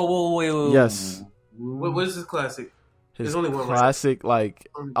 Yeah. Oh, wait. Yes. What is his classic? His only one classic, like,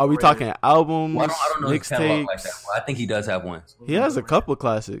 are we talking albums, I don't know mixtapes? Like that. I think he does have one. He has a couple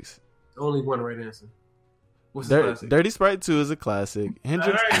classics. Only one right answer. What's his classic? Dirty Sprite 2 is a classic.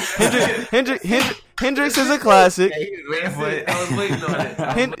 Hendrix is a classic. I was waiting on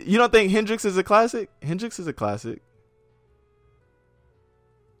it. You don't think Hendrix is a classic? Hendrix is a classic.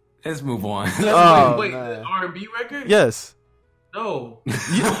 Let's move on. Wait, the R&B record? Yes. No.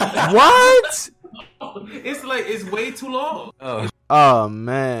 What? It's like, it's way too long. All Oh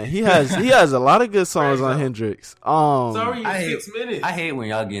man, he has a lot of good songs on Hendrix. Sorry, it's 6 minutes. I hate when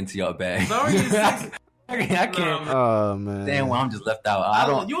y'all get into y'all bag. Sorry, it's 6. I can't. Oh man, damn, well, I'm just left out. I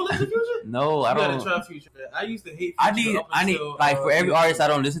don't. You don't listen to Future? No, I don't. You gotta try Future, man. I used to hate I Future. need like for every artist I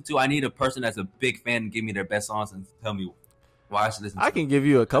don't listen to, I need a person that's a big fan to give me their best songs and tell me why I should listen. I can give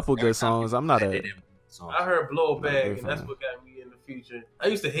you a couple good songs. I'm not a. I heard Blow a Bag, and that's what got me in the Future. I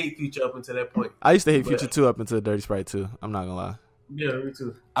used to hate Future up until that point. I used to hate Future too up until Dirty Sprite 2. I'm not gonna lie. Yeah, me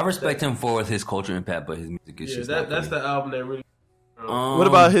too. I respect him for his culture impact, but his music is just that's the album that really. What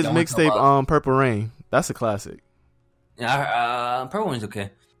about his mixtape, Purple Rain? That's a classic. Yeah, Purple Rain's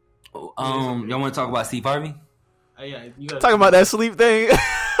okay. Y'all want to talk about Steve Harvey? Yeah, talking about that sleep thing.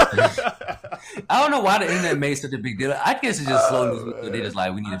 I don't know why the internet made such a big deal. I guess it's just slow news. They just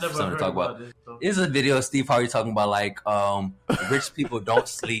like we need something to talk about. It's a video of Steve Harvey talking about like rich people don't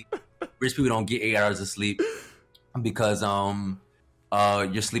sleep. Rich people don't get 8 hours of sleep because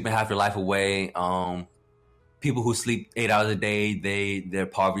you're sleeping half your life away. People who sleep 8 hours a day, their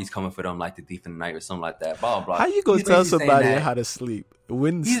poverty's coming for them like the thief in the night or something like that. Blah blah. How you gonna tell somebody how to sleep?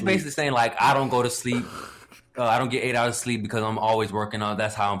 He's basically saying like I don't go to sleep. I don't get 8 hours of sleep because I'm always working on.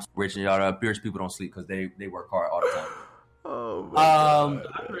 That's how I'm rich. And y'all, rich people don't sleep because they work hard all the time. Oh my God.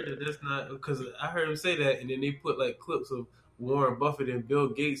 I heard that that's not because I heard him say that, and then they put like clips of Warren Buffett and Bill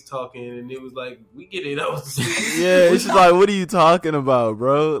Gates talking, and it was like, we get 8 hours of sleep. Yeah, it's just like, what are you talking about,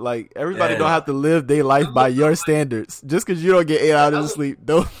 bro? Like, everybody don't have to live their life by your standards. Just because you don't get 8 hours of sleep,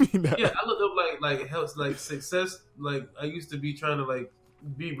 don't mean that. Yeah, I looked up like health, like success. Like I used to be trying to like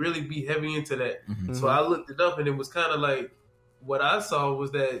be heavy into that. Mm-hmm. So I looked it up, and it was kind of like what I saw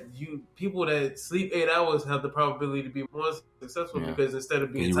was that people that sleep 8 hours have the probability to be more successful because instead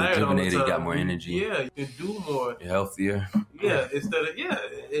of being tired all the time, you got more energy. Yeah, you can do more. You're healthier. Yeah, it's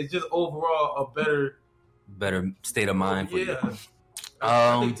just overall a better state of mind for you.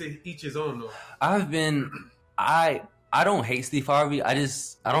 I think to each his own though. I don't hate Steve Harvey. I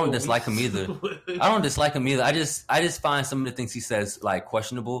don't dislike him either. I don't dislike him either. I just find some of the things he says like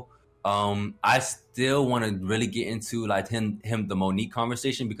questionable. I still want to really get into like him the Monique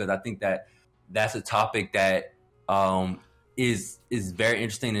conversation because I think that's a topic that is very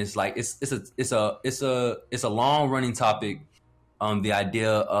interesting. It's like it's a long running topic. The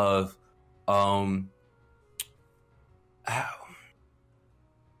idea of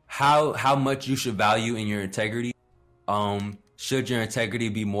how much you should value in your integrity. Should your integrity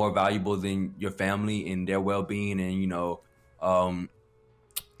be more valuable than your family and their well-being and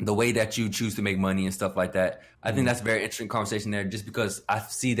the way that you choose to make money and stuff like that? I think that's a very interesting conversation there just because I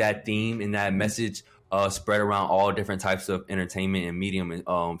see that theme and that message spread around all different types of entertainment and medium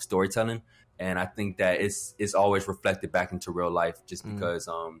and storytelling. And I think that it's always reflected back into real life just because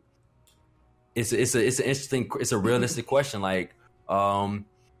it's an interesting, it's a realistic question. Like, how,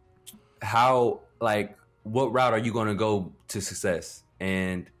 like, what route are you going to go to success?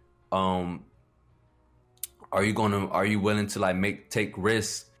 And are you willing to like take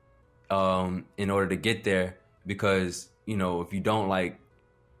risks in order to get there? Because if you don't, like,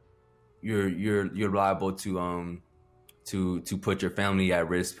 you're liable to put your family at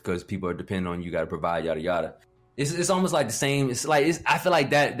risk because people are depending on you. Got to provide yada yada. It's almost like the same. It's like I feel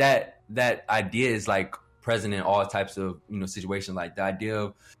like that idea is like present in all types of situations. Like the idea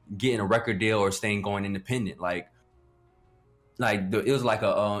of getting a record deal or going independent. Like it was like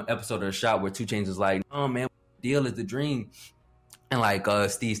a episode of The Shop where 2 Chainz was like, "Oh man, deal is the dream," and like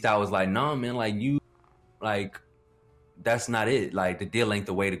Steve Stoute was like, "No man, like you, like that's not it. Like the deal ain't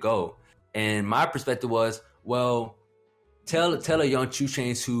the way to go." And my perspective was, well, tell a young 2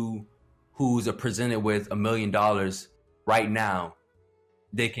 Chainz who's presented with $1 million right now.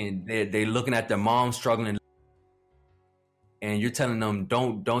 They're looking at their mom struggling, and you're telling them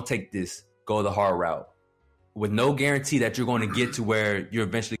don't take this, go the hard route, with no guarantee that you're going to get to where you're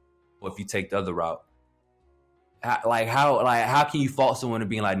eventually if you take the other route. How can you fault someone to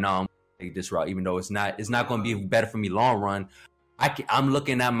being like, no, I'm gonna take this route, even though it's not going to be better for me long run. I'm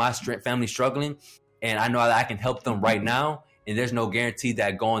looking at my family struggling, and I know that I can help them right now, and there's no guarantee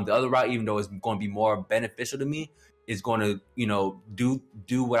that going the other route, even though it's going to be more beneficial to me, is going to do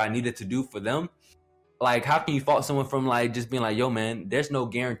what I needed to do for them. Like, how can you fault someone from like just being like, yo man, there's no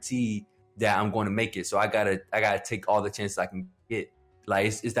guarantee that I'm going to make it, so I gotta take all the chances I can get. Like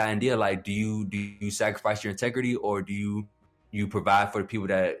it's that idea, like do you sacrifice your integrity, or do you provide for the people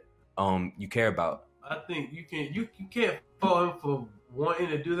that you care about? I think you can't fault him for wanting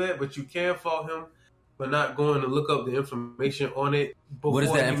to do that, but you can fault him but not going to look up the information on it. What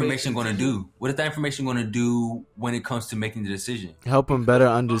is that information going to do? What is that information going to do when it comes to making the decision? Help him better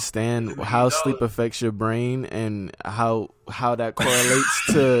understand how sleep affects your brain and how that correlates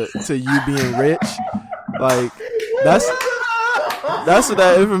to you being rich. Like that's what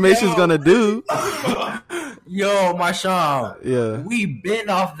that information is gonna do. Yo, Marsean. Yeah, we been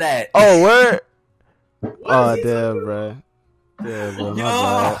off that. Oh, where? Oh, damn, bro. Yeah, bro.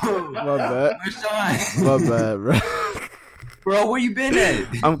 My bad. My bad, bro. Bro, where you been at?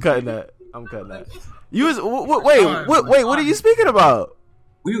 I'm cutting that. You was wait. What are you speaking about?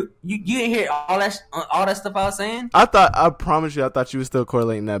 You didn't hear all that stuff I was saying? I promise you, I thought you were still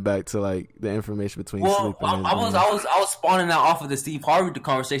correlating that back to like the information between sleep and I was spawning out off of the Steve Harvey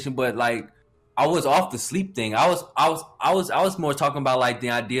conversation, but like I was off the sleep thing. I was more talking about like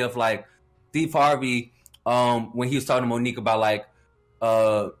the idea of like Steve Harvey when he was talking to Monique about like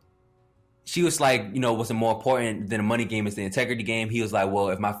she was like, you know, what's more important than the money game is the integrity game. He was like,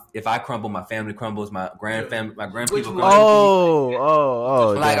 well, if I crumble, my family crumbles, my grandpeople crumble.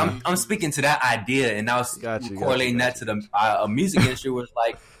 Oh, like I'm speaking to that idea, and I was correlating that to the music industry, where it's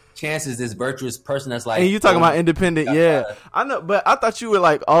like chances this virtuous person that's like, and you talking about independent, yeah, I know, but I thought you were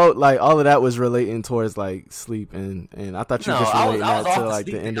like all of that was relating towards like sleep, and I thought you were just relating that to like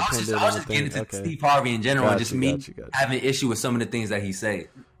the independent. I was just getting into Steve Harvey in general, and just me having an issue with some of the things that he say.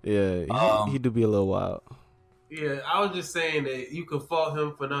 Yeah, he do be a little wild. Yeah, I was just saying that you could fault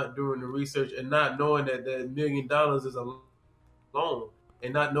him for not doing the research and not knowing that $1 million is a loan,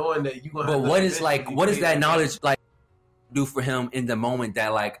 and not knowing that you're gonna. But what is that knowledge like do for him in the moment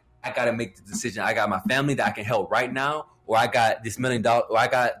that like I gotta make the decision? I got my family that I can help right now, or I got this $1 million, or I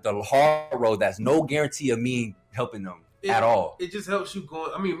got the hard road that's no guarantee of me helping them at all. It just helps you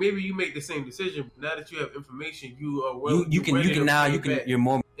go. I mean, maybe you make the same decision. Now that you have information, you are you're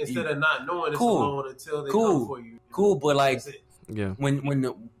more. Instead of not knowing it's a loan until they come for you. Cool, but like, yeah,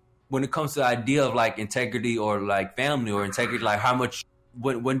 when it comes to the idea of like integrity or like family or integrity, like how much,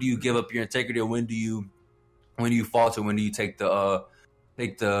 when do you give up your integrity, or when do you falter? When do you take the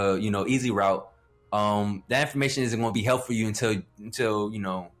easy route? That information isn't going to be helpful for you until you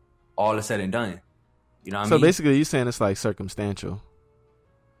know all is said and done. You know what I mean? So basically, you're saying it's like circumstantial.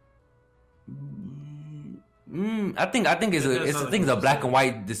 I think it's a black and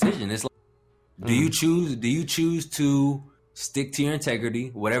white decision. It's like, do you choose to stick to your integrity,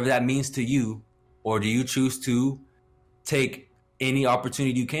 whatever that means to you, or do you choose to take any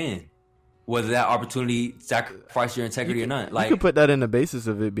opportunity you can, whether that opportunity sacrifice your integrity or not? Like, you could put that in the basis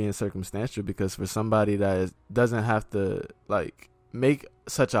of it being circumstantial, because for somebody that doesn't have to like make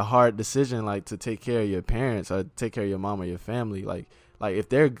such a hard decision, like to take care of your parents or take care of your mom or your family, like if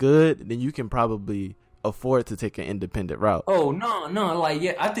they're good, then you can probably afford to take an independent route. Oh no, like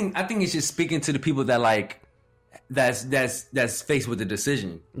yeah, I think it's just speaking to the people that like that's faced with the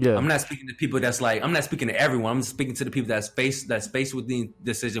decision. Yeah, I'm not speaking to people that's like, I'm not speaking to everyone. I'm speaking to the people that's faced with the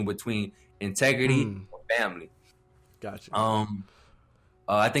decision between integrity or family. Gotcha.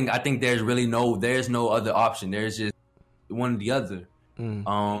 I think there's no other option. There's just one or the other. And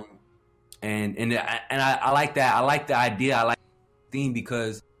I like that. I like the idea. I like the theme,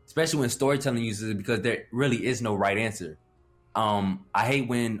 because especially when storytelling uses it, because there really is no right answer. I hate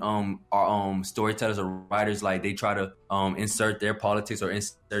when our storytellers or writers, like, they try to insert their politics or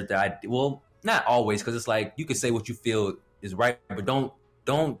insert their idea. Well, not always, because it's like you can say what you feel is right, but don't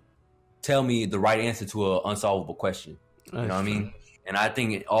tell me the right answer to an unsolvable question. You know what I mean? And I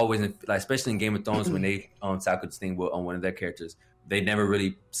think it always, like, especially in Game of Thrones, when they tackled this thing on one of their characters, they never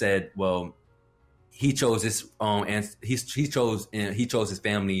really said, well, he chose this, and he chose his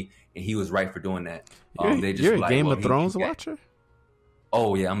family, and he was right for doing that. You're a Game of Thrones watcher?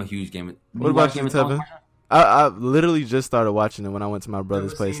 Oh yeah, I'm a huge Game of. What about you, Tevin? I literally just started watching it when I went to my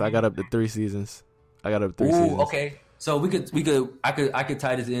brother's place. I got up to 3 seasons. Okay. So I could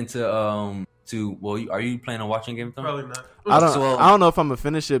tie this into are you planning on watching Game of Thrones? Probably not. I don't know if I'm gonna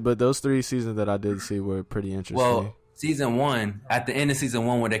finish it, but those 3 seasons that I did see were pretty interesting. Well, season 1, at the end of season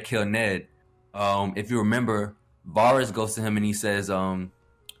 1, when they kill Ned, if you remember, Varys goes to him and he says, I'm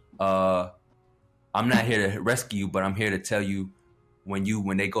not here to rescue you, but I'm here to tell you, when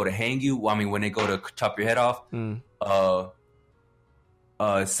they go to hang you, when they go to chop your head off,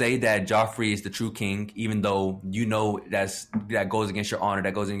 say that Joffrey is the true king, even though you know that goes against your honor,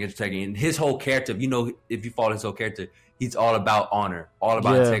 that goes against your integrity. And his whole character, if you follow his whole character, he's all about honor, all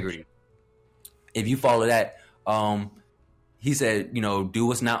about integrity. If you follow that, he said, do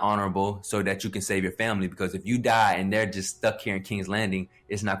what's not honorable so that you can save your family, because if you die and they're just stuck here in King's Landing,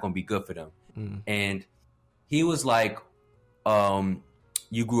 it's not going to be good for them. And he was like,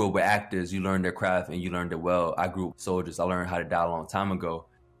 you grew up with actors, you learned their craft and you learned it well. I grew up with soldiers. I learned how to die a long time ago.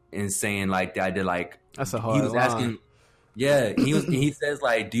 And saying like that, I did like That's a hard he was line. asking. Yeah, he says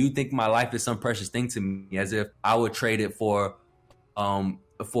like, do you think my life is some precious thing to me? As if I would trade it for some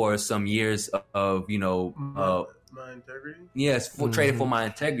years of my integrity. Yes, trade it for my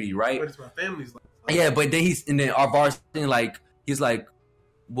integrity, right? But it's my family's life. Yeah, but then Arvar's saying like, he's like,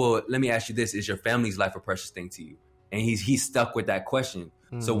 well, let me ask you this: is your family's life a precious thing to you? And he's stuck with that question.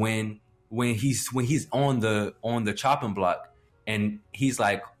 So when he's on the chopping block, and he's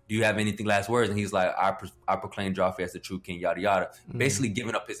like, do you have anything last words? And he's like, I proclaim Joffrey as the true king, yada yada. Basically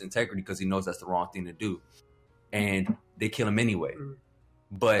giving up his integrity because he knows that's the wrong thing to do, and they kill him anyway.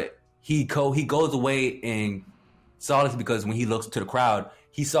 But he goes away and solace because when he looks to the crowd,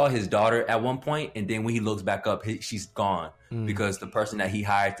 he saw his daughter at one point, and then when he looks back up, she's gone because the person that he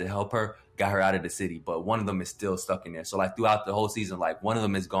hired to help her got her out of the city. But one of them is still stuck in there. So like throughout the whole season, like one of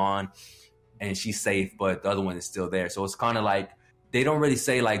them is gone and she's safe, but the other one is still there. So it's kind of like they don't really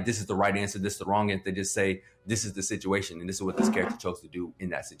say like this is the right answer, this is the wrong answer. They just say this is the situation and this is what this character chose to do in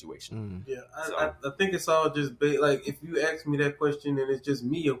that situation. Yeah, I think it's all just like if you ask me that question and it's just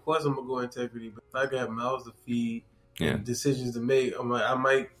me, of course I'm gonna go integrity. But if I got mouths to feed, and decisions to make, I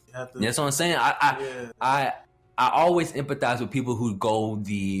might have to. That's what I'm saying. I always empathize with people who go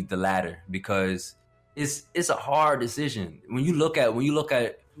the latter because it's a hard decision. When you look at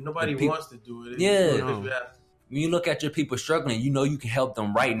nobody wants to do it. When you look at your people struggling, you know you can help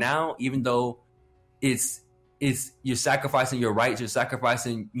them right now, even though it's you're sacrificing your rights, you're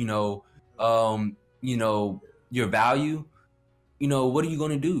sacrificing your value. What are you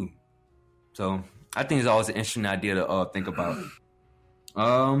going to do? So I think it's always an interesting idea to think about.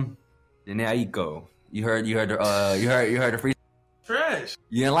 Jhene Aiko, you heard the free trash.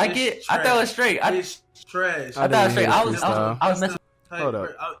 You didn't like it? I thought it was straight. It's trash. I thought it was straight. I was messing. Hold up.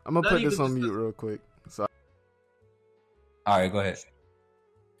 I'm gonna put this on mute real quick. So. All right, go ahead.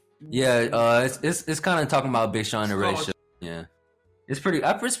 Yeah, it's kind of talking about Big Sean and the relationship. Yeah, it's pretty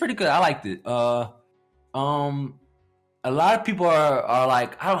good. I liked it. A lot of people are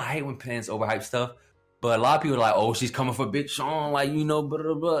like, I don't hate when fans overhype stuff, but a lot of people are like, oh, she's coming for Big Sean, like blah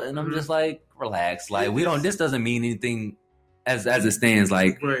blah blah, and I'm just like, relax, like this doesn't mean anything as it stands.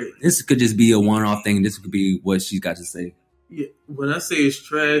 Like this could just be a one-off thing. This could be what she's got to say. Yeah, when I say it's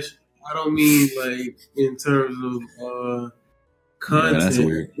trash, I don't mean like in terms of content. Yeah, that's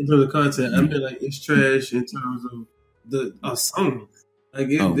weird. In terms of content, I mean like it's trash in terms of a song. Like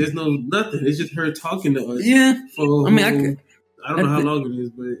there's nothing. It's just her talking to us. Yeah, I don't know how long it is,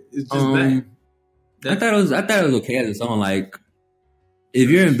 but it's just that. I thought it was okay as a song. Like if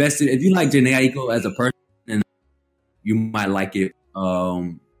you're invested, if you like Jhene Aiko as a person, and you might like it.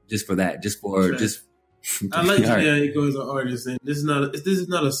 Just for that, I like Jhene Aiko as an artist, and this is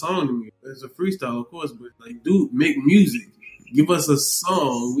not a song to me. It's a freestyle, of course, but like, dude, make music. Give us a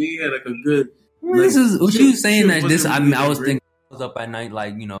song. We had like a good. This is what you saying that this. I mean, I was thinking. I was up at night,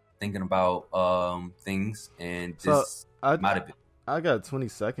 like thinking about things, and just out of it. I got 20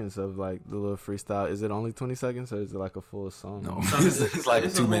 seconds of like the little freestyle. Is it only 20 seconds, or is it like a full song? No, it's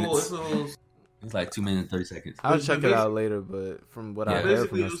like 2 minutes. It's like 2 minutes 30 seconds. I'll check it out later, but from what I heard,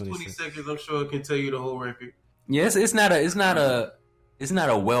 from those 20 seconds, I'm sure it can tell you the whole record. Yeah, it's not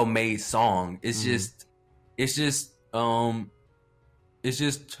a well-made song. It's just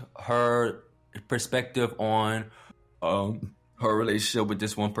her perspective on her relationship with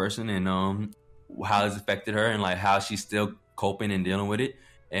this one person and how it's affected her and like how she's still coping and dealing with it.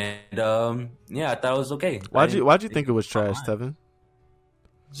 And I thought it was okay. Why'd you think it was trash, Tevin?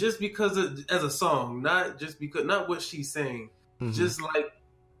 Just because as a song, not what she's saying. Just like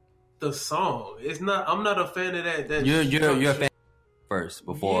the song. It's not. I'm not a fan of that. You're a fan first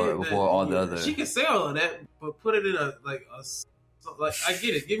before all the other. She can say all of that, but put it in a I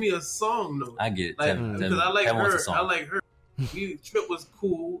get it. Give me a song though. I get it. Because I like her. I like her. Trip was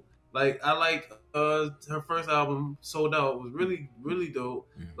cool. Like I like her first album, Sold Out, was really really dope.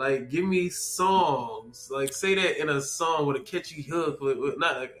 Like give me songs. Like say that in a song with a catchy hook, with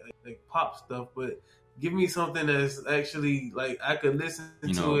not like pop stuff, but give me something that's actually like I could listen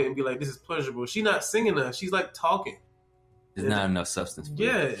to it and be like, this is pleasurable. She's not singing that. She's like talking. There's not enough substance.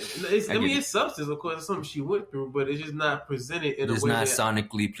 It's substance, of course. It's something she went through, but it's just not presented in a way. It's not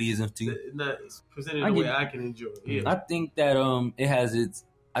sonically pleasing to you. It's presented in a way I can enjoy. Yeah. I think that it has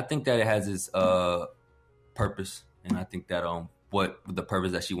its purpose, and I think that what the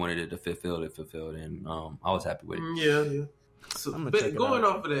purpose that she wanted it to fulfill, and I was happy with it. Yeah. So, going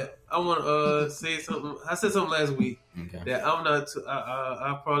off of that, I want to say something. I said something last week that I'm not.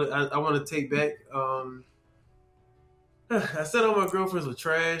 I want to take back. I said all my girlfriends were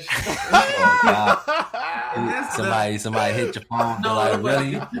trash. Oh, God. Somebody hit your phone. No, like,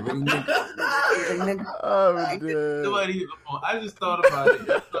 nobody. really? Oh, man. Nobody hit my phone. I just thought about it.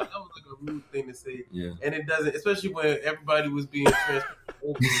 I thought that was like a rude thing to say. Yeah. And it doesn't, especially when everybody was being transparent.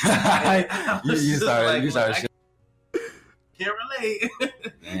 you started shit. Can't relate.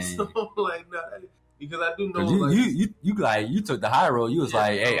 So I'm like, nah, because I do know You took the high road. You was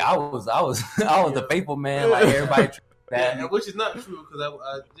like, hey, I was the faithful man. Like everybody. Yeah, which is not true because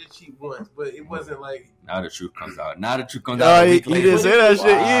I did cheat once, but it wasn't like. Now the truth comes out. Now the truth comes Oh, out. you didn't say that shit.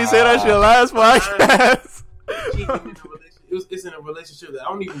 You didn't say that shit last podcast. It's in a relationship that I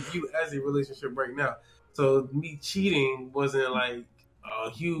don't even view as a relationship right now. So me cheating wasn't like a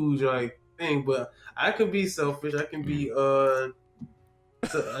huge like thing, but I can be selfish. I can be I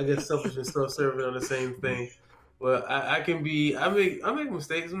guess selfish and self-serving on the same thing. But I can be. I make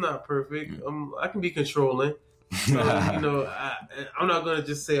mistakes. I'm not perfect. I can be controlling. So, I'm not gonna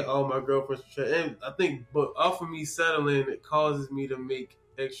just say, "Oh, my girlfriend's trash." And I think, but off of me settling, it causes me to make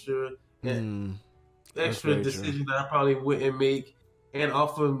extra decisions that I probably wouldn't make, and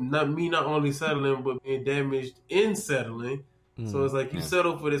off of not only settling but being damaged in settling. So it's like you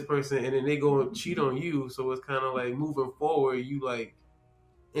settle for this person, and then they go and cheat on you. So it's kind of like moving forward, you like,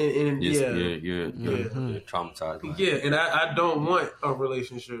 you're traumatized. Yeah, and I don't want a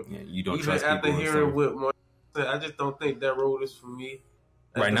relationship. Yeah, you don't even trust after people hearing what my. I just don't think that road is for me.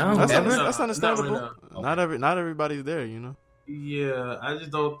 Right now, that's understandable. Not right now. Not everybody's there, you know. Yeah, I just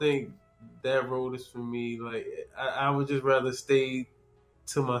don't think that road is for me. Like, I would just rather stay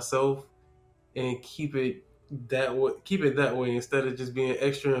to myself and keep it that way instead of just being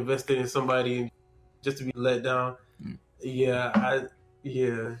extra invested in somebody and just to be let down. Yeah,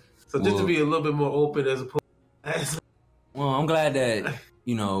 So just to be a little bit more open as opposed. Well, I'm glad that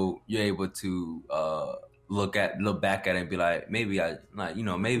you're able to. Look back at it and be like, maybe I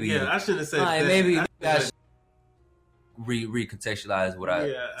maybe I shouldn't have said that. Maybe I should recontextualize what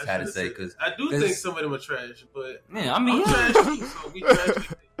I had to say because I do think some of them are trash, but yeah, I mean, I'm trash too, so we trash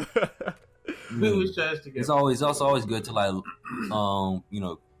together. We was trash together. It's also always good to like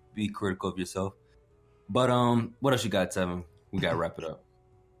be critical of yourself. But what else you got, Tevin? We gotta wrap it up.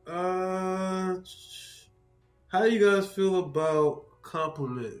 How do you guys feel about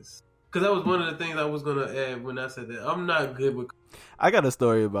compliments? Because that was one of the things I was going to add when I said that. I'm not good with I got a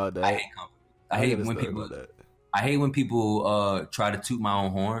story about that. I hate when people try to toot my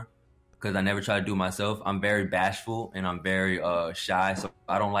own horn because I never try to do it myself. I'm very bashful and I'm very shy. So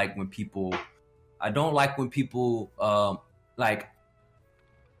I don't like when people like,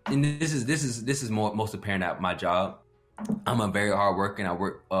 and this is most apparent at my job. I'm a very hard worker and I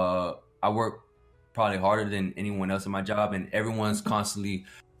work probably harder than anyone else in my job, and everyone's constantly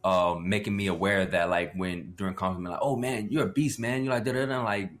making me aware that like when during compliment, like, oh man, you're a beast, man. You're like da da da.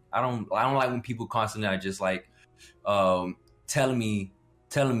 Like I don't like when people constantly are just like telling me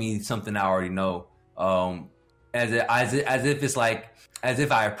something I already know. As if it's like as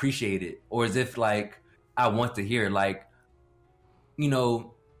if I appreciate it or as if like I want to hear like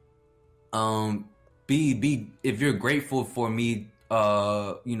be if you're grateful for me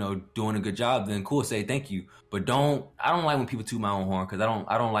doing a good job, then cool, say thank you. But I don't like when people toot my own horn because I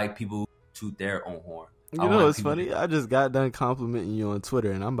don't like people toot their own horn. You know what's funny? I just got done complimenting you on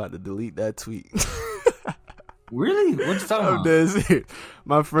Twitter and I'm about to delete that tweet. Really? What you talking about?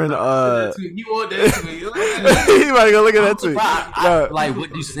 My friend, you want that tweet? You might go look at that tweet. Like,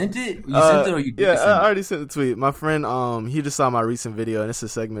 what, you sent it? You sent it or you didn't? Yeah, I already sent the tweet. My friend, he just saw my recent video, and it's a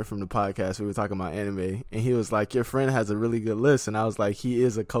segment from the podcast. We were talking about anime, and he was like, "Your friend has a really good list," and I was like, "He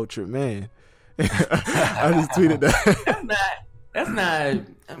is a cultured man." I just tweeted that. That's not.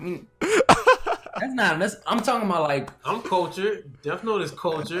 I mean. I'm talking about like I'm cultured. Death Note is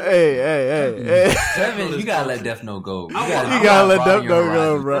cultured. Hey. Tevin, you gotta let Death Note go. You gotta let Death Note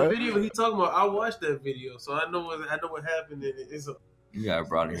go, bro. The video he talking about, I watched that video, so I know what happened in it. You gotta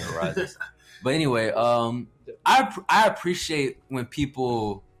broaden your horizons. But anyway, I appreciate when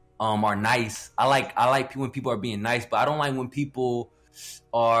people are nice. I like when people are being nice, but I don't like when people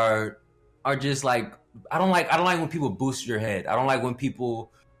are just like I don't like when people boost your head. I don't like when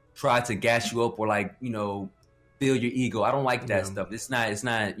people try to gas you up or like feel your ego. I don't like that stuff. It's not it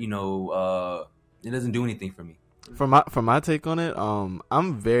doesn't do anything for me. For my take on it,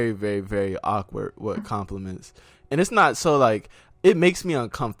 I'm very, very, very awkward with compliments, and it's not so like it makes me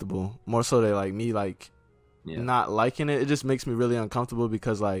uncomfortable. More so they like me like not liking it, it just makes me really uncomfortable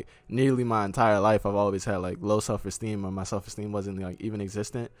because like nearly my entire life I've always had like low self-esteem, or my self-esteem wasn't like even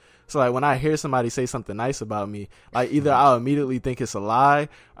existent. So like when I hear somebody say something nice about me, like either I'll immediately think it's a lie, or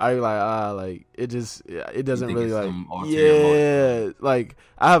I'll be like like it doesn't really like like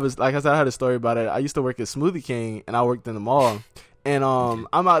I said, I had a story about it. I used to work at Smoothie King and I worked in the mall, and I'm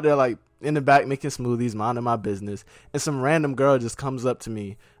out there like in the back making smoothies, minding my business, and some random girl just comes up to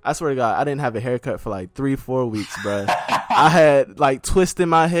me. I swear to God, I didn't have a haircut for like 3-4 weeks, bruh. I had like twists in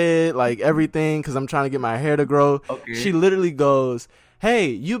my head, like everything, because I'm trying to get my hair to grow. Okay. She literally goes, "Hey,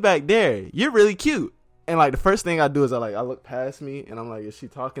 you back there, you're really cute." And like the first thing I do is I look past me and I'm like, is she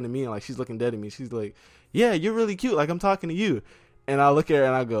talking to me? And like she's looking dead at me. She's like, "Yeah, you're really cute. Like I'm talking to you." And I look at her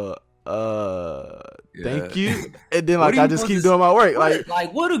and I go, thank you. And then like I just keep doing my work.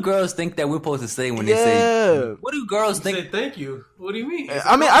 Like what do girls think that we're supposed to say when they say, what do girls think? Say thank you. What do you mean?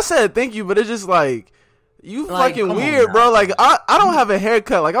 I mean, I said thank you, but it's just like, you like, fucking weird, bro. Like I don't have a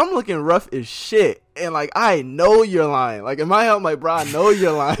haircut. Like I'm looking rough as shit. And like I know you're lying. Like in my head, I'm like, bro, I know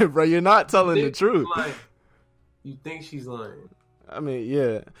you're lying, bro. You're not telling the truth. You think she's lying? I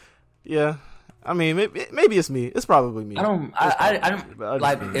mean, yeah. I mean, maybe it's me. It's probably me. I don't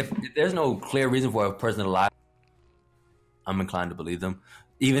like if there's no clear reason for a person to lie, I'm inclined to believe them.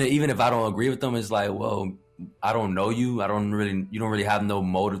 Even if I don't agree with them, it's like, well, I don't know you. You don't really have no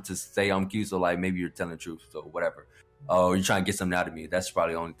motive to say I'm cute. So like maybe you're telling the truth. So whatever. Or you're trying to get something out of me. That's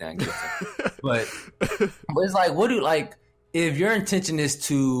probably the only thing I get. but it's like, if your intention is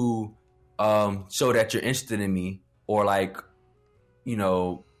to show that you're interested in me, or like,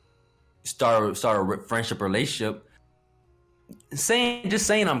 start a friendship relationship, just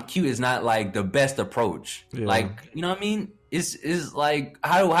saying I'm cute is not like the best approach. Yeah. Like, you know what I mean? It's like,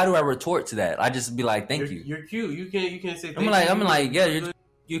 how do I retort to that? I just be like, thank you. You're cute. You can't say thank you. I'm like, yeah,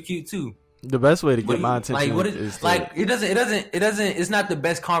 you're cute too. The best way to get my attention is like it doesn't. It's not the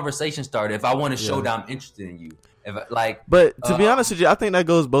best conversation starter if I want to show that I'm interested in you. But to be honest with you, I think that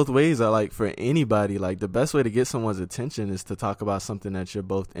goes both ways. Like for anybody, like the best way to get someone's attention is to talk about something that you're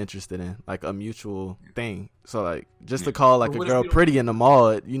both interested in, like a mutual thing. So like just to call like a girl pretty in the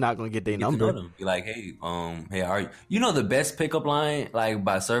mall, you're not gonna get their number. Be like, hey, hey, how are you? You know, the best pickup line like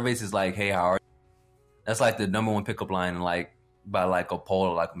by surveys is like, hey, how are you? That's like the number one pickup line, like by like a poll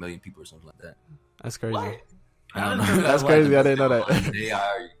of like 1 million people or something like that. That's crazy. What? I don't know. That's crazy. I didn't know that. Like, hey, how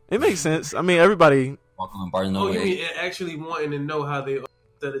are you? It makes sense. I mean, everybody. You mean actually wanting to know how they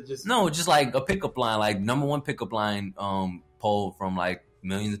instead of just just like a pickup line, like number one pickup line poll from like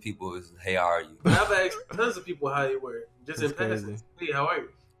millions of people is, hey, how are you? I've asked tons of people how they were just in passing. Hey, how are you?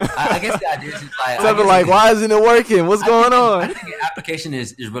 I guess the idea is like, something like, why isn't it working? What's going on? I think the application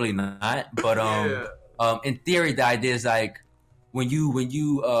is really not, but in theory, the idea is like when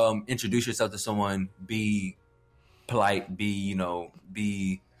you introduce yourself to someone, be polite,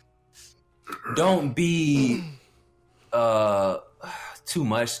 don't be too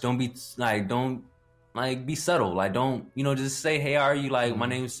much. Don't be be subtle. Like don't just say, hey, how are you? Like my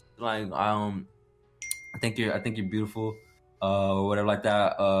name's like I think you're beautiful, or whatever like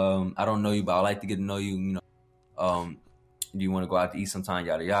that. I don't know you, but I like to get to know you. Do you want to go out to eat sometime?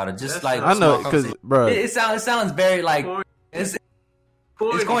 Yada yada. Just like I know, because bro, it sounds very like it's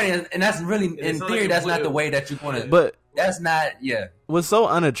corny, and that's really in theory that's not the way that you want to. But that's not, what's so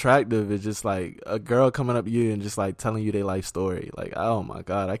unattractive is just like a girl coming up to you and just like telling you their life story. Like, oh my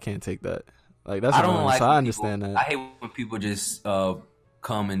God, I can't take that. Like that's annoying. So I understand that. I hate when people just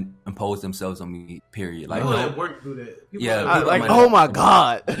come and impose themselves on me. Period. Like people at work do that. Oh my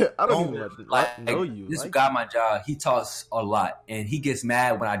God, I don't even know you. This guy at my job, he talks a lot, and he gets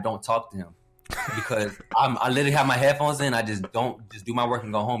mad when I don't talk to him. Because I literally have my headphones in. I just don't do my work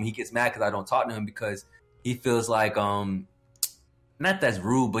and go home. He gets mad because I don't talk to him because he feels like not that's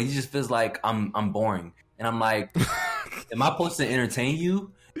rude, but he just feels like I'm boring. And I'm like, am I supposed to entertain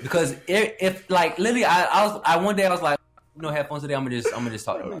you? Because if like literally I one day I was like, headphones today, I'm gonna just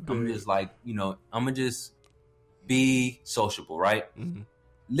talk to you. I'm just like, I'm gonna just be sociable, right? Mm-hmm.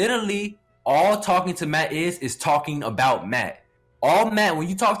 Literally all talking to Matt is talking about Matt. When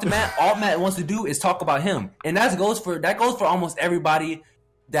you talk to Matt, all Matt wants to do is talk about him. And that goes for almost everybody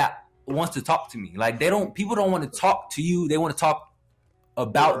that wants to talk to me. Like people don't want to talk to you, they want to talk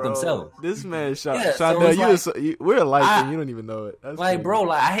about themselves. This man Shondell, we're alike and you don't even know it. That's like crazy. Bro,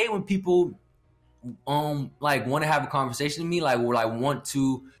 like I hate when people like want to have a conversation with me, like or like want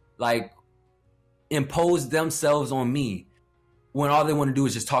to like impose themselves on me when all they want to do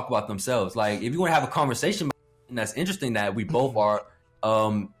is just talk about themselves. Like if you want to have a conversation that's interesting that we both are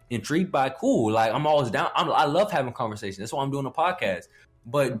intrigued by, cool. Like I'm always down. I love having conversations. That's why I'm doing a podcast.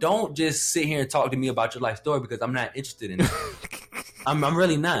 but don't just sit here and talk to me about your life story because I'm not interested in it. I'm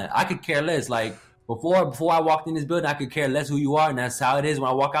really not. I could care less. Like before I walked in this building, I could care less who you are, and that's how it is when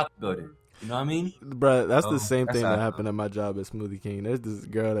I walk out the building. You know what I mean? Bruh, that's the same thing that happened at my job at Smoothie King. There's this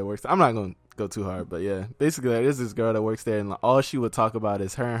girl that works. I'm not going to go too hard, but yeah. Basically, like, there's this girl that works there, and like, all she would talk about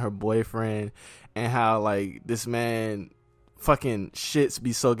is her and her boyfriend and how, like, this man fucking shits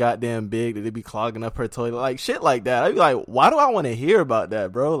be so goddamn big that they be clogging up her toilet. Like, shit like that. I'd be like, why do I want to hear about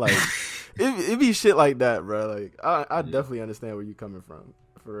that, bro? Like, it be shit like that, bro. Like, I definitely understand where you coming from.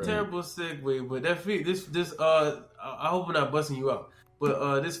 For real. Terrible segue, but I hope I'm not busting you out.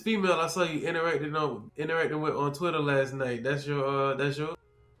 But this female I saw you interacting with on Twitter last night. That's your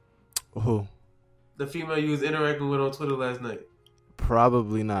Who? The female you was interacting with on Twitter last night.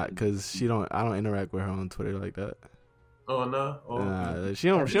 Probably not, because I don't interact with her on Twitter like that. Oh no, nah, she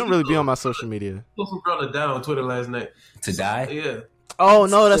don't really be on my social media. Some girl to die on Twitter last night. To die? Yeah. Oh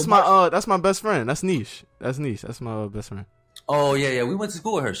no, that's my best friend. That's Niche. That's my best friend. Oh yeah. We went to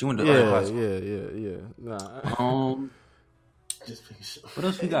school with her. She went to yeah. Nah. Just making sure. What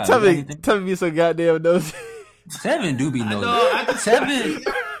else we got? Tevin be so goddamn nosy. Tevin do be nosy. Tevin,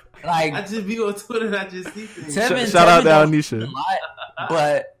 like I just be on Twitter and I just see things. Shout out to Anisha.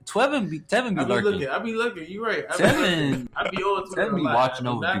 But Tevin be lurking. I be looking. You right. I be on Twitter. Tevin be watching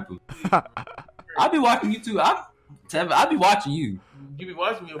over people. I be watching you too. I be watching you. You be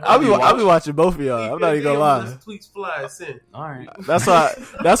watching me. I be watching both of y'all. I'm not even gonna lie. Tweets fly. Send. All right. That's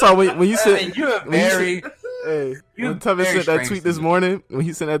why when you said you're very. Hey, when Tevin sent that tweet this morning,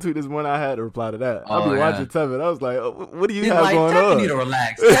 I had to reply to that. I'll be watching Tevin. I was like, oh, what do you have going Tevin on? Need to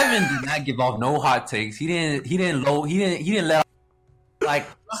relax. Tevin did not give off no hot takes. He didn't let off, like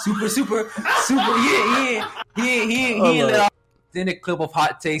super. He didn't let off in a clip of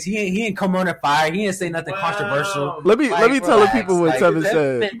hot takes. He didn't come on fire. He didn't say nothing controversial. Let me tell the people what Tevin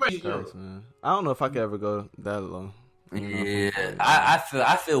said. Tevin, I don't know if I could ever go that low. Yeah,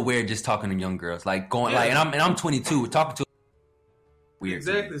 I feel weird just talking to young girls, like going like, and I'm 22, talking to weird.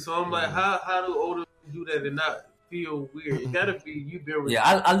 Exactly. So I'm like, how do older do that and not feel weird? It gotta be you.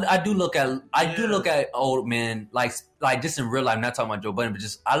 Yeah, I do look at old men like just in real life. I'm not talking about Joe Budden, but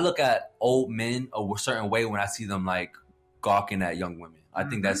just I look at old men a certain way when I see them like gawking at young women. I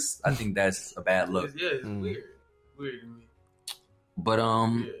think that's a bad look. It's weird to me. But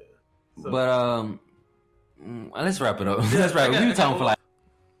let's wrap it up. Let's wrap it. We've been talking for like.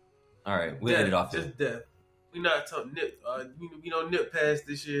 All right, we'll end it off. Just death. We not talking Nip. Nip passed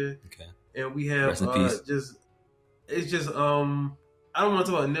this year. Okay. And we have Rest in peace. It's just I don't want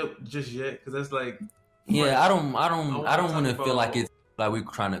to talk about Nip just yet because that's like. Yeah, I don't want to feel like it's like we're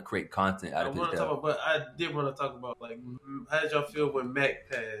trying to create content out of this death. But I did want to talk about like how did y'all feel when Mac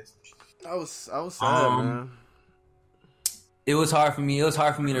passed? I was sad, man. It was hard for me. It was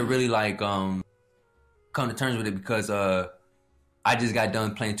hard for me to really like come to terms with it because I just got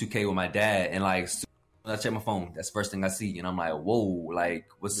done playing 2K with my dad, and like when I check my phone, that's the first thing I see, and I'm like, whoa, like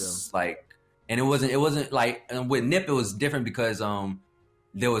what's like, and it wasn't like, and with Nip it was different because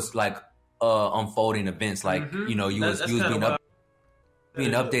there was like unfolding events, like you was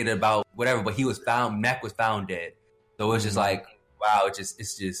being updated about whatever, but Mac was found dead, so it's just like wow, it's just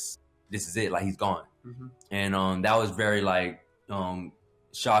this is it, like he's gone, and that was very like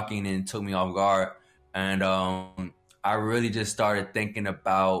shocking and took me off guard. And I really just started thinking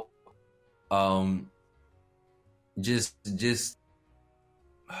about just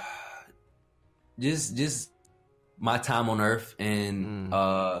my time on Earth and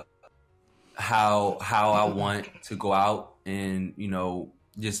how I want to go out and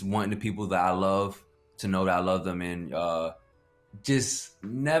just wanting the people that I love to know that I love them, and just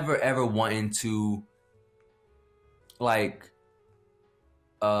never ever wanting to like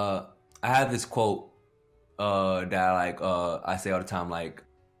I have this quote that I say all the time, like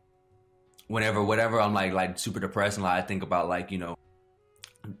whenever I'm like super depressed and like I think about like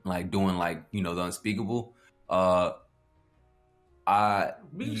like doing like the unspeakable. We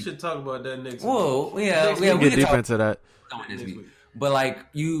should talk about that next week. Well, we can get deeper into that. But like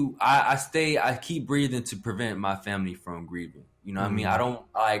I keep breathing to prevent my family from grieving. You know what I mean? I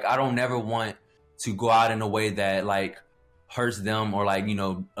don't never want to go out in a way that like hurts them or like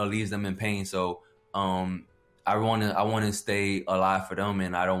leaves them in pain. So I want to stay alive for them,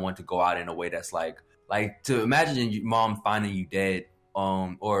 and I don't want to go out in a way that's like to imagine your mom finding you dead,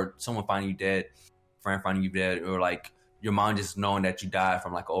 or someone finding you dead, friend finding you dead, or like your mom just knowing that you died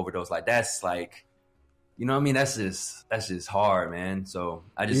from like an overdose. Like that's like, what I mean? That's just hard, man. So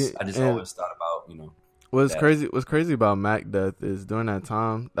I just always thought about What's crazy about Mac death is during that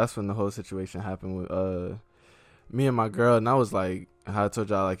time, that's when the whole situation happened with me and my girl, and I was like, how I told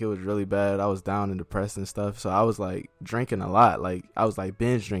y'all, like, it was really bad. I was down and depressed and stuff. So I was like drinking a lot. Like, I was like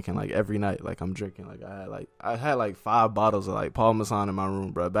binge drinking like every night. Like, I'm drinking. Like, I had like 5 bottles of like Paul Masson in my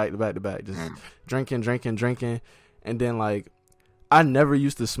room, bro, back to back to back, just drinking. And then like, I never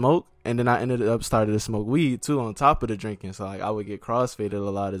used to smoke, and then I ended up started to smoke weed too on top of the drinking. So like, I would get crossfaded a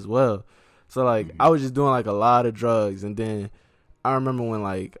lot as well. So like, I was just doing like a lot of drugs, and then I remember when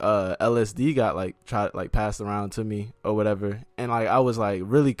like LSD got like passed around to me or whatever, and like I was like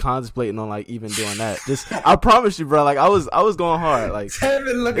really contemplating on like even doing that. Just I promise you, bro. Like I was going hard. Like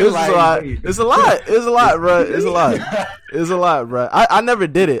it was a lot. It's a lot. It's a lot, bro. It's a lot. It's a lot, bro. I never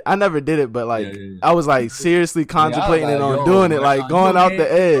did it. But like I was like seriously contemplating on doing it, like going off the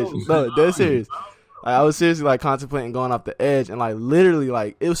edge. No, dead serious. Like, I was seriously like contemplating going off the edge, and like literally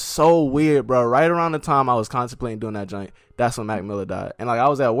like it was so weird, bro. Right around the time I was contemplating doing that joint, that's when Mac Miller died. And like I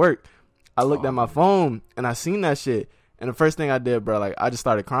was at work, I looked at my phone and I seen that shit, and the first thing I did, bro, like I just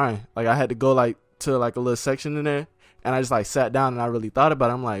started crying. Like I had to go like to like a little section in there, and I just like sat down and I really thought about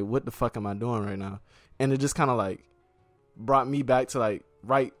it. I'm like, what the fuck am I doing right now? And it just kind of like brought me back to like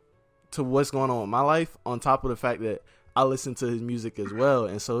right to what's going on with my life, on top of the fact that I listened to his music as well.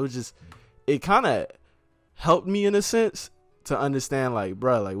 And so it was just, it kind of helped me in a sense to understand like,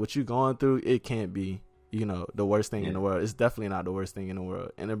 bro, like what you going through, it can't be, you know, the worst thing in the world. It's definitely not the worst thing in the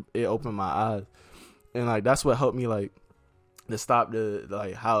world. And it opened my eyes, and like that's what helped me like to stop the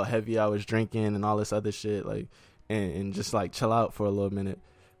like how heavy I was drinking and all this other shit, like and just like chill out for a little minute.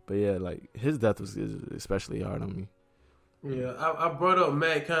 But yeah, like his death was especially hard on me. Yeah, I brought up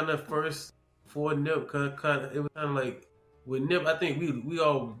Matt kind of first for Nip, kind of it was kind of like with Nip. I think we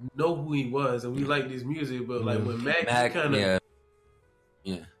all know who he was and we liked his music, but like with Mac kind of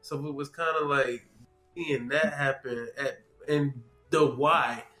yeah. So it was kind of like seeing that happen and the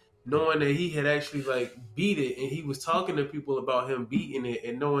why, knowing that he had actually like beat it, and he was talking to people about him beating it,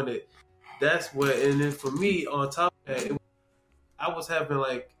 and knowing that that's what. And then for me, on top of that, I was having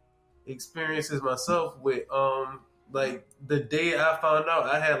like experiences myself with like the day I found out,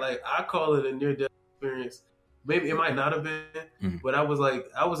 I had like, I call it a near death experience. Maybe it might not have been, but I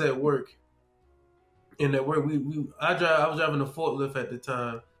was at work, and at work I was driving a forklift at the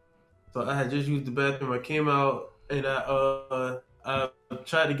time, so I had just used the bathroom. I came out and I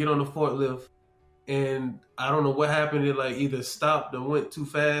tried to get on the forklift, and I don't know what happened. It like either stopped or went too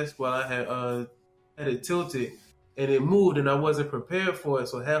fast while I had it tilted, and it moved, and I wasn't prepared for it.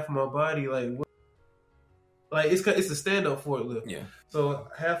 So half of my body like it's a stand up forklift. Yeah. So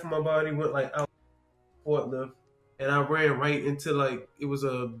half of my body went like out forklift, and I ran right into like it was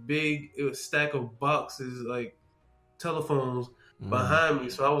a stack of boxes like telephones behind me.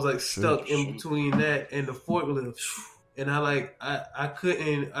 So I was like stuck in between that and the forklift. And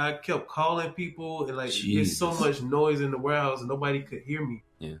I kept calling people, and like there's so much noise in the warehouse and nobody could hear me.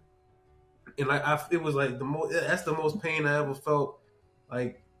 Yeah. And like it was like that's the most pain I ever felt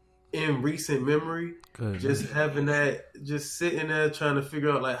like in recent memory. Good, just having that, just sitting there trying to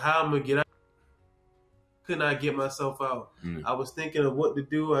figure out like how I'm gonna get out. Could not get myself out. I was thinking of what to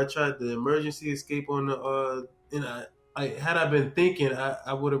do. I tried the emergency escape on the and had I been thinking,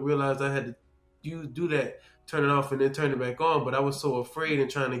 I would have realized I had to do that, turn it off and then turn it back on. But I was so afraid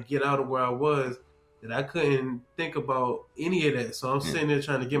and trying to get out of where I was that I couldn't think about any of that. So I'm sitting there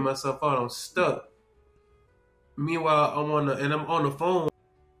trying to get myself out. I'm stuck. Meanwhile, I'm on the phone.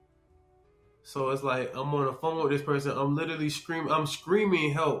 So it's like I'm on the phone with this person. I'm literally screaming. I'm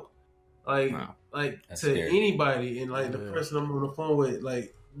screaming help, like That's to scary. Anybody, and like the person I'm on the phone with,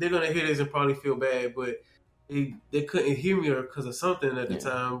 like they're gonna hear this and probably feel bad, but they couldn't hear me because of something at the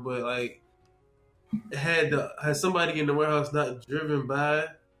time. But like had somebody in the warehouse not driven by,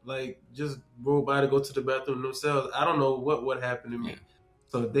 like just rolled by to go to the bathroom themselves, I don't know what happened to me.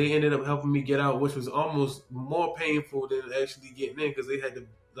 So they ended up helping me get out, which was almost more painful than actually getting in because they had to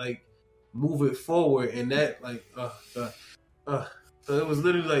like move it forward, and that like so it was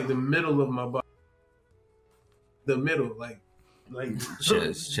literally like the middle of my body, the middle, like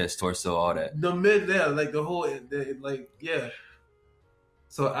chest, torso, all that. The mid there, like the whole,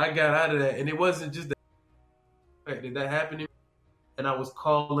 So I got out of that, and it wasn't just the fact that happened to me, and I was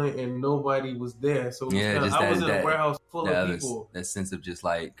calling and nobody was there. So it was I was in a warehouse full of people. That sense of just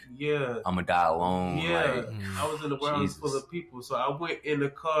like, I'm gonna die alone. Yeah, I was in a warehouse full of people. So I went in the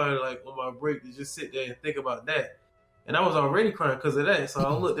car like on my break to just sit there and think about that. And I was already crying because of that. So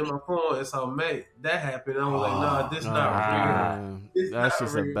I looked at my phone and saw that happened. And I was like, nah, this not real. That's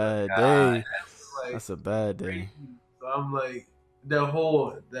just a bad day. That's a bad day. So I'm like,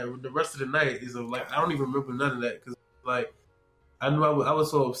 the rest of the night is like, I don't even remember none of that. Because like, I knew I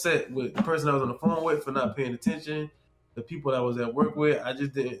was so upset with the person I was on the phone with for not paying attention. The people that I was at work with, I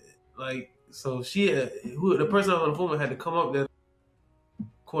just didn't like. So the person I was on the phone with had to come up there,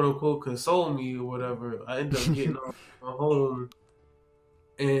 quote unquote, console me or whatever. I ended up getting on home,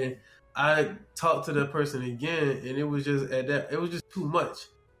 and I talked to that person again, and it was just it was just too much.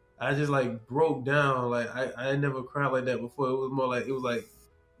 I just like broke down. Like I never cried like that before. It was more like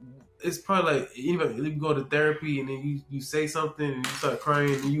it's probably like even you go to therapy and then you say something and you start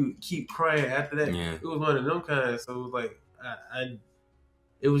crying and you keep crying after that. Yeah. It was one of them kinds. So it was like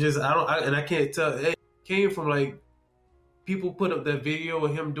it was just I can't tell. It came from like people put up that video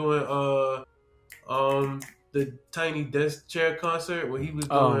of him doing the Tiny Desk Chair concert where he was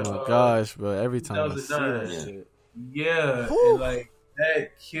doing. Oh my gosh, bro! Every time I see that shit, yeah, and like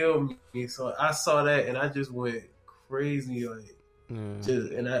that killed me. So I saw that and I just went crazy, like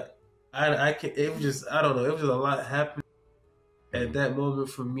just and I can't. It was just I don't know. It was just a lot happening at that moment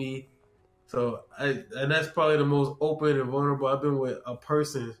for me. So and that's probably the most open and vulnerable I've been with a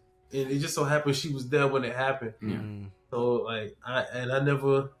person, and it just so happened she was there when it happened. Mm. So like I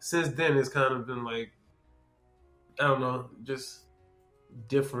never since then it's kind of been like I don't know, just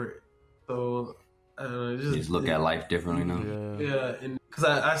different. So I don't know, just look at life differently now. Yeah, and because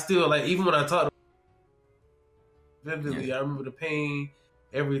I still like even when I talk vividly, I remember the pain,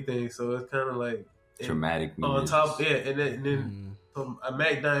 everything. So it's kind of like traumatic. On top, and then a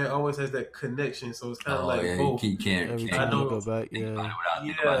Mac Diet always has that connection. So it's kind of like both. You can't I don't go back.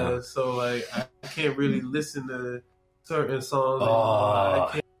 Yeah, so like I can't really listen to certain songs. I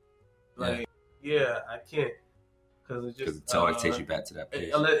can't. Like I can't. Because it just it always takes you back to that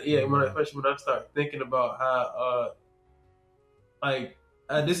place. Especially when I start thinking about how,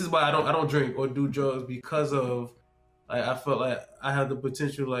 this is why I don't drink or do drugs because of, like, I felt like I have the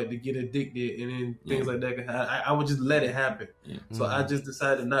potential like to get addicted and then things like that. I would just let it happen. Yeah. So I just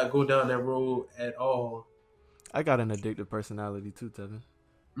decided to not go down that road at all. I got an addictive personality too, Tevin.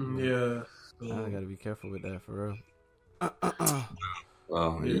 Yeah. So I gotta be careful with that for real.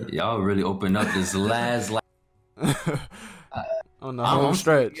 Well, y'all really opened up this last. On the home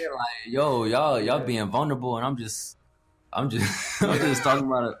stretch. Yeah, like, y'all being vulnerable, and I'm just talking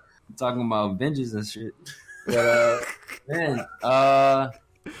about Avengers and shit. But man, wow.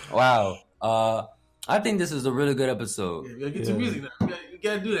 I think this is a really good episode. Yeah, you gotta get your music now. You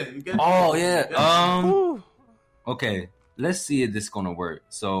gotta do that. Okay, let's see if this is gonna work.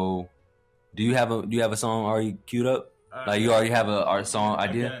 So, do you have a song already queued up? Like you already have our song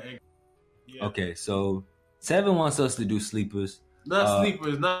idea? Yeah. Okay, so Tevin wants us to do sleepers. Not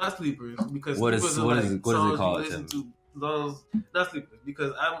sleepers. Because what is it called? Not sleepers.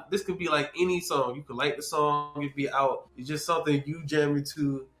 Because this could be like any song. You could like the song, it'd be out. It's just something you jam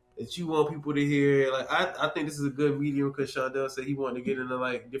into that you want people to hear. Like I think this is a good medium because Shondell said he wanted to get into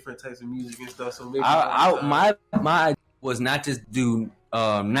like different types of music and stuff. So maybe my idea was not just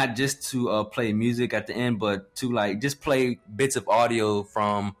to play music at the end, but to like just play bits of audio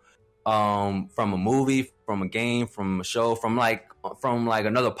from a movie, from a game, from a show, from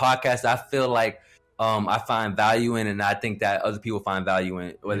another podcast. I feel like I find value in, and I think that other people find value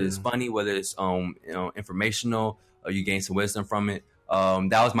in, whether it's funny, whether it's informational, or you gain some wisdom from it.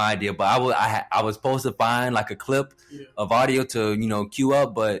 That was my idea, but I was supposed to find like a clip of audio to queue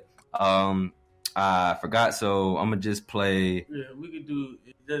up, but I forgot, so I'm gonna just play. Yeah, we could do.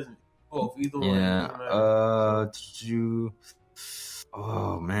 It doesn't. Either one. Yeah.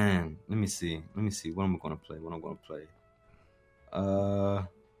 Oh man, let me see. What am I gonna play?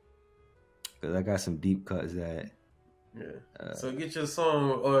 Cause I got some deep cuts that. Yeah. So get your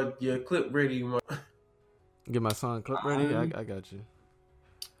song or your clip ready. Get my song clip ready. I got you.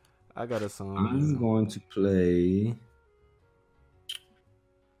 I got a song. I'm going to play.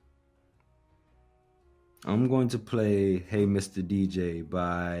 "Hey Mr. DJ"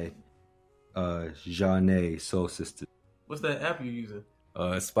 by Jhene Soul Sister. What's that app you using?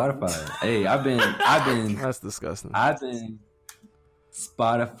 Spotify. Hey, I've been. That's disgusting. I've been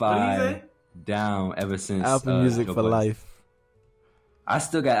Spotify down ever since Apple Music for life. I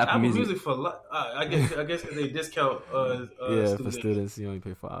still got Apple Music for life. I guess they discount. For students, you only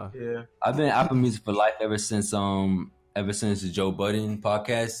pay $5. Yeah, I've been Apple Music for life ever since the Joe Budden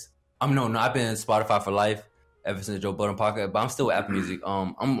podcast. I've been Spotify for life ever since Joe Budden podcast, but I'm still with Apple Music.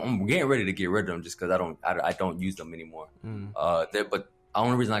 I'm getting ready to get rid of them just because I don't use them anymore. But the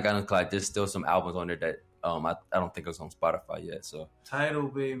only reason I got them is because there's still some albums on there that I don't think it's on Spotify yet. So Tidal,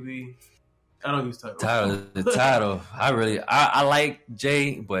 baby. I don't use Tidal. The Tidal. I like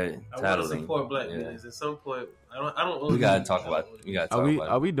Jay, but I want to support black business. At some point, I don't. We gotta talk about.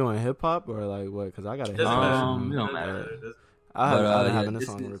 Are we doing hip hop or like what? Because I got a hip hop. It don't matter. I've been having this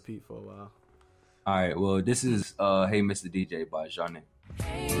song on repeat for a while. All right, well, this is Hey Mr. DJ by Jhene.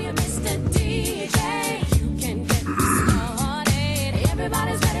 Hey, Mr. DJ, you can get me started.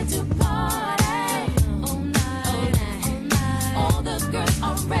 Everybody's ready to party. All night, all night, all night. All the girls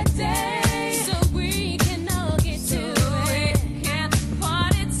are ready, so we can all get to it. Get the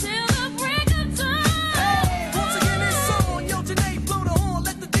party till the break of dawn. Hey, once again it's on. Yo, Jhene, blow the horn.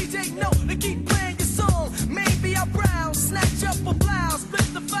 Let the DJ know to keep playing your song. Maybe I'll browse, snatch up a blouse, flip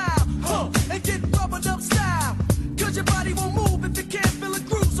the file, and get rubbered up style. Cause your body won't move if you can't feel a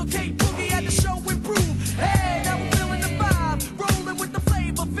groove. So Kate Boogie had the show improve. Hey, now we're feeling the vibe, rolling with the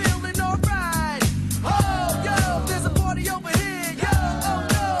flavor, feeling alright. Oh, yo, there's a party over here. Yo, oh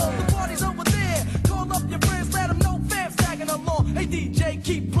no, the party's over there. Call up your friends, let them know fans tagging along. Hey DJ,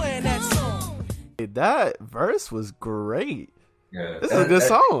 keep playing that song. That verse was great. Yeah, This is a good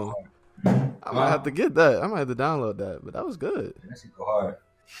song. I might have to get that. I might have to download that, but that was good. That shit go hard.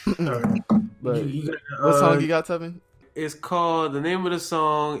 But You got, what song you got, Tevin? It's called, the name of the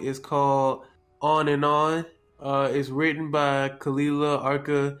song is called On and On. It's written by Kalila,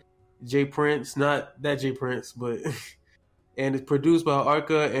 Arca, J Prince, not that J Prince, but and it's produced by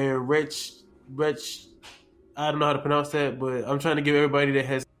Arca and Wretch. I don't know how to pronounce that, but I'm trying to give everybody that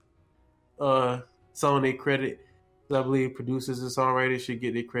has song their credit. I believe producers and songwriters should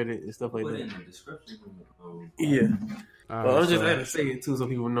get their credit and stuff like Put that. it in the description. Yeah. All Well, right, I'm just so- going to say it too so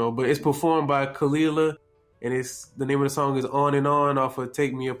people know. But it's performed by Kalila, and it's the name of the song is On and On off of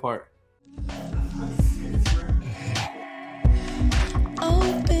Take Me Apart.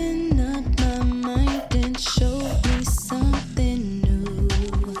 Open up my mind and show me something new.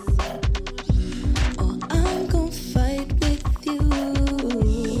 Or I'm gonna fight with you.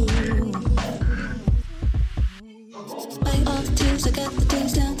 Like all the tears, I got the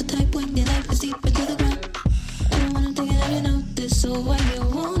things down the type when your life is deep into the ground. I don't wanna think I you know this, so why you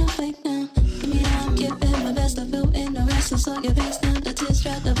wanna fight now? Give me now, I'm giving my best, I feel in the rest, so your face now, the tears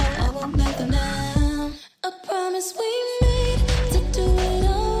try to fall, I won't let them down. A promise we made to do it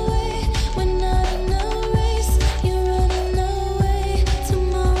our way. We're not in a race, you're running away.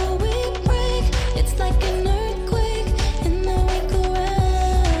 Tomorrow we break, it's like an earthquake, and then we go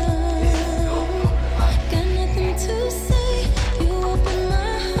round. Got nothing to say, you open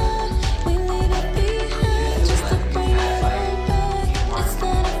my heart, we leave it behind just to bring it all back. It's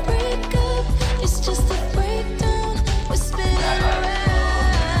not a breakup, it's just a breakdown. We're spinning around.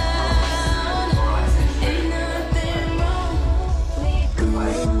 Ain't nothing wrong. We go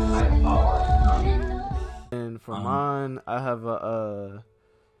on. And for mine, I have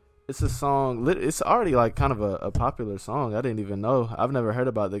it's a song. It's already like kind of a popular song. I didn't even know. I've never heard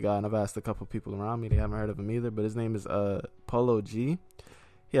about the guy, and I've asked a couple people around me. They haven't heard of him either. But his name is Polo G.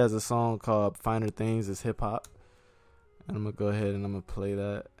 He has a song called "Finer Things." It's hip hop, and I'm gonna go ahead and I'm gonna play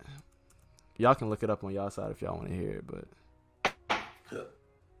that. Y'all can look it up on y'all side if y'all want to hear it. But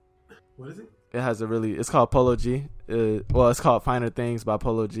What is it? it has a really. It's called Polo G. Well, it's called "Finer Things" by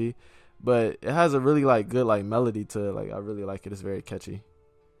Polo G. But it has a really like good like melody to it. Like I really like it. It's very catchy.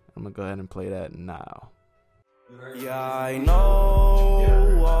 I'm gonna go ahead and play that now. Yeah, I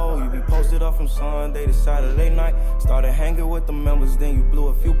know. Oh, you be posted up from Sunday to Saturday night. Started hanging with the members, then you blew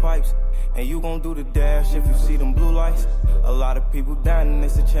a few pipes. And you gon' do the dash if you see them blue lights. A lot of people dying, and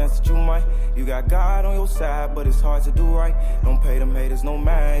it's a chance that you might. You got God on your side, but it's hard to do right. Don't pay them haters no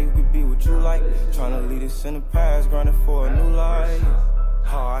mind, you could be what you like. Tryna lead us in the past, grinding for a new life.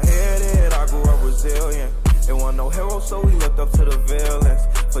 Hard-headed, I grew up resilient. There wasn't no hero, so we looked up to the villains.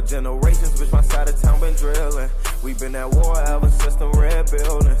 For generations, bitch, my side of town been drilling. We been at war ever since them red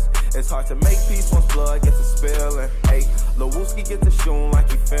buildings. It's hard to make peace once blood gets to spilling. Hey, Lil Wooski get to shooting like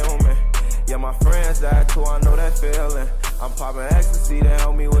he filming. Yeah, my friends died too, I know that feeling. I'm popping ecstasy to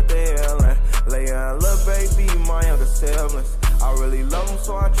help me with the healing. Leia and lil' baby, my younger siblings. I really love them,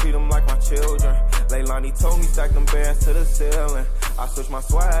 so I treat them like my children. Leilani told me stack them bands to the ceiling. I switch my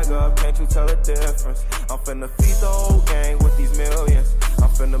swag up, can't you tell the difference? I'm finna feed the whole gang with these millions. I'm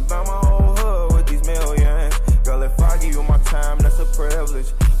finna buy my whole hood with these millions. Girl, if I give you my time, that's a privilege.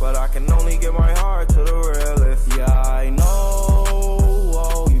 But I can only give my heart to the realest. Yeah, I know.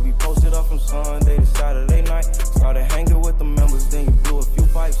 Oh, you be posted up from Sunday to Saturday night. Started hanging with the members, then you blew a few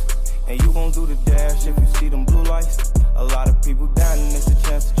pipes. And you gon' do the dash if you see them blue lights. A lot of people dying, and it's a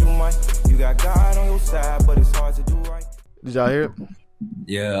chance that you might. You got God on your side, but it's hard to do right. Did y'all hear it?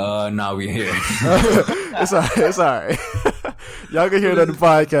 Yeah, nah, we here. It's alright. It's alright. Y'all can hear it on the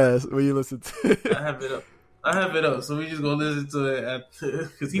podcast when you listen to it. I have it up, so we just gonna listen to it after,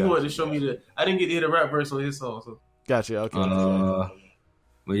 because he wanted to show me I didn't get to hear the rap verse on his song, so. Gotcha. Okay.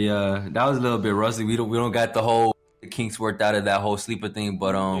 But yeah, that was a little bit rusty. We don't got the whole the kinks worked out of that whole sleeper thing.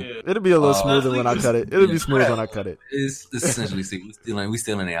 But it'll be a little smoother when I cut it. It'll be smooth when I cut it. It's essentially sleep. We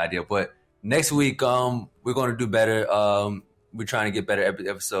still in the idea. But next week, we're gonna do better. We're trying to get better every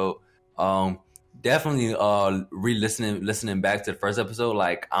episode. Definitely listening back to the first episode,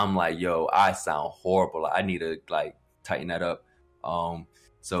 like I'm like, yo, I sound horrible. Like, I need to like tighten that up.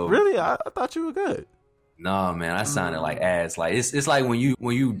 So really, I thought you were good. No, man, I sounded like ass. Like it's like when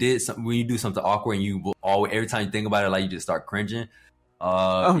you do something awkward and you always, every time you think about it, like you just start cringing.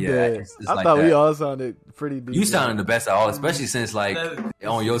 I'm dead. It's I like thought that. we all sounded pretty decent. You sounded the best at all, especially since like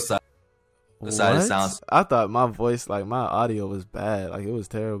on your side. The side it sounds. I thought my voice, like my audio, was bad. Like it was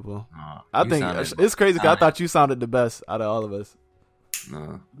terrible. I think sounded, it's crazy. Cause I thought you sounded the best out of all of us.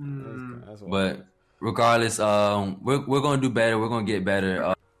 No, That's but regardless, we're gonna do better. We're gonna get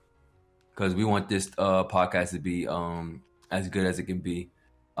better because we want this podcast to be as good as it can be.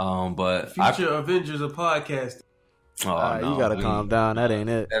 But future Avengers of podcast. Oh, no, you gotta calm down. That ain't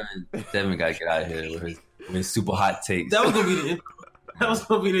it. Devin gotta get out of here with his super hot takes. That was gonna be the intro. That was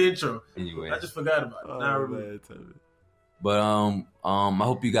gonna be the intro. Anyway, I just forgot about it. Now I remember. But I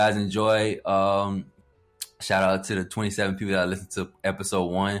hope you guys enjoy. Shout out to the 27 people that listened to episode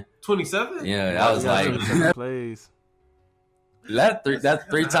 1. 27? Yeah, that was like plays. That's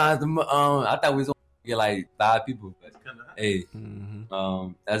three times. I thought we was gonna get like 5 people. But, hey,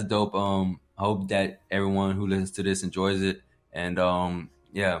 that's dope. I hope that everyone who listens to this enjoys it. And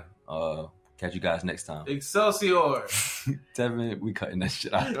catch you guys next time. Excelsior. Tevin, we cutting that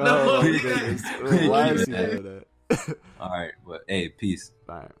shit out. Why is he doing that? All right, but hey, peace.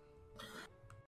 All right.